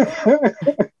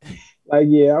 Like,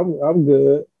 yeah, I'm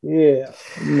good. Yeah,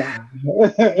 nah.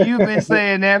 You've been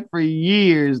saying that for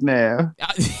years now.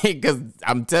 Because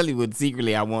I'm telling you what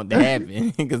secretly I want to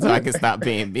happen, because I can stop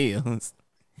paying bills.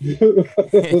 He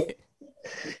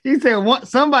said, "What?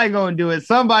 Somebody gonna do it.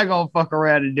 Somebody gonna fuck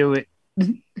around and do it."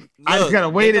 I just gotta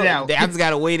wait it out. I just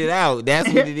gotta wait it out. That's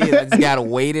what it is. I just gotta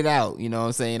wait it out. You know what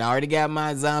I'm saying? I already got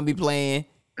my zombie plan.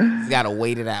 Just gotta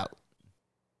wait it out.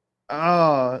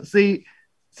 Oh, see,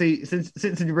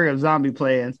 since you bring up zombie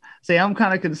plans, I'm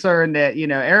kind of concerned that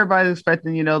everybody's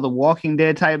expecting the Walking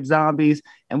Dead type zombies,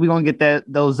 and we're gonna get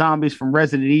those zombies from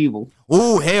Resident Evil.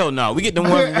 Ooh, hell no, we get them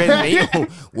ones from Resident Evil.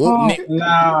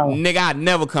 Nigga, I'd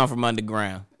never come from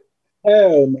underground.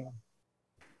 Hell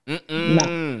no.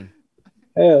 Nah.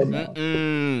 Hell no.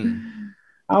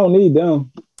 I don't need them.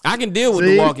 I can deal with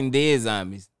the Walking Dead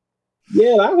zombies.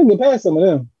 Yeah, I can get past some of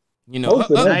them. Head,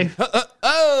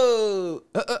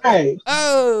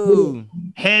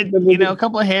 a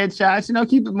couple of headshots,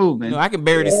 keep it moving. I can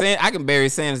bury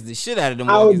Sanders the shit out of them.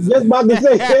 I was just about to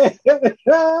say.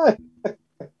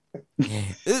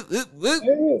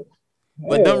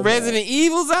 But them Resident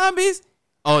Evil zombies?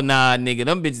 Oh nah, nigga,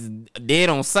 them bitches dead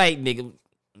on sight, nigga.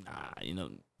 Nah,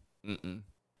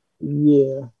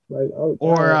 Yeah, like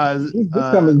this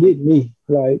come and get me,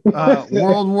 like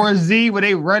World War Z, where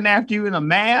they run after you in a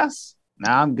mass.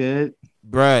 Nah, I'm good,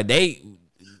 bruh.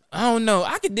 I don't know.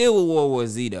 I could deal with World War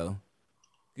Z though,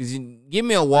 cause you give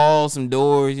me a wall, some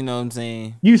doors. You know what I'm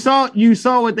saying? You saw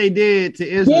what they did to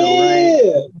Israel,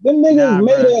 right? Them niggas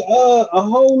made a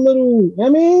whole little.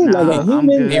 Like a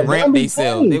human. They ramped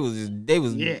themselves. They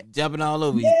was jumping all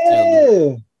over each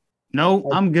other. No,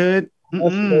 I'm good.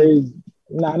 That's crazy.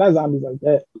 Nah, not zombies like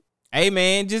that. Hey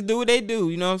man, just do what they do.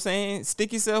 You know what I'm saying?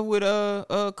 Stick yourself with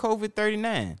COVID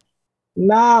 39.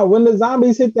 Nah, when the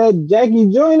zombies hit that Jackie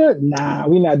Joyner, nah,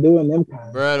 we not doing them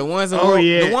kind. Bro, the ones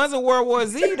in World War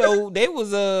Z though, they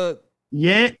was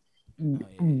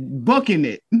booking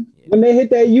it. When they hit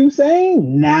that Usain,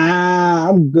 nah,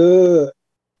 I'm good.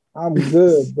 I'm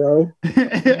good, bro.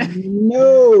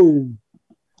 No.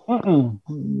 No.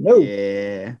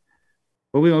 Yeah.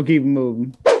 But we're going to keep it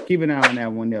moving. Keep an eye on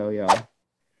that one, though, y'all.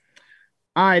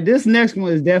 All right, this next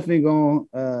one is definitely going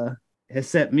to has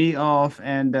set me off.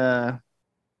 And,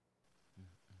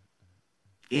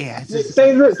 yeah.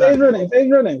 Say his real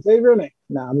name.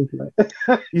 Nah, I'm just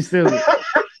playing. You still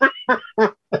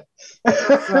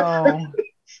So,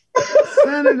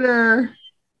 Senator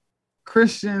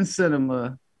Christian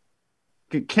Sinema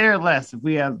could care less if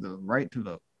we have the right to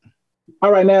vote.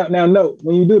 All right, now note,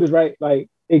 when you do this, right, like,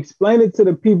 explain it to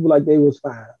the people like they was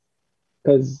 5.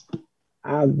 Because,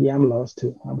 I'm lost,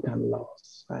 too. I'm kind of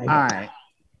lost. All right.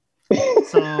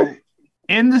 So,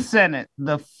 in the Senate,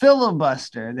 the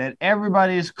filibuster that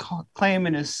everybody is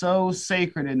claiming is so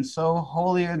sacred and so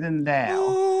holier than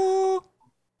thou,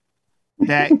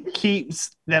 that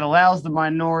allows the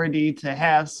minority to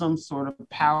have some sort of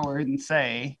power and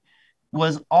say,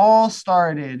 was all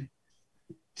started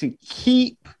to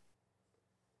keep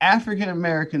African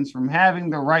Americans from having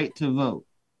the right to vote.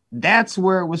 That's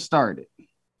where it was started.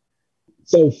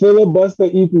 So filibuster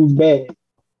equals bad.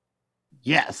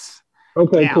 Yes.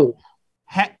 Okay, now, cool.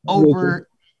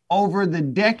 Over the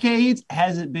decades,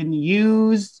 has it been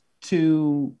used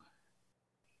to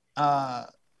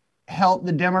help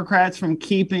the Democrats from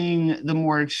keeping the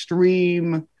more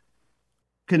extreme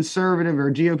conservative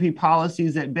or GOP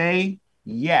policies at bay?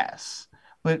 Yes.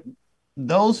 But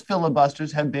those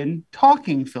filibusters have been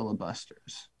talking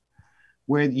filibusters,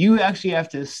 where you actually have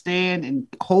to stand and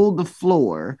hold the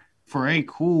floor for a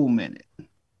cool minute.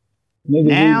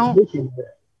 Now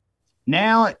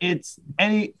it's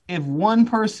if one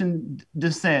person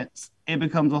dissents, it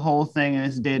becomes a whole thing and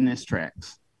it's dead in its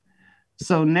tracks.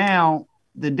 So now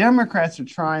the Democrats are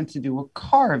trying to do a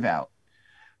carve out.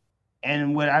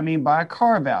 And what I mean by a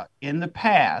carve out, in the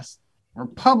past,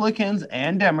 Republicans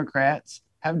and Democrats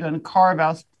have done carve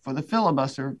outs for the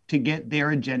filibuster to get their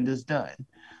agendas done.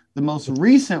 The most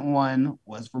recent one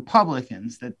was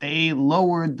Republicans, that they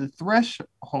lowered the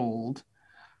threshold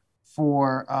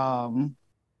for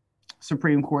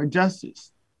Supreme Court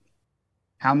justice,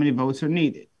 how many votes are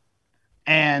needed.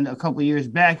 And a couple of years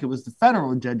back, it was the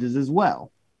federal judges as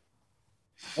well.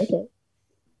 Okay.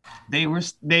 They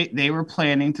were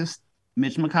planning to,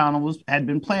 Mitch McConnell had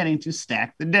been planning to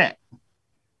stack the deck.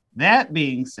 That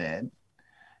being said,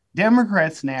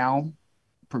 Democrats now,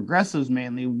 progressives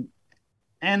mainly,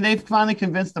 and they've finally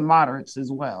convinced the moderates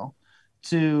as well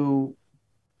to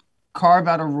carve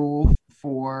out a rule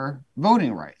for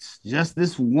voting rights. Just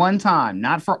this one time,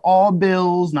 not for all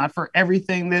bills, not for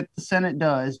everything that the Senate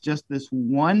does, just this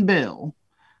one bill.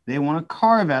 They want to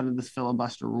carve out of this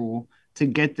filibuster rule to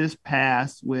get this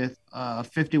passed with a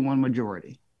 51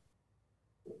 majority.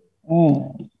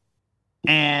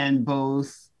 And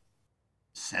both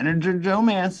Senator Joe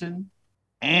Manchin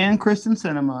and Kristen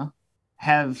Sinema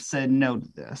have said no to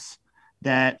this,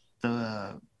 that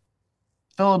the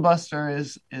filibuster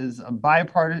is a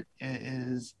bipartisan,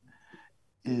 is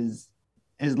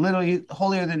literally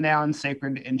holier than thou and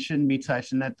sacred and shouldn't be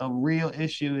touched, and that the real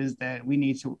issue is that we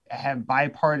need to have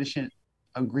bipartisan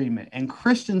agreement. And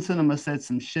Kristen Sinema said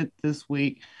some shit this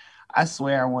week. I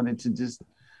swear I wanted to just,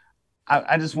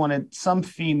 I just wanted some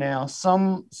female,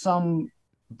 some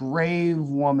brave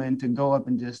woman to go up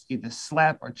and just either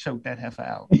slap or choke that heifer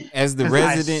out. As the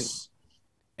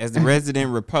resident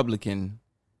Republican,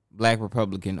 Black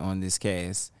Republican on this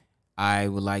cast, I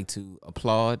would like to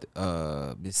applaud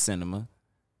Miss Sinema.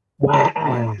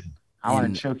 Wow. I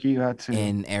want to choke you out too.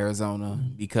 In Arizona,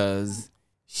 because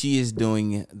she is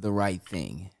doing the right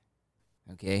thing.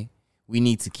 Okay? We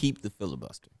need to keep the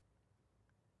filibuster.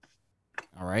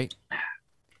 All right?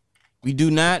 We do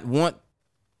not want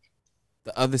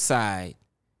the other side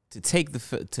to take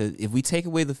if we take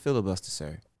away the filibuster,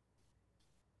 sir,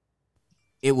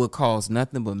 it will cause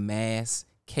nothing but mass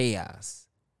chaos.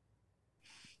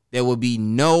 There will be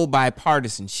no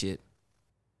bipartisanship,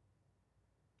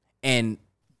 and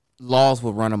laws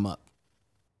will run amok.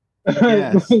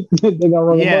 Yes.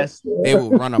 They will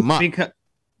run amok.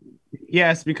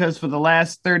 Because for the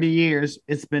last 30 years,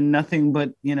 it's been nothing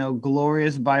but,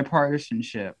 glorious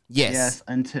bipartisanship. Yes.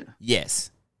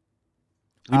 Yes.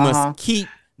 We must keep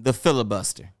the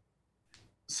filibuster.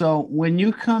 So when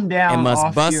you come down and must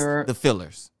off bust your the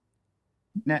fillers.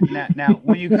 Now,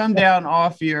 when you come down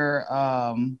off your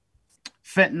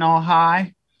fentanyl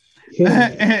high,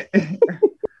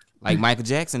 like Michael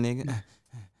Jackson, nigga.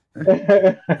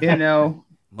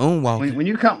 Moonwalking. When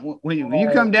you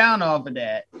come down off of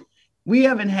that, we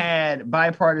haven't had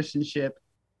bipartisanship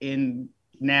in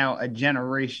now a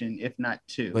generation, if not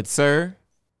two. But sir,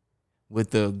 with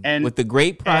the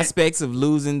great prospects of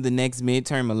losing the next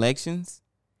midterm elections,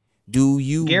 do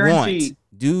you want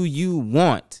do you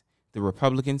want the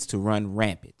Republicans to run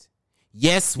rampant?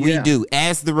 Yes, we do.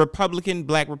 As the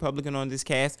Black Republican on this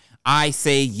cast, I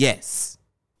say yes.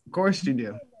 Of course you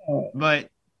do. But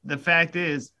the fact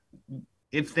is,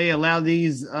 if they allow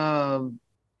these voting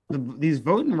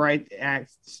rights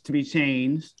acts to be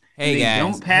changed, hey, they guys,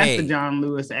 don't pass the John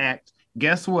Lewis Act,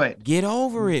 guess what? Get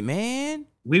over it, man.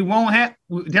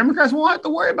 Democrats won't have to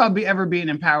worry about ever being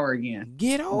in power again.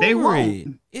 Get over they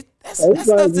won't. That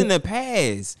stuff's in the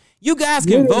past. You guys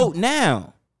can vote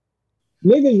now.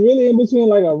 Niggas really in between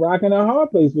like a rock and a hard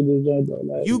place with this joint though.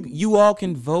 Like, you all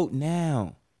can vote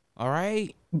now. All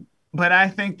right. But I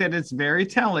think that it's very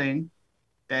telling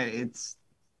that it's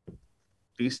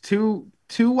these two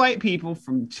white people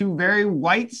from two very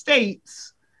white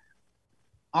states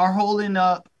are holding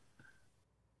up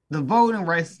the voting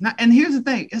rights. And here's the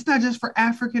thing, it's not just for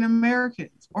African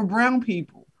Americans or brown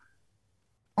people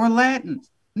or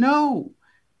Latins. No,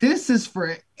 this is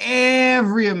for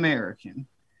every American.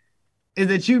 Is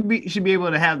that you should be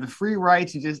able to have the free right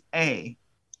to just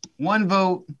one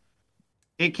vote,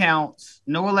 it counts,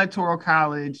 no electoral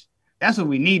college. That's what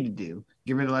we need to do.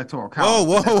 Get rid of electoral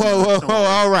college. Whoa.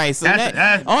 All right. So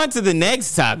on to the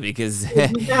next topic, because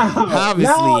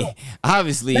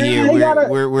obviously here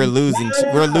we're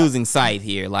losing sight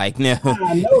here. Like no.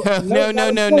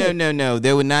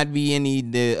 There would not be any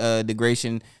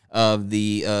degradation of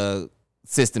the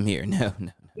system here. No.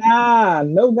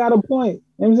 No, got a point.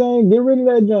 You know what I'm saying, get rid of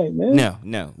that joint, man.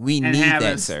 No, we need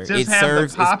that, sir. It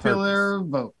serves the popular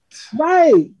vote.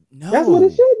 Right. No. That's what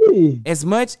it should be. As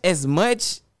much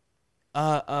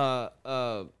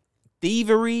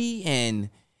thievery and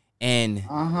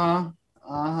yeah.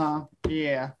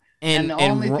 And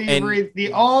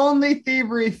the only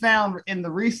thievery found in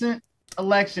the recent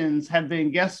elections have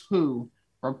been, guess who?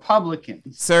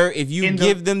 Republicans. Sir, if you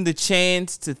give them the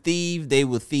chance to thieve, they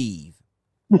will thieve.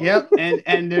 Yep,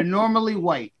 and they're normally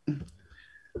white.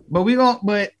 But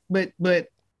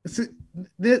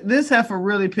this heifer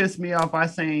really pissed me off by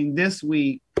saying this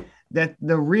week that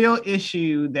the real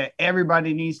issue that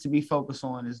everybody needs to be focused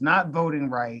on is not voting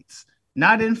rights,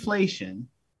 not inflation,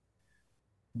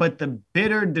 but the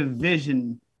bitter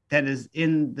division that is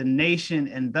in the nation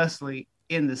and thusly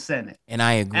in the Senate. And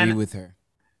I agree with her.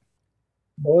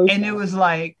 And it was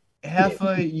like,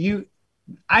 heifer,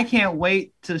 I can't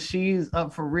wait till she's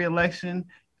up for re-election.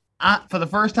 For the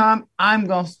first time, I'm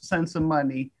gonna send some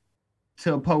money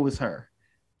to oppose her.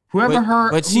 Whoever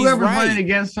voted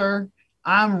against her,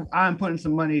 I'm putting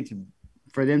some money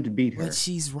for them to beat her. But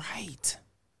she's right.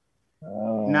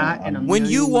 Not in a when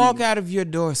you walk out of your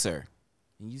door, sir,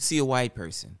 and you see a white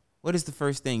person, what is the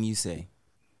first thing you say?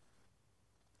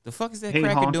 The fuck is that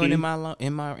cracker doing in my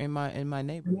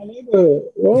neighborhood?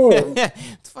 What the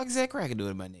fuck is that cracker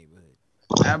doing in my neighborhood?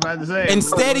 I'm about to say.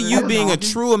 Instead of you being a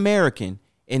true American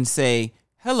and say,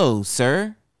 "Hello,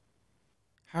 sir.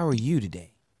 How are you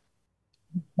today?"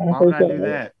 Why would I do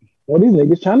that? Well, these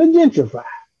niggas trying to gentrify.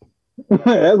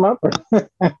 That's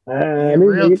my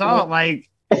real talk. Like,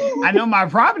 I know my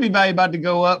property value about to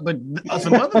go up, but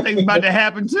some other things about to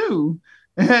happen too.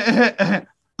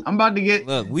 I'm about to get.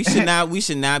 Look, we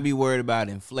should not be worried about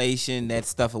inflation. That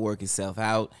stuff will work itself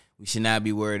out. We should not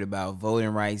be worried about voting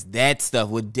rights. That stuff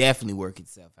would definitely work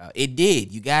itself out. It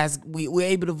did. You guys, we were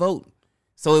able to vote,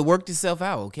 so it worked itself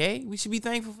out. Okay, we should be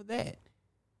thankful for that.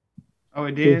 Oh,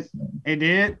 it did. It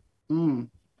did.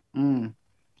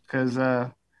 Because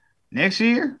next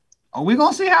year, we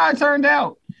gonna see how it turned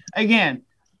out. Again,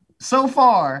 so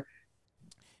far.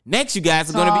 Next, you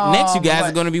guys are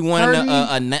gonna be wanting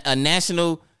a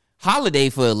national holiday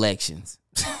for elections.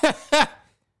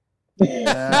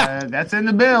 That's in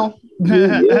the bill.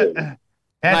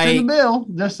 That's in the bill.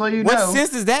 Just so you know. What sense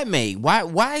does that make? Why?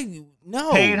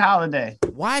 No paid holiday.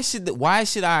 Why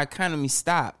should our economy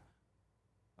stop?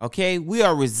 Okay, we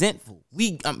are resentful.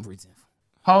 I'm resentful.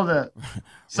 Hold up.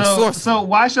 So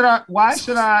why should our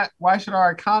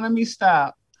economy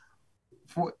stop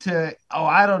to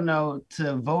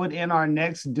vote in our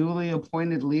next duly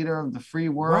appointed leader of the free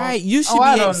world? Right. You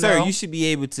should be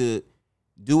able to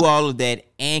do all of that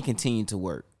and continue to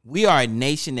work. We are a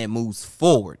nation that moves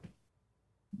forward.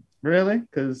 Really?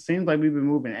 Because it seems like we've been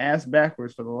moving ass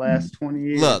backwards for the last 20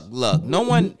 years. Look. No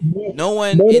one.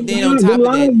 And then on top of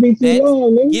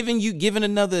that, giving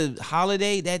another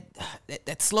holiday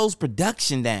that slows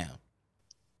production down.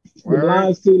 The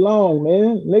line's too long,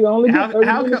 man. Nigga, only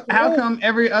how come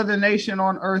every other nation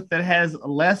on earth that has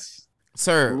less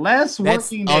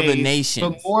working other days, nations,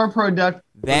 but more productive?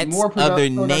 That's other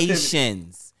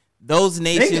nations. Those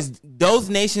nations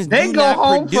they go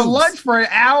home for lunch for an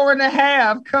hour and a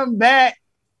half, come back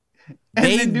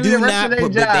They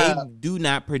do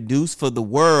not produce for the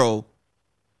world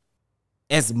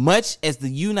as much as the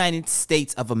United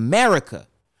States of America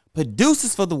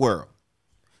produces for the world.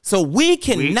 So we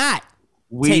cannot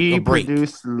take a break. We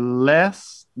produce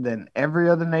less than every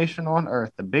other nation on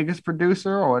Earth. The biggest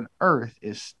producer on Earth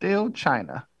is still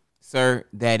China. Sir,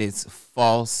 that is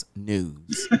false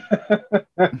news.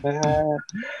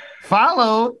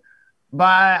 Followed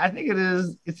by, I think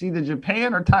it's either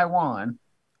Japan or Taiwan.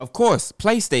 Of course,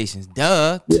 PlayStations,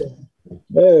 duh. Yeah.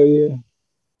 Hell yeah.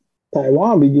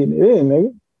 Taiwan be getting it in,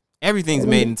 nigga. Everything's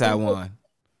made in Taiwan.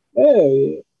 Hell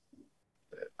yeah.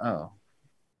 Oh.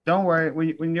 Don't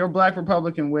worry. When your Black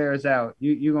Republican wears out,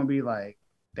 you're going to be like,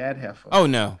 that heifer. Oh,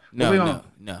 no.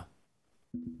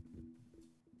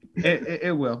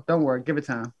 It will. Don't worry. Give it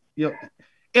time.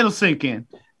 It'll sink in.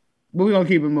 But we're going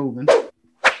to keep it moving.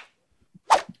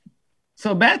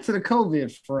 So back to the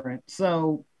COVID front.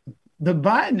 So the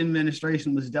Biden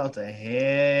administration was dealt a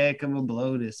heck of a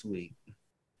blow this week.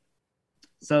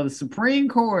 So the Supreme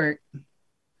Court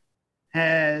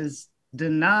has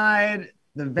denied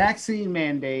the vaccine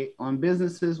mandate on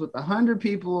businesses with 100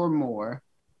 people or more,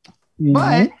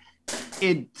 but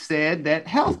it said that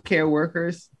healthcare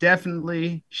workers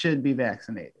definitely should be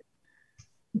vaccinated.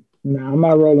 Nah, I'm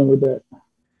not rolling with that.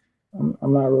 I'm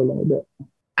not rolling with that.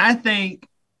 I think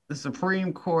the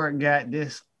Supreme Court got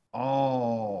this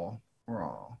all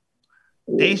wrong.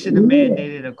 They should have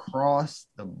mandated across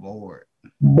the board.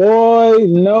 Boy,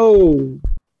 no.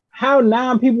 How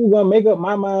 9 people gonna make up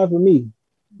my mind for me?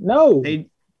 No.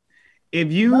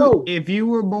 If you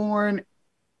were born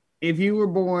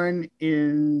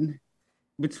in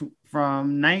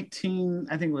from 19,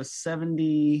 I think it was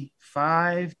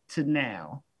 75 to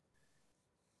now,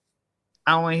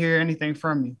 I don't want to hear anything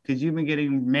from you because you've been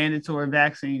getting mandatory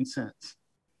vaccines since.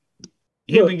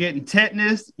 You've been getting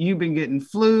tetanus, you've been getting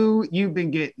flu, you've been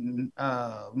getting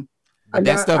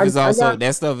that stuff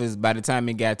is by the time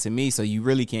it got to me, so you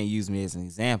really can't use me as an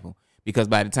example because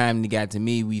by the time it got to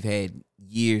me, we've had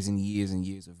years and years and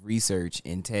years of research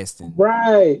and testing.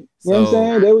 Right. You know what I'm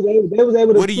saying? They was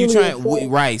able to. What are you trying?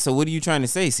 Right. So what are you trying to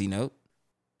say, C-Note?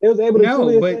 They was able to assess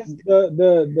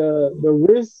the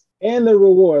risk and the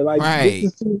reward. Like right.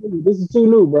 This is too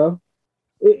new, bro.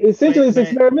 Essentially, it's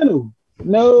experimental.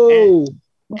 No.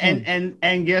 And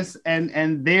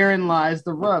therein lies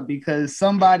the rub because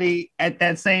somebody at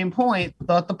that same point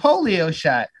thought the polio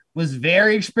shot was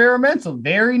very experimental,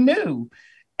 very new.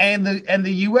 And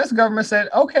the US government said,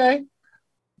 okay,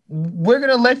 we're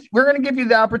gonna give you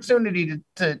the opportunity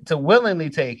to willingly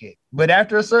take it. But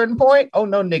after a certain point, oh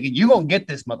no, nigga, you gonna get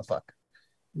this motherfucker.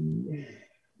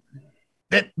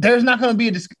 There's not gonna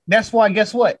be that's why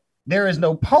guess what? There is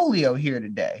no polio here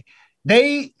today.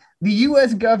 The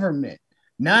US government,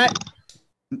 not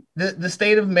the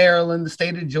state of Maryland, the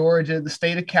state of Georgia, the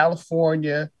state of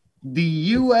California, the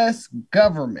US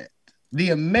government, the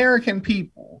American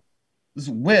people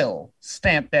will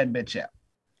stamp that bitch out.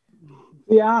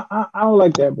 Yeah, I don't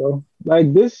like that, bro.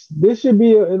 Like this should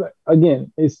be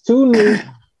again, it's too new.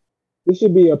 This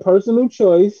should be a personal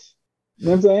choice. You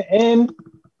know what I'm saying? And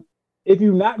if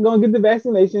you're not gonna get the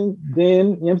vaccination, then you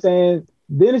know what I'm saying,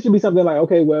 then it should be something like,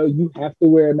 okay, well, you have to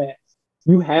wear a mask.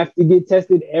 You have to get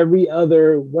tested every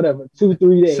other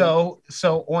 2-3 days. So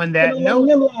on that note,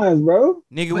 lines, bro.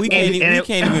 Nigga, we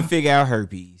can't even figure out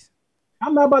herpes.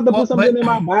 I'm not about to put something in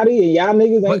my body and y'all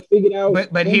niggas ain't figured out.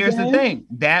 But here's the thing.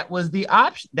 That was the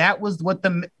option. That was what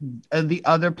the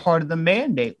other part of the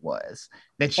mandate was,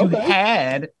 that you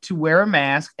had to wear a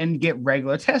mask and get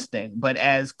regular testing. But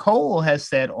as Cole has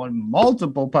said on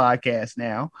multiple podcasts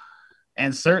now,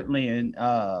 and certainly in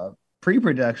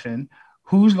pre-production,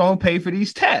 who's going to pay for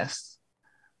these tests?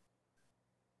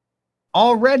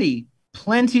 Already,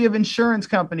 plenty of insurance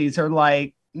companies are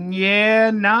like, yeah,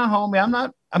 nah,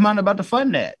 homie, I'm not about to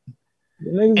fund that.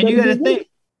 And you got to think,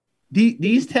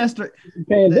 these tests are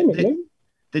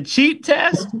the cheap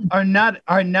tests are not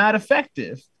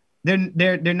effective. They're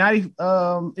not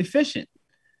efficient.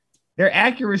 Their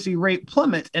accuracy rate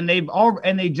plummets, and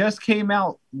they just came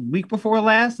out week before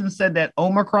last and said that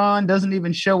Omicron doesn't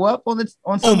even show up on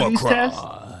some of these tests.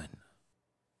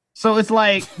 So it's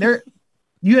like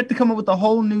you have to come up with a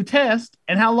whole new test,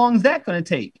 and how long is that going to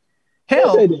take?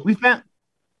 Hell, we found.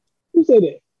 Who said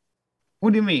that?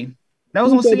 What do you mean? That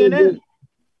was on CNN.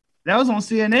 That was on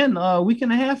CNN a week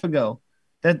and a half ago.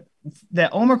 That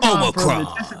Omicron.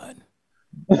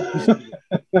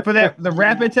 For the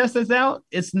rapid test that's out,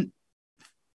 it's not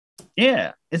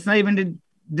even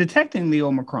detecting the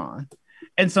Omicron,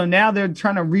 and so now they're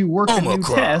trying to rework a new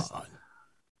test.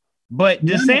 But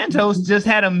DeSantis just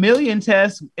had 1 million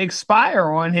tests expire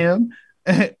on him,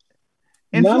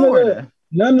 in Florida.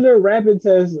 None of the rapid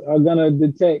tests are gonna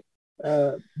detect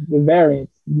the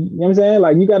variants. You know what I'm saying?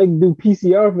 Like you got to do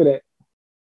PCR for that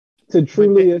to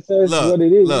truly assess what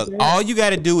it is. Look, all you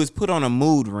got to do is put on a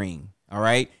mood ring. All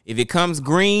right. If it comes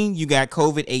green, you got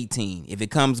COVID-18. If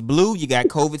it comes blue, you got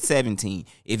COVID-17.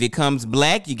 If it comes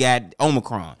black, you got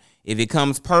Omicron. If it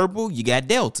comes purple, you got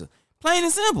Delta. Plain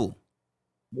and simple.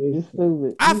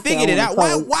 I figured it out.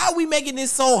 Why are we making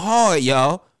this so hard,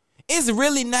 y'all? It's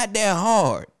really not that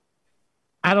hard.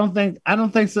 I don't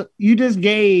think so. You just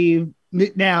gave,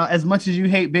 now, as much as you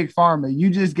hate Big Pharma, you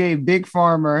just gave Big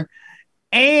Pharma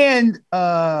and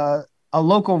a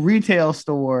local retail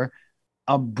store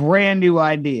a brand new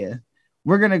idea.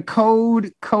 We're going to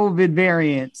code COVID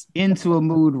variants into a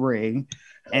mood ring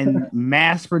and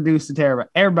mass produce the terror.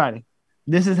 Everybody,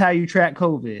 this is how you track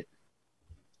COVID.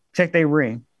 Check their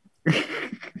ring.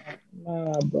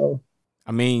 Nah, bro.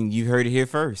 I mean, you heard it here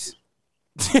first.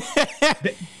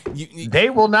 They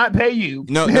will not pay you.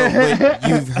 No, but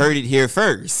you've heard it here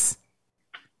first.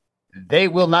 They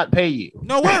will not pay you.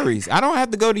 No worries. I don't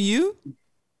have to go to you.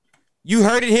 You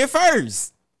heard it here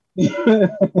first. Nah,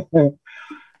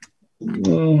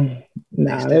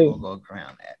 they will go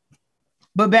around that.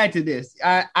 But back to this.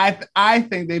 I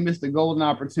think they missed a golden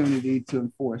opportunity to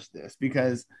enforce this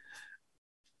because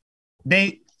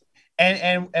they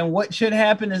and what should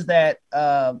happen is that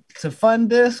to fund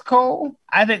this, Cole,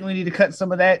 I think we need to cut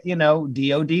some of that,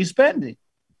 DOD spending.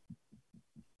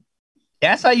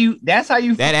 That's how you that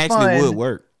actually would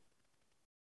work.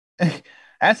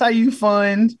 That's how you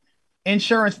fund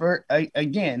insurance for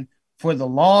for the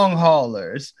long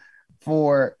haulers.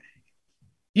 For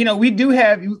we do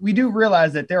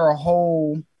realize that there are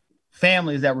whole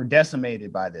families that were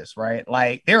decimated by this, right?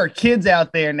 Like there are kids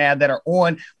out there now that are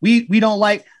on. We don't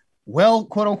like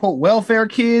quote unquote welfare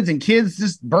kids and kids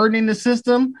just burdening the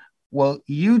system. Well,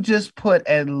 you just put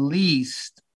at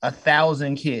least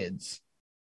 1,000 kids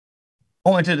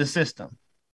onto the system.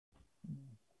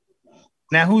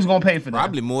 Now, who's gonna pay for that?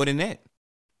 Probably more than that.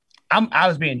 I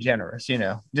was being generous,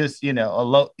 just a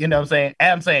low. What I'm saying.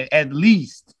 I'm saying at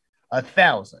least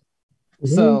 1,000.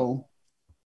 Mm-hmm. So,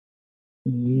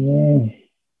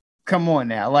 come on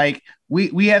now. Like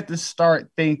we have to start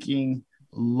thinking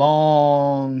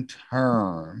long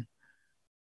term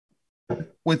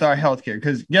with our healthcare,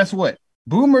 because guess what?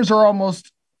 Boomers are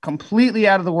almost completely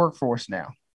out of the workforce now.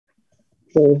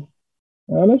 So,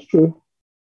 that's true.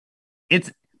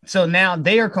 So now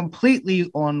they are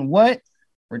completely on what?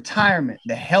 Retirement,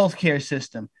 the healthcare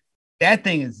system. That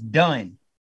thing is done.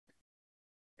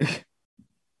 Yeah,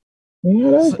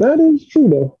 that is true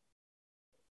though.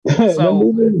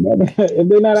 So, if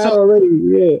they're not out already,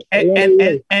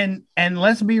 yeah. And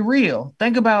let's be real.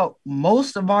 Think about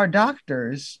most of our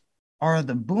doctors are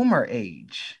the boomer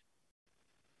age.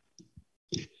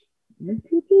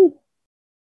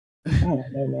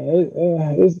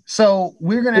 So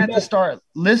we're gonna have to start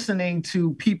listening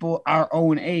to people our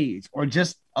own age or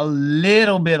just a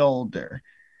little bit older.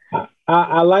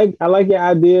 I like your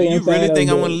idea. Do you really think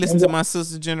I want to listen to my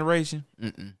sister's generation?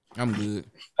 I'm good.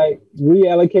 Like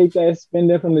reallocate that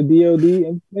spending from the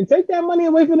DOD and take that money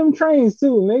away from them trains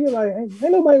too, nigga. Like ain't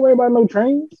nobody worried about no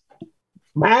trains.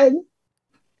 Biden.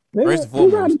 First and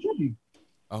foremost,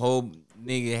 a whole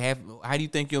nigga how do you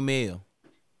think you're male?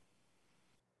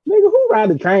 Nigga, who ride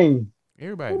the train?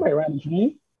 Everybody. Nobody ride the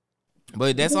train.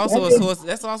 But that's also a source.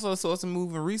 That's also a source of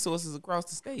moving resources across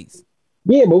the states.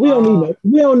 Yeah, but we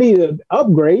don't need an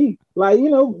upgrade. Like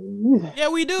Yeah,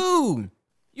 we do.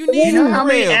 You need how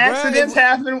many accidents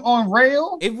happen on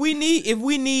rail? If we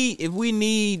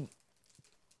need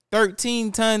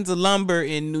 13 tons of lumber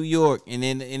in New York and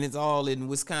it's all in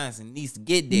Wisconsin, it needs to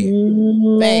get there.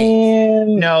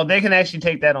 No, they can actually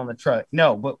take that on the truck.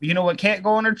 No, but you know what can't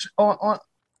go on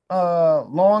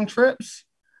long trips?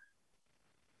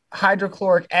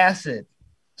 Hydrochloric acid,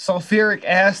 sulfuric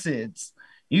acids.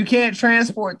 You can't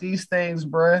transport these things,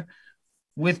 bruh,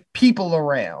 with people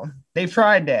around. They've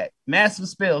tried that. Massive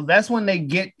spills. That's when they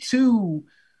get to,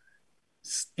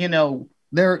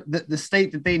 the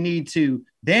state that they need to.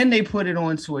 Then they put it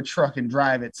onto a truck and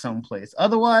drive it someplace.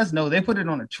 Otherwise, no, they put it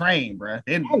on a train, bruh.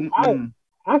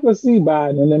 I could see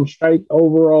Biden in them striped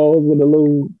overalls with a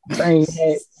little train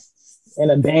hat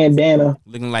and a bandana.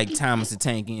 Looking like Thomas the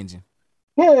Tank Engine.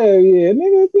 Hell yeah,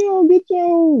 nigga, if you don't get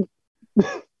your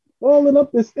rolling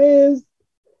up the stairs,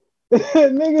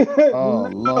 nigga. Oh,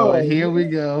 no. Lord, here we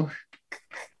go.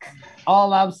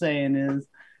 All I'm saying is,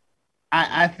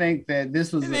 I think that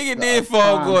this was the nigga did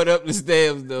fall going up the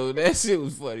stairs though. That shit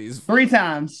was funny. 3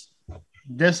 times.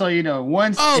 Just so you know, in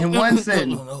one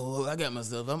sentence. No, I got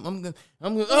myself. I'm gonna.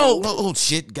 Oh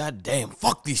shit! Goddamn!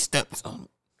 Fuck these steps.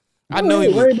 I know he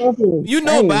was. You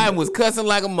know, Biden was cussing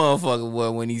like a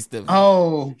motherfucker when he stepped.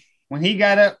 Oh, when he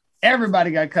got up,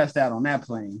 everybody got cussed out on that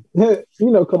plane. You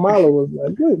know, Kamala was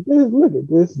like, "Look at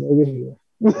this nigga here."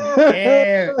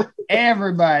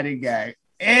 Everybody got.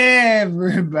 I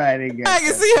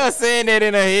can see her saying that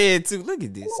in her head too. Look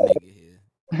at this nigga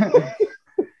here.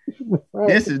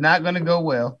 This is not gonna go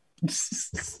well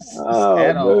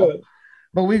at all.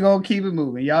 But we gonna keep it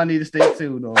moving. Y'all need to stay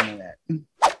tuned on that.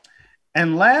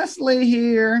 And lastly,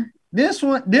 here, this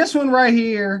one right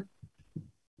here,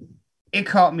 it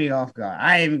caught me off guard.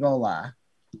 I ain't even gonna lie.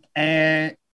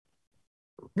 And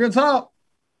real talk,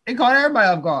 it caught everybody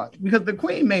off guard because the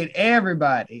Queen made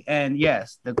everybody, and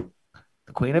yes, the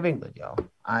Queen of England, y'all.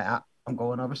 I'm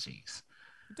going overseas.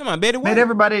 Come on, Betty. Made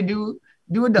everybody do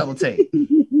a double take.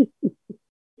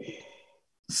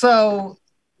 So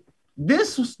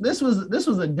this was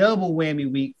a double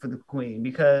whammy week for the Queen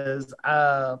because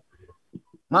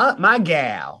my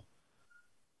gal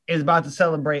is about to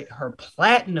celebrate her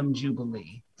platinum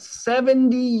jubilee,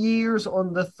 70 years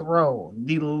on the throne,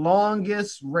 the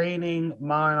longest reigning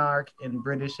monarch in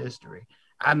British history.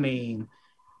 I mean,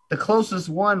 the closest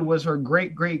one was her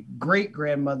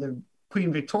great-great-great-grandmother,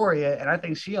 Queen Victoria, and I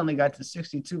think she only got to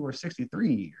 62 or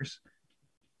 63 years.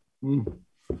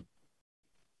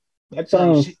 That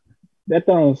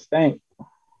throne stank.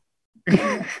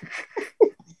 You're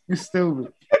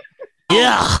stupid.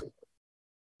 Yeah.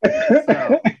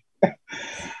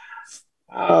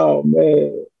 Oh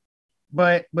man.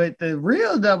 But the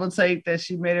real double take that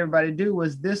she made everybody do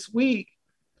was this week,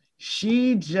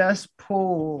 she just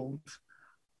pulled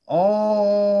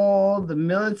all the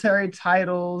military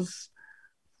titles,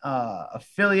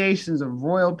 affiliations of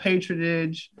royal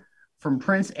patronage from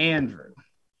Prince Andrew.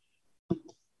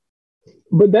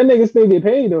 But that nigga still get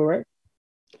paid though, right?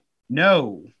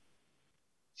 No.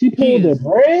 She paid the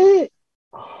bread?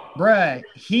 Bruh,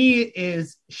 she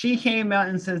came out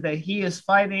and says that he is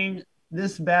fighting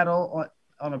this battle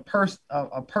on a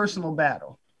personal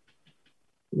battle.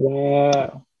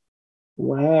 Wow.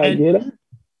 Get it?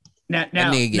 Now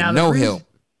no help.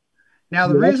 Now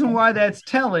the reason why that's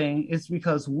telling is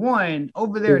because one,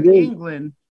 over there in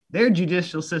England, their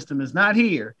judicial system is not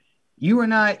here. You are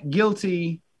not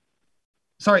innocent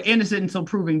until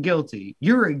proven guilty.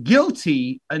 You're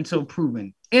guilty until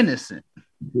proven innocent.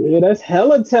 Yeah, that's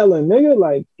hella telling, nigga.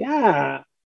 Like, God.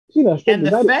 And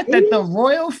the fact that the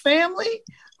royal family,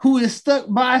 who is stuck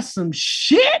by some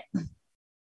shit,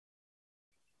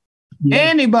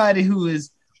 anybody who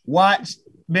has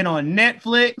been on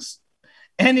Netflix,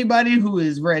 anybody who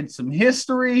has read some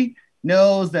history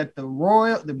knows that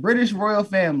the British royal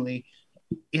family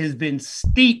has been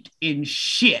steeped in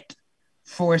shit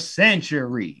for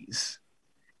centuries,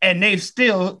 and they've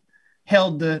still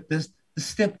held the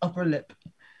stiff upper lip.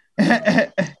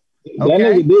 That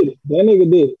nigga did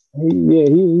it.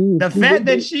 The fact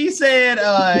that she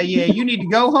said, you need to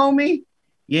go, homie.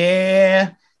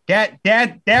 Yeah, that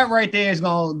right there is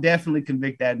gonna definitely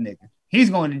convict that nigga. He's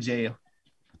going to jail.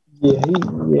 He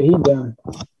done.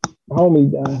 Homie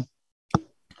done.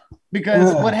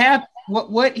 Because what happened?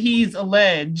 What he's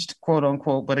alleged, quote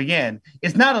unquote, but again,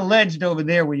 it's not alleged over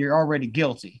there when you're already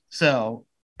guilty. So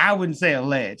I wouldn't say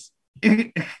alleged,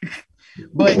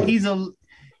 but he's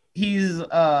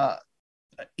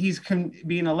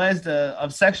being alleged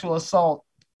of sexual assault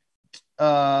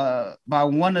by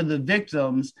one of the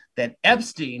victims that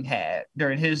Epstein had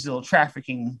during his little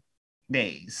trafficking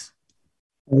days.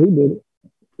 Oh, he did it.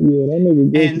 Yeah, that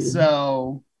nigga did. And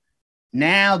so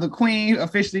now the Queen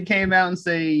officially came out and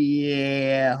say,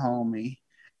 yeah, homie.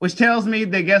 Which tells me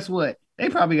that, guess what? They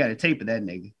probably got a tape of that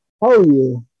nigga. Oh,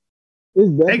 yeah.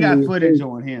 They got footage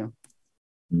on him.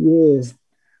 Yes.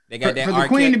 They got that for the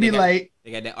Queen to be like...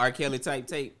 They got that R. Kelly type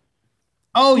tape.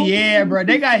 Oh, yeah, bro.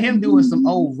 They got him doing some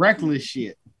old reckless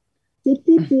shit.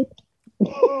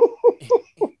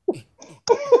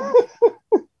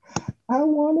 I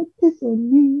want to piss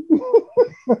on you.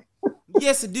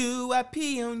 Yes, I do. I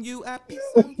pee on you. I piss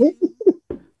on you.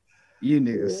 You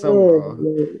niggas so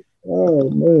wrong. Oh,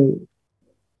 man.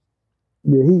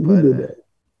 Yeah, he did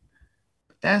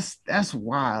that. That's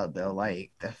wild, though.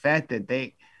 Like, the fact that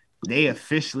they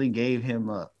officially gave him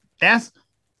up. That's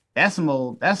some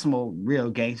old real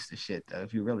gangster shit, though,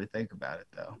 if you really think about it,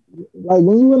 though. Like,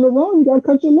 when you in the wrong, you gotta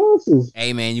cut your losses.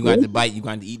 Hey, man, you got to bite. You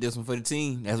got to eat this one for the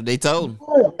team. That's what they told him. You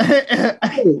know what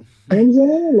I'm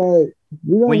saying? Like,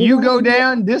 when you go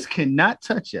down, this cannot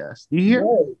touch us. You hear?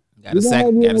 Right. Gotta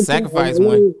sacrifice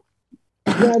one. You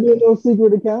gotta do a little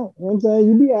secret account. You know what I'm saying?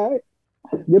 You be all right.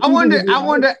 I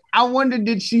wonder,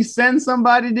 did she send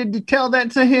somebody to tell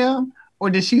that to him, or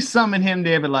did she summon him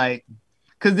there? But like,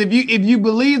 because if you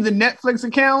believe the Netflix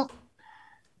account,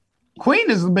 Queen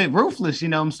is a bit ruthless. You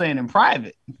know what I'm saying, in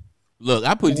private. Look,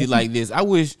 I put it like this. I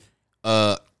wish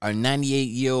a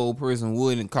 98-year-old person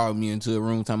wouldn't call me into a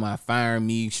room talking about firing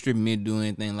me, stripping me, doing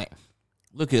anything like.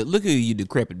 Look at you,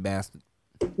 decrepit bastard.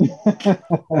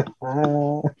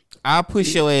 I'll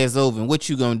push your ass over, and what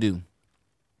you gonna do?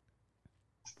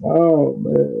 Oh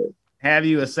man! Have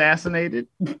you assassinated?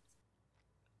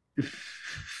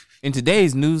 In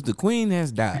today's news, the Queen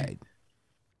has died.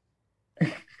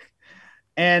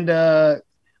 And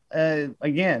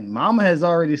again, Mama has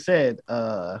already said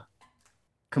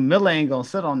Camilla ain't gonna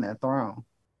sit on that throne.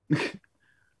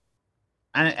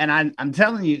 I'm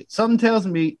telling you, something tells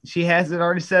me she has it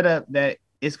already set up that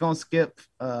it's gonna skip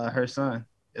her son.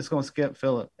 It's gonna skip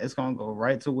Philip. It's gonna go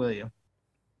right to William.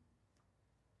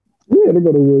 Yeah, they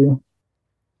go to William.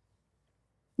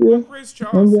 Yeah. Where's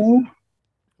Charles?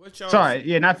 What's Charles? Sorry,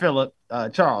 yeah, not Philip.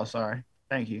 Charles. Sorry.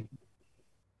 Thank you.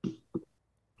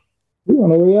 He on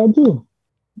the way out too.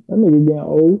 That nigga getting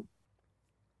old.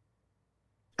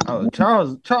 Oh,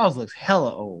 Charles looks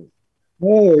hella old.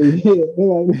 Hey, yeah,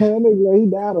 like that nigga like he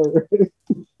died already.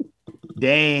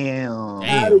 Damn.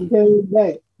 He came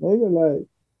back. Nigga like,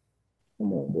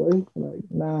 come on, boy. Like,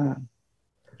 nah.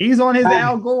 He's on his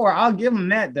Al Gore. I'll give him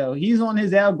that though. He's on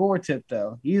his Al Gore tip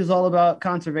though. He's all about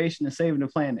conservation and saving the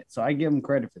planet. So I give him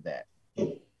credit for that.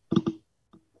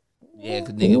 Yeah,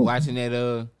 cause nigga watching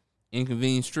that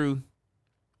Inconvenience Truth.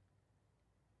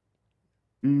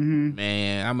 Mm-hmm.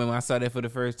 Man, I remember I saw that for the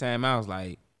first time. I was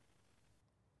like,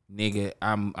 nigga,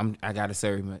 I gotta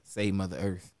save Mother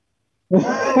Earth.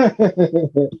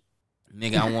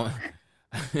 Nigga,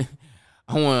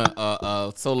 I want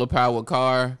a solar powered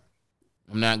car.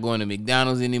 I'm not going to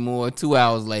McDonald's anymore. 2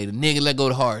 hours later, nigga, let go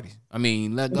to Hardee's. I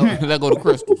mean, let go to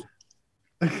Crystals.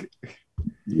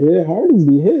 Yeah, Hardee's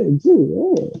be hitting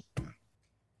too. Yeah.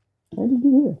 Hardee's be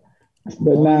hitting.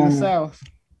 But nah. In the South.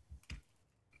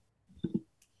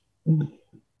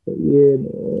 But yeah,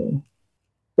 man.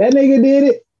 That nigga did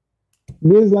it.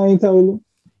 Biz Lane told him.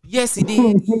 Yes, he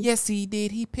did. Yes, he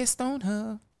did. He pissed on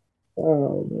her.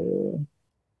 Oh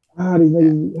man. These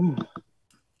niggas.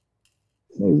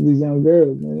 These young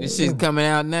girls, man. This shit's coming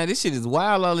out now. This shit is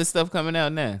wild. All this stuff coming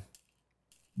out now.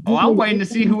 Oh, I'm waiting to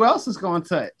see who else is going to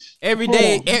touch. Every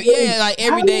day,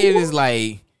 every day it is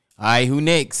like, all right, who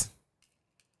next?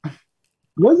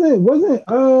 Wasn't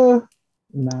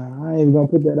nah, I ain't gonna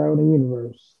put that out in the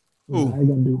universe. Nah, I ain't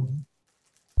gonna do it.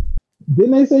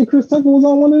 Didn't they say Chris Tucker was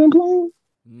on one of them planes?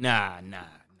 Nah.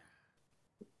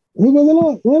 He wasn't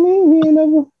on. You know what I mean? He ain't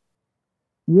never.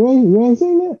 You ain't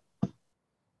seen that?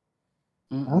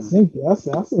 Mm-hmm. I seen it.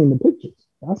 I seen the pictures.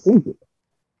 I seen it.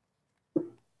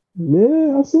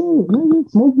 Yeah, I seen it. Nigga,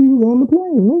 Smokey was on the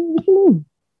plane. Nigga, what you mean?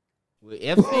 With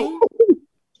Epstein?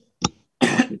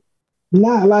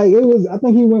 Nah, like it was. I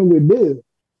think he went with Bill.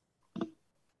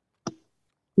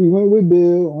 He went with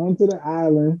Bill onto the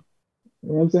island. You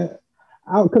know what I'm saying?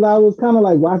 Because I was kind of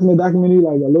like watching the documentary,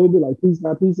 like a little bit, like piece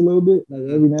by piece, a little bit, like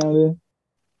every now and then.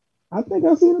 I think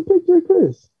I seen a picture of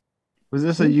Chris. Was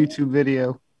this a YouTube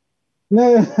video?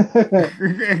 Nah, man,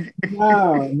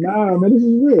 this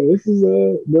is real. This is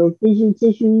the official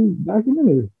tissue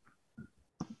documentary.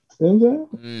 You know what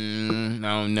I'm saying? I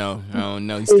don't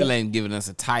know. He still ain't giving us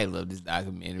a title of this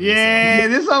documentary. Yeah,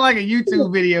 this sounds like a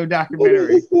YouTube video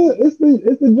documentary. It's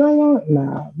the joint on.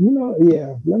 Nah, you know,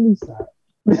 yeah. Let me stop.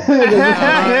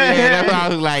 That's why I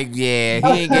was like, yeah,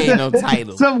 he ain't getting no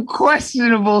title. Some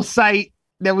questionable site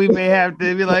that we may have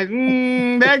to be like,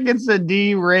 that gets a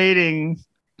D rating.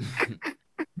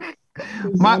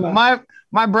 my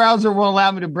browser won't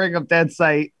allow me to bring up that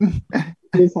site.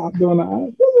 Just hopped on the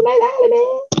island. This is my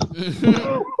holiday.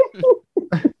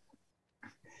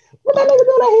 What that nigga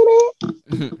doing out here,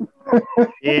 man?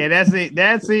 Yeah, that's it.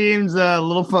 That seems a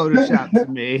little Photoshop to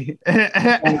me. I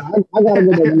gotta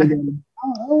go back. I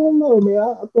don't know, man.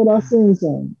 I thought I seen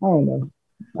something. I don't know.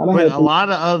 But a lot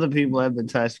of other people have been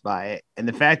touched by it, and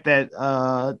the fact that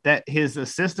that his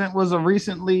assistant was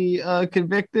recently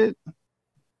convicted,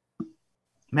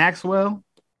 Maxwell.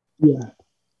 Yeah.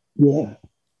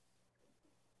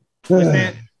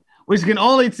 Which can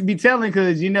only be telling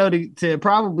because to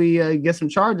probably get some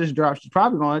charges dropped, she's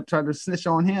probably going to try to snitch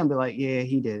on him, be like, yeah,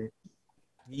 he did it.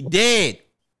 He did.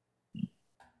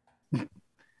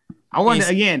 I wonder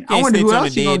who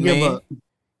else you gonna give up.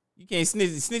 You can't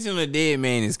snitch on a dead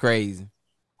man is crazy.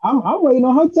 I'm waiting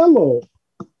on her tell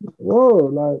whoa,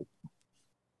 like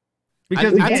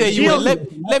because I tell you what,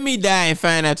 let me die and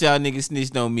find out y'all niggas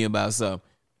snitched on me about something.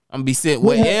 I'm gonna be sitting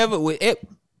wherever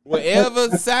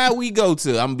side we go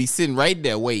to. I'm gonna be sitting right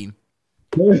there waiting.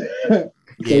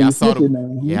 Yeah, I saw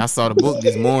the book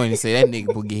this morning. It said that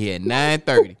nigga will get here at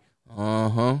 9:30.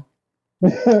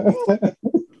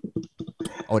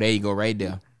 Oh, there you go, right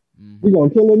there. You gonna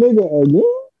kill a nigga again?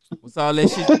 What's all that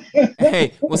shit?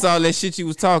 Hey, what's all that shit you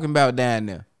was talking about down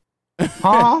there?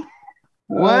 Huh?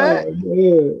 What?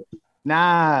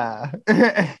 Nah.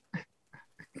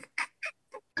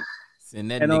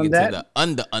 Send that nigga to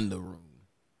the under room.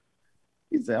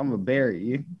 He said, I'm gonna bury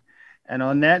you. And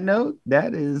on that note,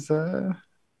 that is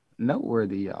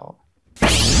noteworthy, y'all.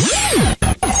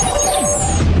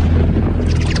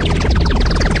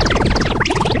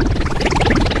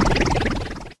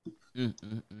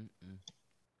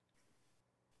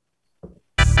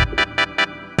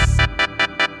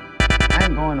 I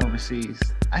ain't going overseas.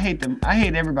 I hate them. I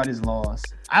hate everybody's laws.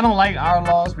 I don't like our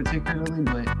laws particularly,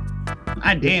 but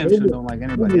I damn sure don't like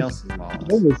anybody else's laws.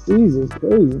 Overseas is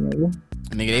crazy, nigga.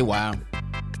 Nigga, they wild.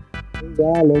 They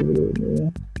wild over there,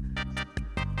 man.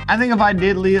 I think if I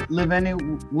did live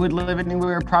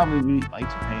anywhere, it'd probably be like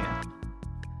Japan.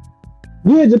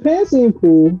 Yeah, Japan seemed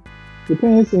cool. You know what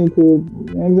I'm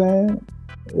saying?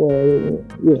 Well,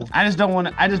 yeah. I just don't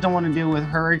want to deal with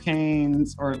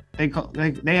hurricanes, or they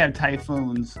have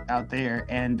typhoons out there,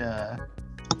 and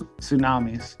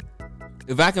tsunamis.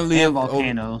 If I can live and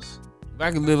volcanoes. If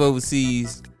I can live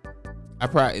overseas,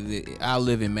 I'll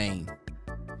live in Maine.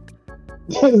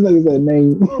 This nigga said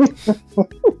Maine.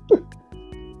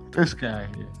 This guy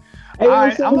here. Hey, all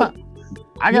right, I'm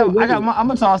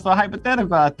gonna toss a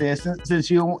hypothetical out there since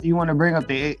you want to bring up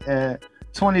the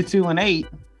 22 and 8.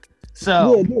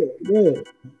 So yeah.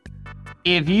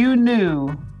 If you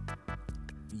knew,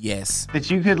 yes, that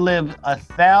you could live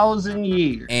 1,000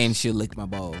 years, and she'll lick my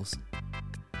balls,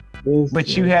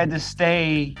 but you had to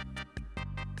stay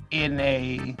in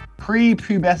a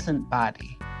prepubescent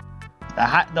body,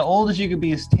 the oldest you could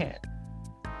be is 10.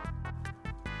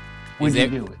 Would you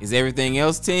do it? Is everything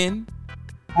else 10?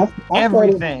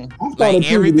 Everything.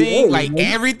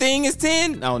 Everything is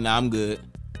 10? Oh, no, I'm good.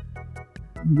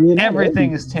 Yeah,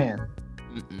 everything is 10.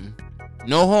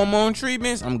 No hormone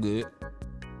treatments? I'm good.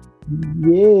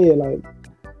 Yeah, like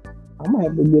I might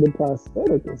have to get a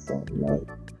prosthetic or something. Like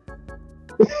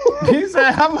he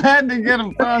said, I'm gonna have to get a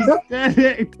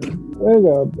prosthetic.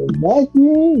 Nigga, the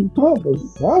vacuum pump or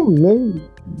something, nigga.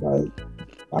 Like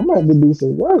I might have to do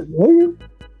some work, nigga.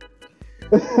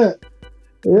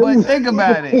 But think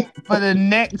about it. For the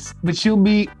next, but you'll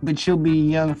be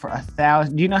young for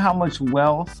 1,000. Do you know how much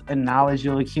wealth and knowledge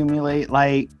you'll accumulate?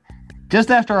 Like just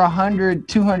after 100,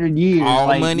 200 years. All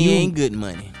money ain't good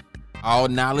money. All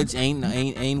knowledge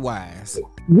ain't wise.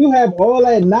 You have all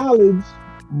that knowledge,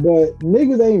 but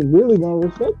niggas ain't really gonna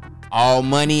respect you. All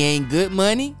money ain't good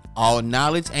money. All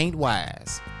knowledge ain't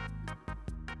wise.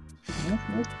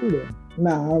 Let's do that.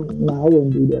 Nah, I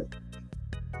wouldn't do that.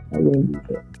 I wouldn't do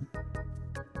that.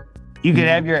 You could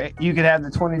have the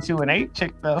 22 and 8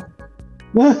 chick though.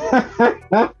 Nah.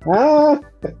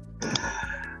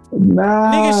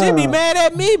 Nigga should be mad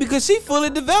at me because she fully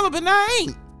developed and I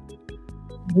ain't.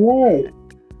 Right.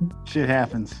 Shit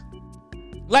happens.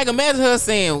 Like imagine her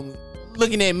saying,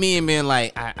 looking at me and being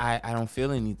like, I don't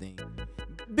feel anything.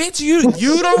 Bitch, you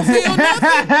don't feel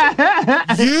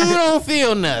nothing. You don't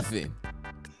feel nothing.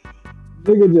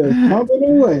 Nigga just pumping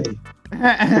away.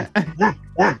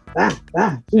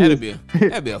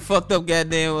 That'd be a fucked up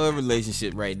goddamn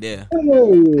relationship right there.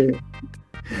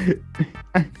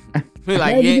 Be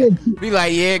like,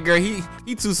 yeah, girl, he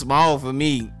too small for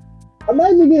me.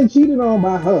 Imagine getting cheated on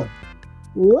by her.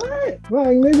 What?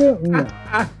 Like,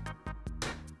 nigga?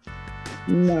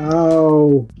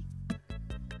 No.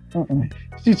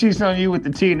 She cheats on you with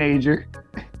the teenager.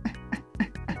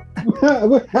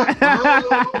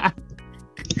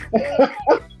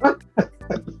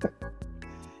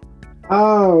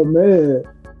 Oh man,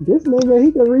 this nigga,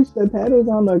 he can reach the pedals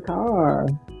on the car.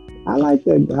 I like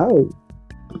to go.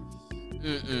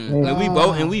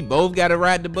 And we both got to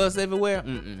ride the bus everywhere.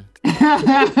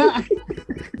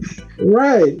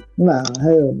 Right? Nah,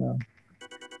 hell no.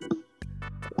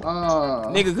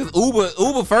 Nigga, cause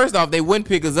Uber. First off, they wouldn't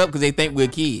pick us up because they think we're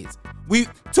kids. We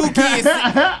two kids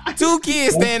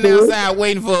standing outside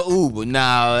waiting for an Uber.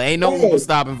 Nah, ain't no Uber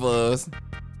stopping for us.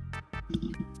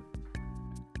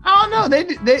 I don't know.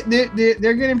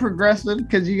 They're getting progressive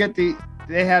because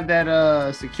they have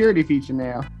that security feature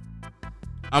now.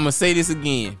 I'm gonna say this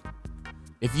again.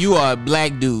 If you are a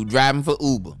black dude driving for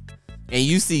Uber and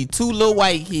you see two little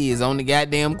white kids on the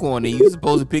goddamn corner, you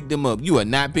supposed to pick them up. You are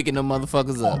not picking them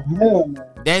motherfuckers up. Hell no.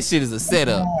 That shit is a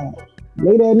setup.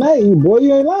 Late at night, boy,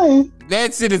 you ain't lying.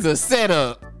 That shit is a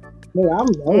setup. I'm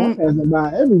passing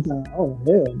by every time. Oh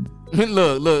hell.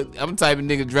 Look, I'm the type of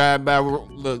nigga drive by,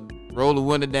 look, roll the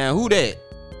window down. Who that?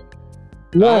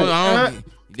 Right.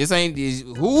 This ain't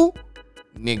who?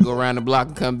 Nigga go around the block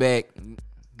and come back.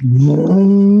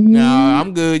 Nah,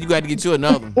 I'm good. You got to get you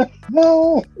another one.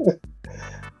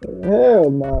 Hell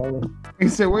no. He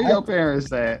said, where your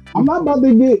parents at? I'm not about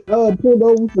to get pulled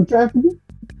over for trafficking.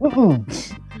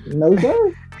 No,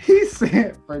 sir. He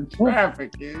said for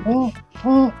trafficking.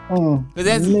 Cause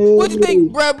that's what you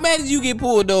think, bro. Imagine you get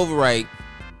pulled over, right?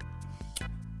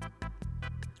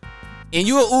 And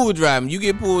you an Uber driver, you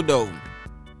get pulled over,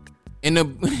 and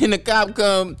the cop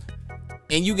come,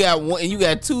 and you got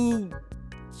two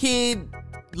kid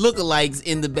lookalikes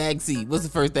in the back seat. What's the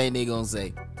first thing they gonna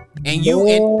say? And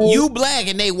you black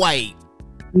and they white.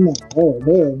 No,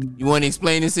 hell. You want to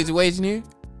explain the situation here?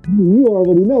 You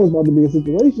already know it's about to be a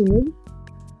situation, nigga.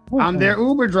 I'm their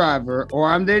Uber driver or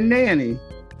I'm their nanny.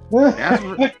 That's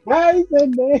I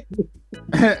said nanny.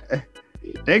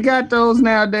 They got those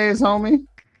nowadays, homie.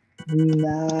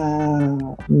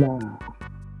 Nah. No.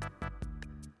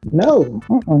 No.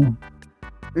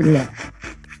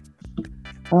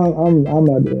 I'm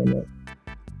not doing that.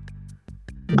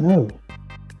 No.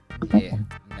 Yeah.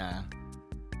 Nah.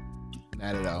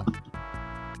 Not at all.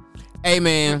 Hey,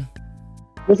 man.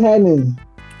 What's happening?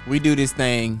 We do this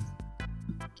thing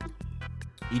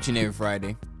each and every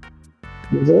Friday.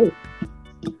 Yes, sir.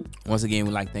 Once again,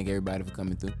 we'd like to thank everybody for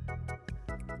coming through.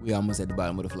 We almost at the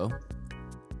bottom of the flow.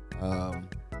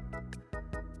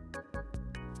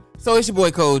 So it's your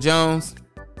boy Cole Jones.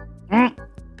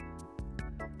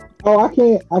 Oh, I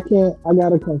can't. I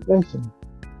got a confession.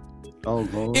 Oh,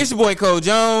 Lord. It's your boy Cole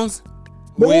Jones.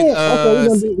 Okay, we're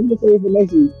gonna save it for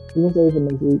next week. We're gonna save it for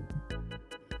next week.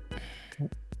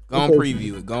 Go on,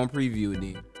 preview it. Go on, preview it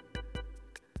then.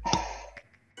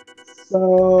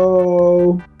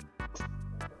 So,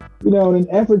 in an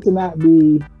effort to not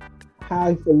be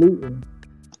highfalutin,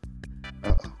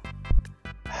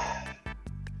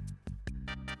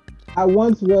 I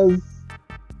once was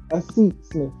a seat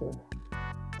sniffer.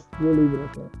 We'll leave it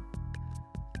at that.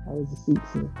 I was a seat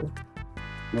sniffer.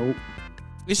 Nope.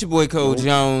 It's your boy Cole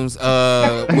Jones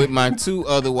with my two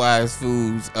other wise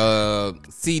fools,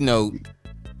 C-Note.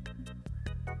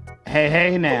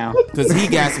 Hey now. Cause he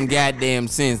got some goddamn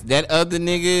sense. That other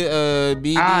nigga,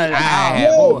 BD, I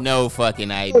have no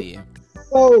fucking idea.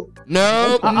 So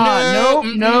no.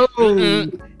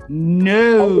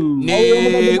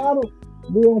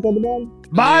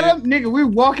 Bottom, nigga, we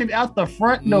walking out the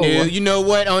front door. No, you know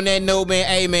what? On that note, man,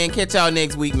 hey man, catch y'all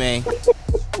next week, man.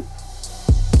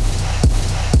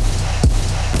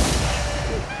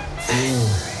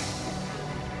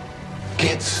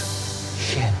 Gets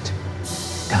shit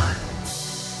done.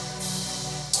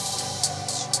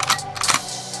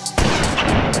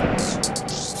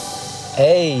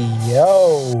 Hey,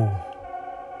 yo.